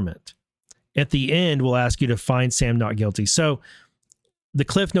the government. At the end, we'll ask you to find Sam not guilty. So the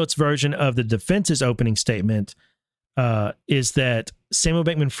Cliff Notes version of the defense's opening statement is that Samuel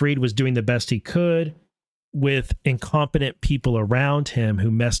Bankman-Fried was doing the best he could with incompetent people around him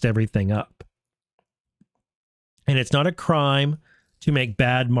who messed everything up. And it's not a crime to make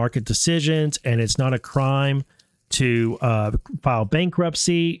bad market decisions, and it's not a crime to file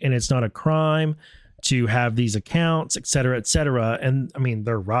bankruptcy, and it's not a crime to have these accounts, et cetera, et cetera. And I mean,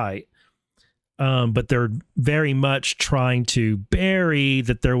 they're right. But they're very much trying to bury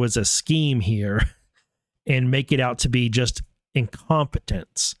that there was a scheme here and make it out to be just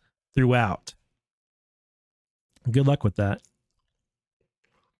incompetence throughout. Good luck with that.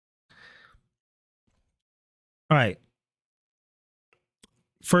 All right.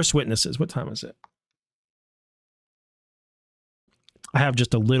 First witnesses. What time is it? I have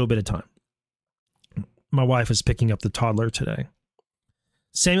just a little bit of time. My wife is picking up the toddler today.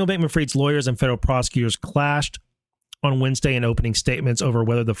 Samuel Bankman-Fried's lawyers and federal prosecutors clashed on Wednesday in opening statements over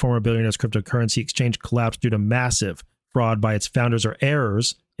whether the former billionaire's cryptocurrency exchange collapsed due to massive fraud by its founders or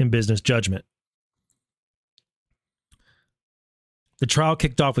errors in business judgment. The trial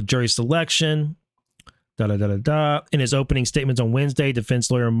kicked off with jury selection. In his opening statements on Wednesday,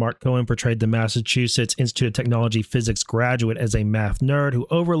 defense lawyer Mark Cohen portrayed the Massachusetts Institute of Technology physics graduate as a math nerd who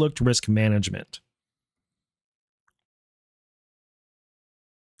overlooked risk management.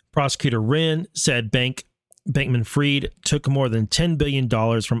 Prosecutor Wren said Bankman-Fried took more than $10 billion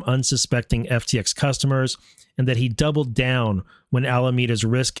from unsuspecting FTX customers and that he doubled down when Alameda's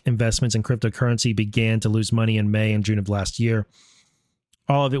risk investments in cryptocurrency began to lose money in May and June of last year.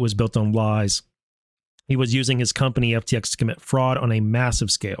 All of it was built on lies. He was using his company FTX to commit fraud on a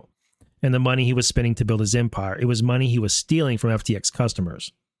massive scale, and the money he was spending to build his empire, it was money he was stealing from FTX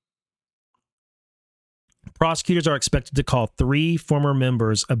customers. Prosecutors are expected to call 3 former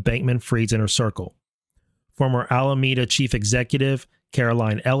members of Bankman-Fried's inner circle: former Alameda chief executive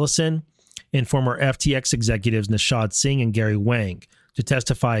Caroline Ellison and former FTX executives Nishad Singh and Gary Wang to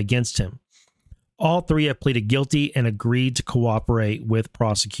testify against him. All 3 have pleaded guilty and agreed to cooperate with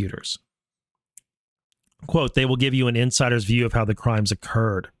prosecutors. Quote, "They will give you an insider's view of how the crimes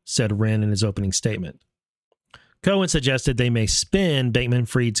occurred," said Wren in his opening statement. Cohen suggested they may spin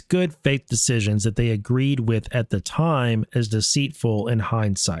Bankman-Fried's good faith decisions that they agreed with at the time as deceitful in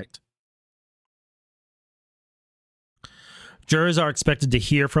hindsight. Jurors are expected to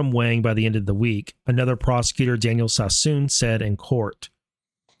hear from Wang by the end of the week, another prosecutor, Daniel Sassoon, said in court.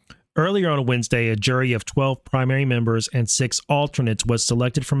 Earlier on Wednesday, a jury of 12 primary members and 6 alternates was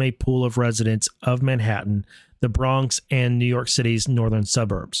selected from a pool of residents of Manhattan, the Bronx, and New York City's northern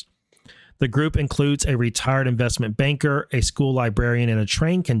suburbs. The group includes a retired investment banker, a school librarian, and a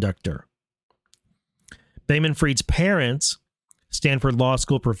train conductor. Bankman-Fried's parents, Stanford Law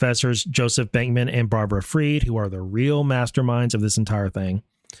School professors Joseph Bankman and Barbara Fried, who are the real masterminds of this entire thing,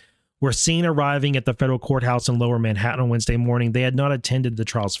 were seen arriving at the federal courthouse in Lower Manhattan on Wednesday morning. They had not attended the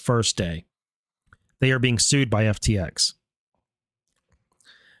trial's first day. They are being sued by FTX.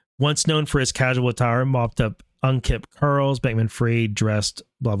 Once known for his casual attire, mopped up unkempt curls, Bankman-Fried dressed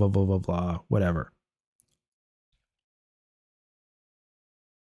blah, blah, blah, blah, blah, whatever.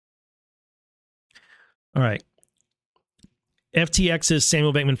 All right. FTX's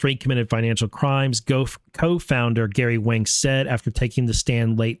Samuel Bankman-Fried committed financial crimes, co-founder Gary Wang said after taking the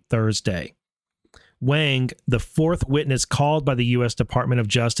stand late Thursday. Wang, the 4th witness called by the U.S. Department of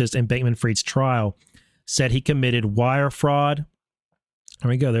Justice in Bankman-Fried's trial, said he committed wire fraud. There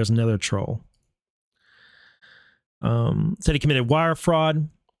we go. There's another troll. Said he committed wire fraud,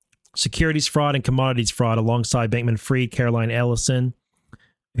 securities fraud, and commodities fraud alongside Bankman-Fried, Caroline Ellison,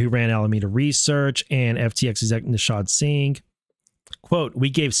 who ran Alameda Research, and FTX executive Nishad Singh. Quote, "We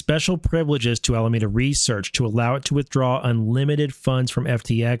gave special privileges to Alameda Research to allow it to withdraw unlimited funds from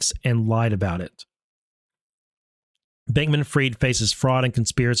FTX and lied about it." Bankman-Fried faces fraud and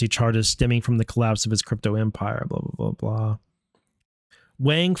conspiracy charges stemming from the collapse of his crypto empire, blah, blah, blah, blah.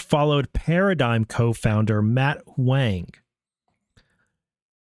 Wang followed Paradigm co-founder Matt Huang.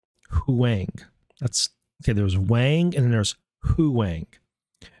 That's okay. There's Wang and then there's Huang,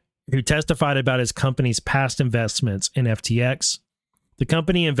 who testified about his company's past investments in FTX. The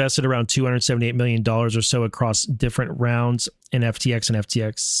company invested around $278 million or so across different rounds in FTX and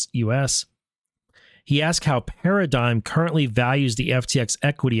FTX US. He asked how Paradigm currently values the FTX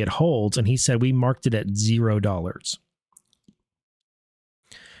equity it holds, and he said, we marked it at $0.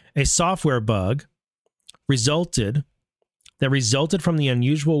 A software bug resulted from the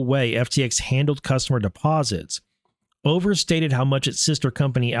unusual way FTX handled customer deposits, overstated how much its sister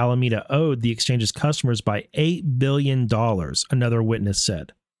company Alameda owed the exchange's customers by $8 billion, another witness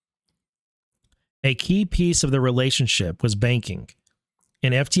said. A key piece of the relationship was banking.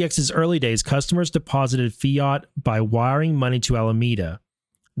 In FTX's early days, customers deposited fiat by wiring money to Alameda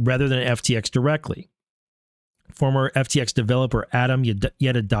rather than FTX directly. Former FTX developer Adam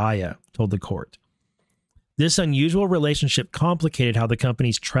Yedidiah told the court. This unusual relationship complicated how the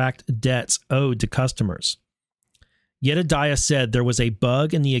companies tracked debts owed to customers. Yedidiah said there was a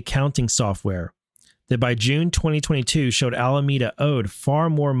bug in the accounting software that by June 2022 showed Alameda owed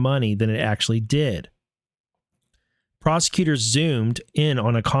far more money than it actually did. Prosecutors zoomed in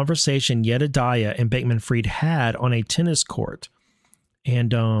on a conversation Yedidiah and Bankman-Fried had on a tennis court.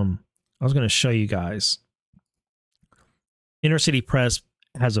 And I was going to show you guys. Inner City Press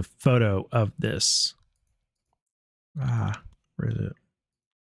has a photo of this. Where is it?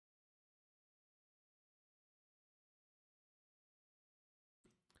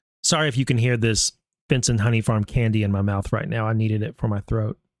 Sorry if you can hear this Benson Honey Farm candy in my mouth right now. I needed it for my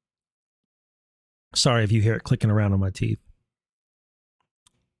throat. Sorry if you hear it clicking around on my teeth.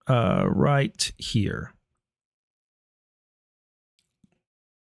 Right here.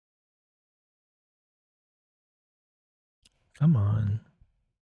 Come on.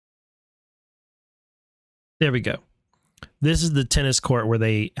 There we go. This is the tennis court where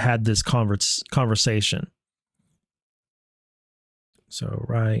they had this conversation. So,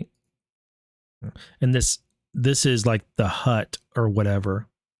 right. And this is like the hut or whatever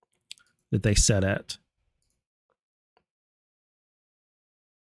that they sat at.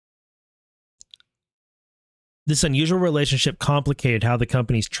 This unusual relationship complicated how the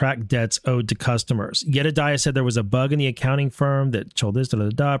companies tracked debts owed to customers. Yedidiah said there was a bug in the accounting firm that told this.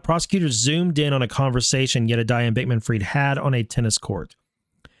 Prosecutors zoomed in on a conversation Yedidiah and Bankman-Fried had on a tennis court.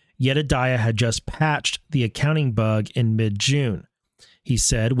 Yedidiah had just patched the accounting bug in mid-June, he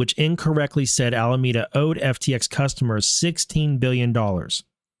said, which incorrectly said Alameda owed FTX customers $16 billion.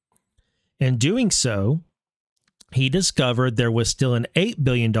 In doing so, he discovered there was still an $8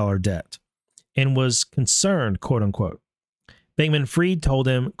 billion debt and was concerned, quote unquote. Bankman-Fried told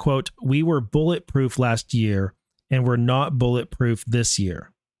him, quote, we were bulletproof last year and we're not bulletproof this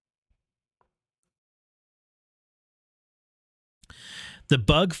year. The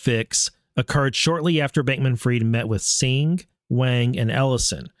bug fix occurred shortly after Bankman-Fried met with Singh, Wang, and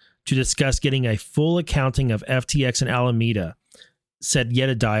Ellison to discuss getting a full accounting of FTX and Alameda, said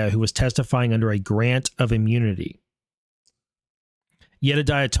Yedidiah, who was testifying under a grant of immunity.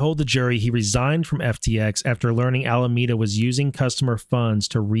 Yedidiah told the jury he resigned from FTX after learning Alameda was using customer funds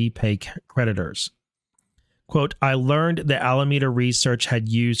to repay creditors. Quote, I learned that Alameda Research had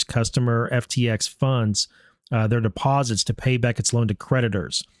used customer FTX funds, their deposits, to pay back its loan to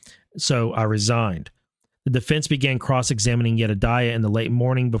creditors, so I resigned. The defense began cross-examining Yedidiah in the late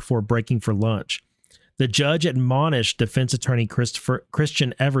morning before breaking for lunch. The judge admonished defense attorney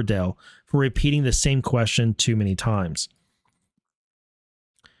Christian Everdell for repeating the same question too many times.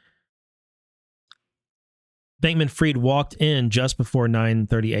 Bankman-Fried walked in just before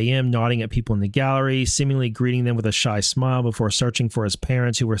 9:30 a.m., nodding at people in the gallery, seemingly greeting them with a shy smile before searching for his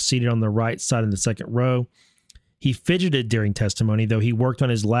parents, who were seated on the right side in the second row. He fidgeted during testimony, though he worked on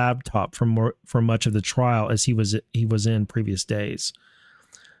his laptop for much of the trial, as he was in previous days.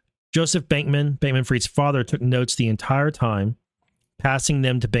 Joseph Bankman, Bankman-Fried's father, took notes the entire time, passing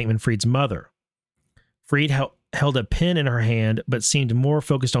them to Bankman-Fried's mother. Fried held a pen in her hand, but seemed more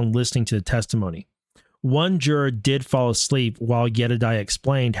focused on listening to the testimony. One juror did fall asleep while Yedidiah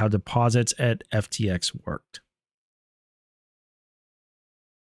explained how deposits at FTX worked.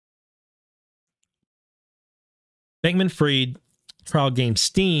 Bankman-Fried trial gained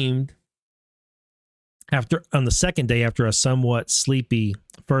steam on the second day after a somewhat sleepy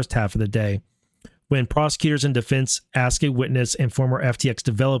first half of the day, when prosecutors and defense asked a witness and former FTX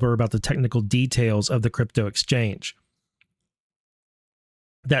developer about the technical details of the crypto exchange.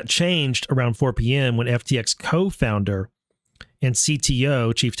 That changed around 4 p.m. when FTX co-founder and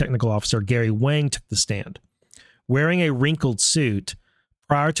CTO, Chief Technical Officer Gary Wang, took the stand. Wearing a wrinkled suit,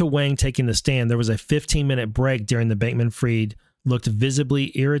 prior to Wang taking the stand, there was a 15-minute break during the Bankman-Fried looked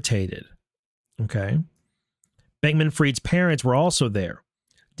visibly irritated. Okay. Bankman-Fried's parents were also there.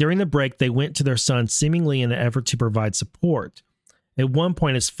 During the break, they went to their son seemingly in an effort to provide support. At one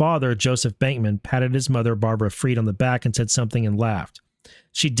point, his father, Joseph Bankman, patted his mother, Barbara Fried, on the back and said something and laughed.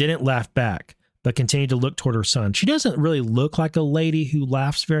 She didn't laugh back. but continued to look toward her son. She doesn't really look like a lady who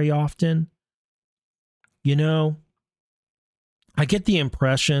laughs very often. You know, I get the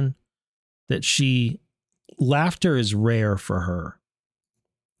impression that laughter is rare for her.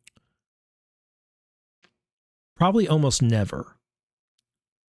 Probably almost never.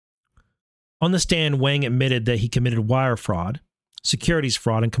 On the stand, Wang admitted that he committed wire fraud, securities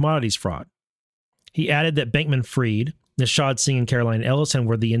fraud, and commodities fraud. He added that Bankman-Fried, Nishad Singh, and Caroline Ellison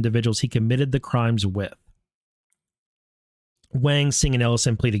were the individuals he committed the crimes with. Wang, Singh, and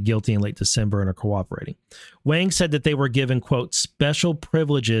Ellison pleaded guilty in late December and are cooperating. Wang said that they were given, quote, special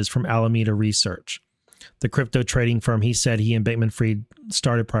privileges from Alameda Research, the crypto trading firm he said he and Bankman-Fried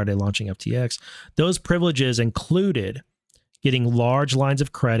started prior to launching FTX. Those privileges included getting large lines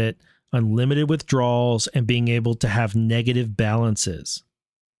of credit, unlimited withdrawals, and being able to have negative balances.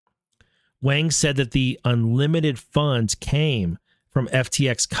 Wang said that the unlimited funds came from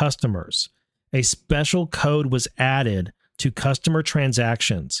FTX customers. A special code was added to customer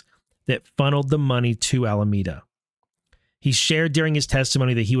transactions that funneled the money to Alameda. He shared during his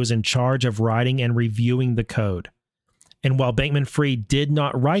testimony that he was in charge of writing and reviewing the code. And while Bankman-Fried did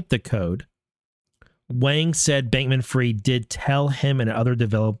not write the code, Wang said Bankman-Fried did tell him and other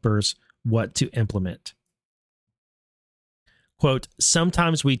developers what to implement. Quote,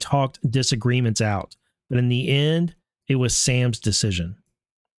 sometimes we talked disagreements out, but in the end, it was Sam's decision.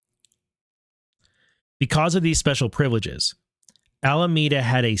 Because of these special privileges, Alameda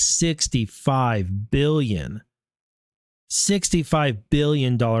had a $65 billion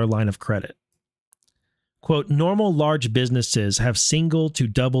line of credit. Quote, normal large businesses have single to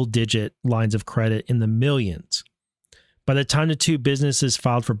double digit lines of credit in the millions. By the time the two businesses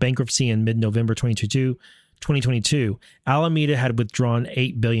filed for bankruptcy in mid-November 2022, Alameda had withdrawn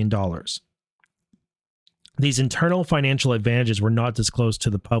 $8 billion. These internal financial advantages were not disclosed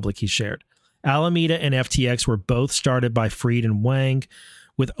to the public, he shared. Alameda and FTX were both started by Fried and Wang,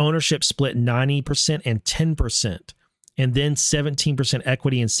 with ownership split 90% and 10%, and then 17%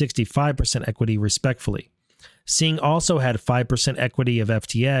 equity and 65% equity, respectively. Singh also had 5% equity of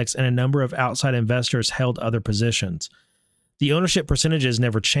FTX, and a number of outside investors held other positions. The ownership percentages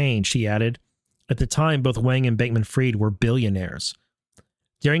never changed, he added. At the time, both Wang and Bankman-Fried were billionaires.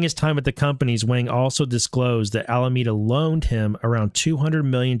 During his time at the companies, Wang also disclosed that Alameda loaned him around $200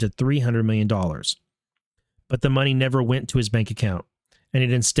 million to $300 million. But the money never went to his bank account, and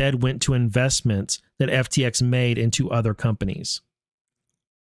it instead went to investments that FTX made into other companies.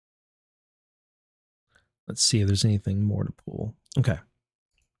 Let's see if there's anything more to pull. Okay.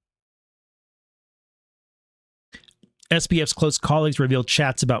 SBF's close colleagues revealed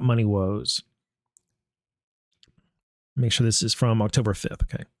chats about money woes. Make sure this is from October 5th.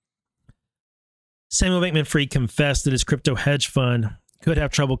 Okay. Samuel Bankman-Fried confessed that his crypto hedge fund could have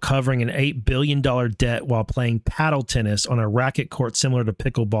trouble covering an $8 billion debt while playing paddle tennis on a racket court similar to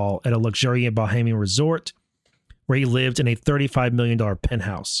pickleball at a luxuriant Bahamian resort where he lived in a $35 million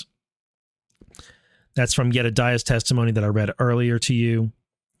penthouse. That's from Yedidiah's testimony that I read earlier to you.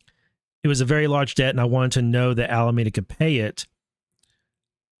 It was a very large debt, and I wanted to know that Alameda could pay it.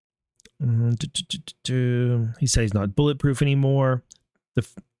 He said he's not bulletproof anymore.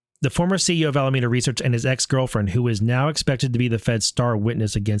 The former CEO of Alameda Research and his ex-girlfriend, who is now expected to be the Fed's star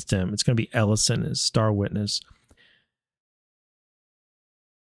witness against him. It's going to be Ellison as star witness.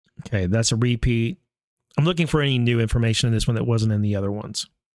 Okay, that's a repeat. I'm looking for any new information in this one that wasn't in the other ones,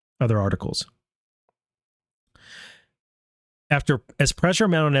 other articles. As pressure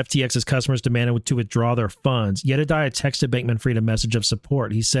mounted on FTX's customers demanded to withdraw their funds, Yedidiah texted Bankman-Fried a message of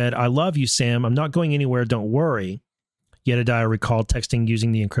support. He said, "I love you, Sam. I'm not going anywhere. Don't worry." Yedidiah recalled texting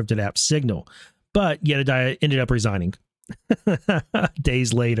using the encrypted app Signal, but Yedidiah ended up resigning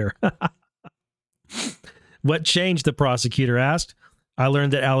days later. What changed, the prosecutor asked. I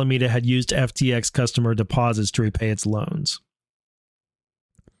learned that Alameda had used FTX customer deposits to repay its loans.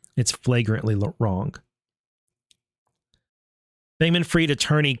 It's flagrantly wrong. Bankman-Fried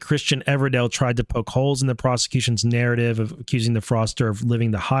attorney Christian Everdell tried to poke holes in the prosecution's narrative of accusing the fraudster of living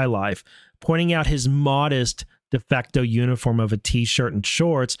the high life, pointing out his modest de facto uniform of a t-shirt and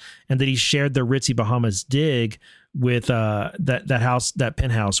shorts, and that he shared the ritzy Bahamas dig with that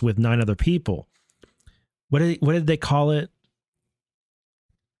penthouse with 9 other people. What did they call it?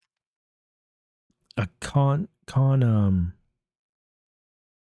 Not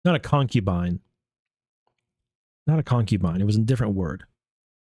a concubine. Not a concubine. It was a different word.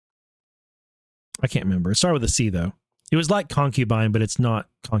 I can't remember. It started with a C, though. It was like concubine, but it's not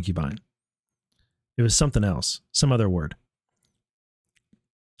concubine. It was something else. Some other word.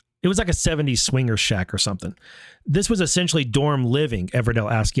 It was like a 70s swinger shack or something. This was essentially dorm living,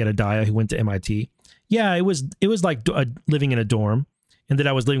 Everdell asked Jedediah, who went to MIT. Yeah, it was like living in a dorm, and that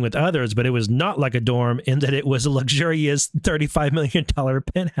I was living with others, but it was not like a dorm in that it was a luxurious $35 million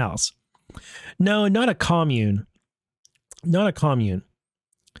penthouse. No, not a commune. Not a commune.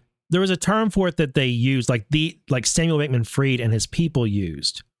 There was a term for it that they used, like Samuel Bankman-Fried and his people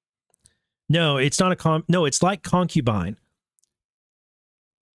used. No, it's not no, it's like concubine.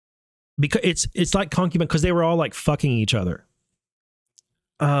 Because it's like concubine because they were all like fucking each other.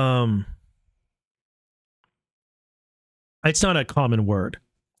 It's not a common word.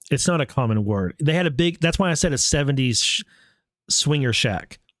 It's not a common word. They had that's why I said a 70s swinger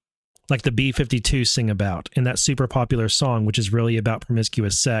shack, like the B-52 sing about in that super popular song, which is really about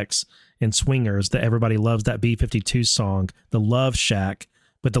promiscuous sex and swingers, that everybody loves that B-52 song, The Love Shack.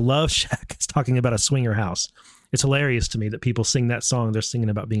 But the Love Shack is talking about a swinger house. It's hilarious to me that people sing that song. They're singing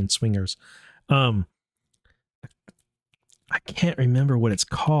about being swingers. I can't remember what it's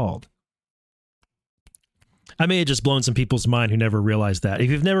called. I may have just blown some people's mind who never realized that. If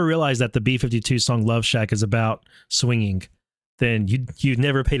you've never realized that the B-52 song Love Shack is about swinging, then you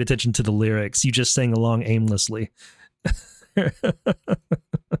never paid attention to the lyrics. You just sang along aimlessly.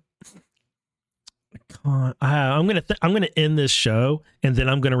 I'm gonna end this show and then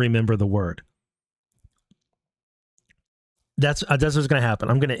I'm gonna remember the word. That's what's gonna happen.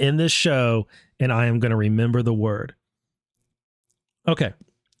 I'm gonna end this show and I am gonna remember the word. Okay.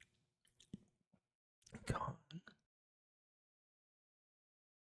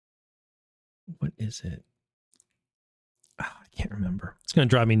 What is it? I can't remember. It's gonna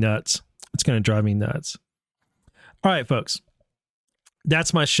drive me nuts. It's gonna drive me nuts. All right, folks.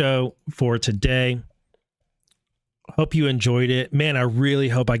 That's my show for today. Hope you enjoyed it. Man, I really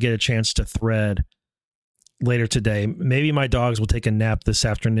hope I get a chance to thread later today. Maybe my dogs will take a nap this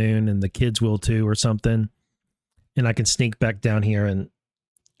afternoon and the kids will too or something. And I can sneak back down here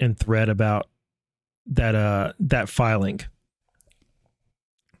and thread about that filing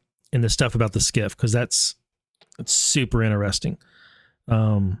and the stuff about the SCIF, because that's super interesting.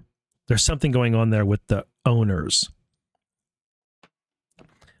 There's something going on there with the owners.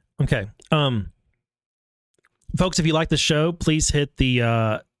 Okay. Folks, if you like the show, please hit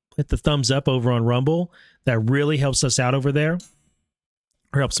the thumbs up over on Rumble. That really helps us out over there,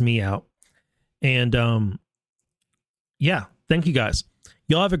 or helps me out. And yeah, thank you guys.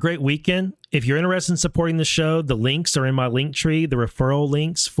 Y'all have a great weekend. If you're interested in supporting the show, the links are in my link tree, the referral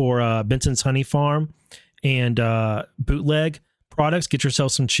links for Benson's Honey Farm and Bootleg products. Get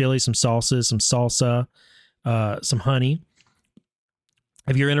yourself some chili, some salsas, some salsa, some honey.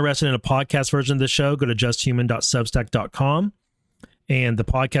 If you're interested in a podcast version of the show, go to justhuman.substack.com. And the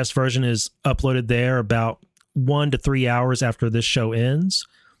podcast version is uploaded there about 1 to 3 hours after this show ends.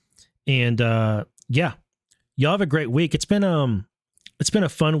 And yeah, y'all have a great week. It's been a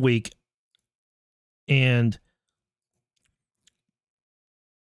fun week. And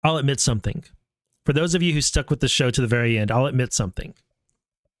I'll admit something. For those of you who stuck with the show to the very end, I'll admit something.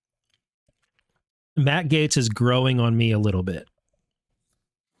 Matt Gaetz is growing on me a little bit.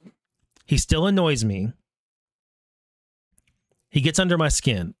 He still annoys me. He gets under my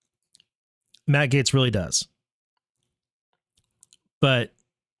skin. Matt Gaetz really does. But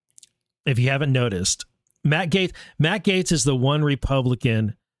if you haven't noticed, Matt Gaetz is the one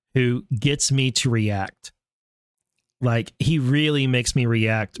Republican who gets me to react. Like, he really makes me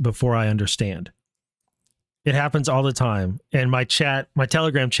react before I understand. It happens all the time. And my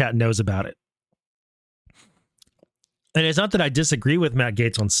Telegram chat knows about it. And it's not that I disagree with Matt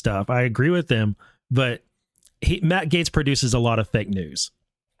Gaetz on stuff. I agree with him, but Matt Gaetz produces a lot of fake news.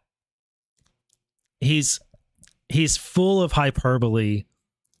 He's full of hyperbole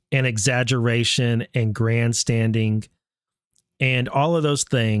and exaggeration and grandstanding and all of those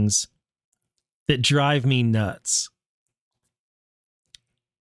things that drive me nuts.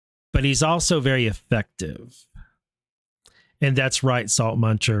 But he's also very effective. And that's right, Salt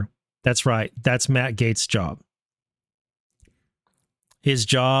Muncher. That's right. That's Matt Gaetz' job. His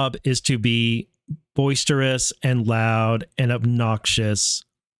job is to be boisterous and loud and obnoxious.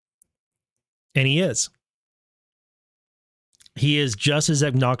 And he is. He is just as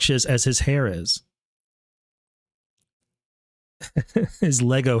obnoxious as his hair is. His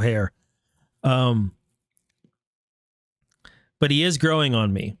Lego hair. But he is growing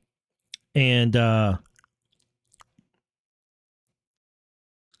on me. And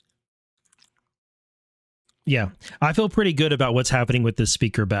yeah, I feel pretty good about what's happening with this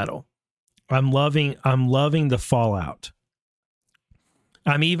speaker battle. I'm loving the fallout.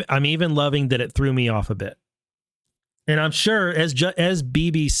 I'm even loving that it threw me off a bit. And I'm sure, as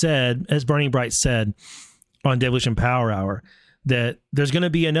BB said, as Burning Bright said on Devolution Power Hour, that there's going to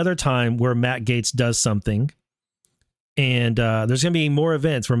be another time where Matt Gaetz does something. And there's going to be more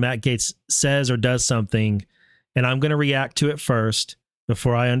events where Matt Gaetz says or does something. And I'm going to react to it first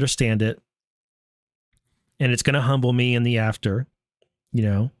before I understand it. And it's going to humble me in the after, you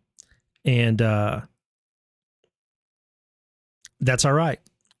know. And that's all right.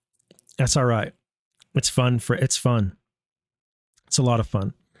 That's all right. It's fun. It's fun. It's a lot of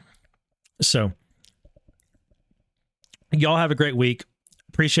fun. So y'all have a great week.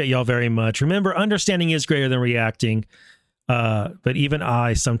 Appreciate y'all very much. Remember, understanding is greater than reacting. But even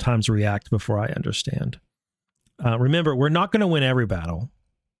I sometimes react before I understand. Remember, we're not going to win every battle,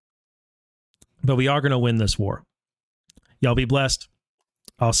 but we are going to win this war. Y'all be blessed.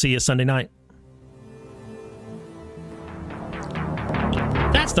 I'll see you Sunday night.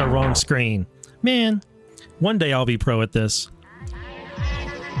 That's the wrong screen. Man, one day I'll be pro at this.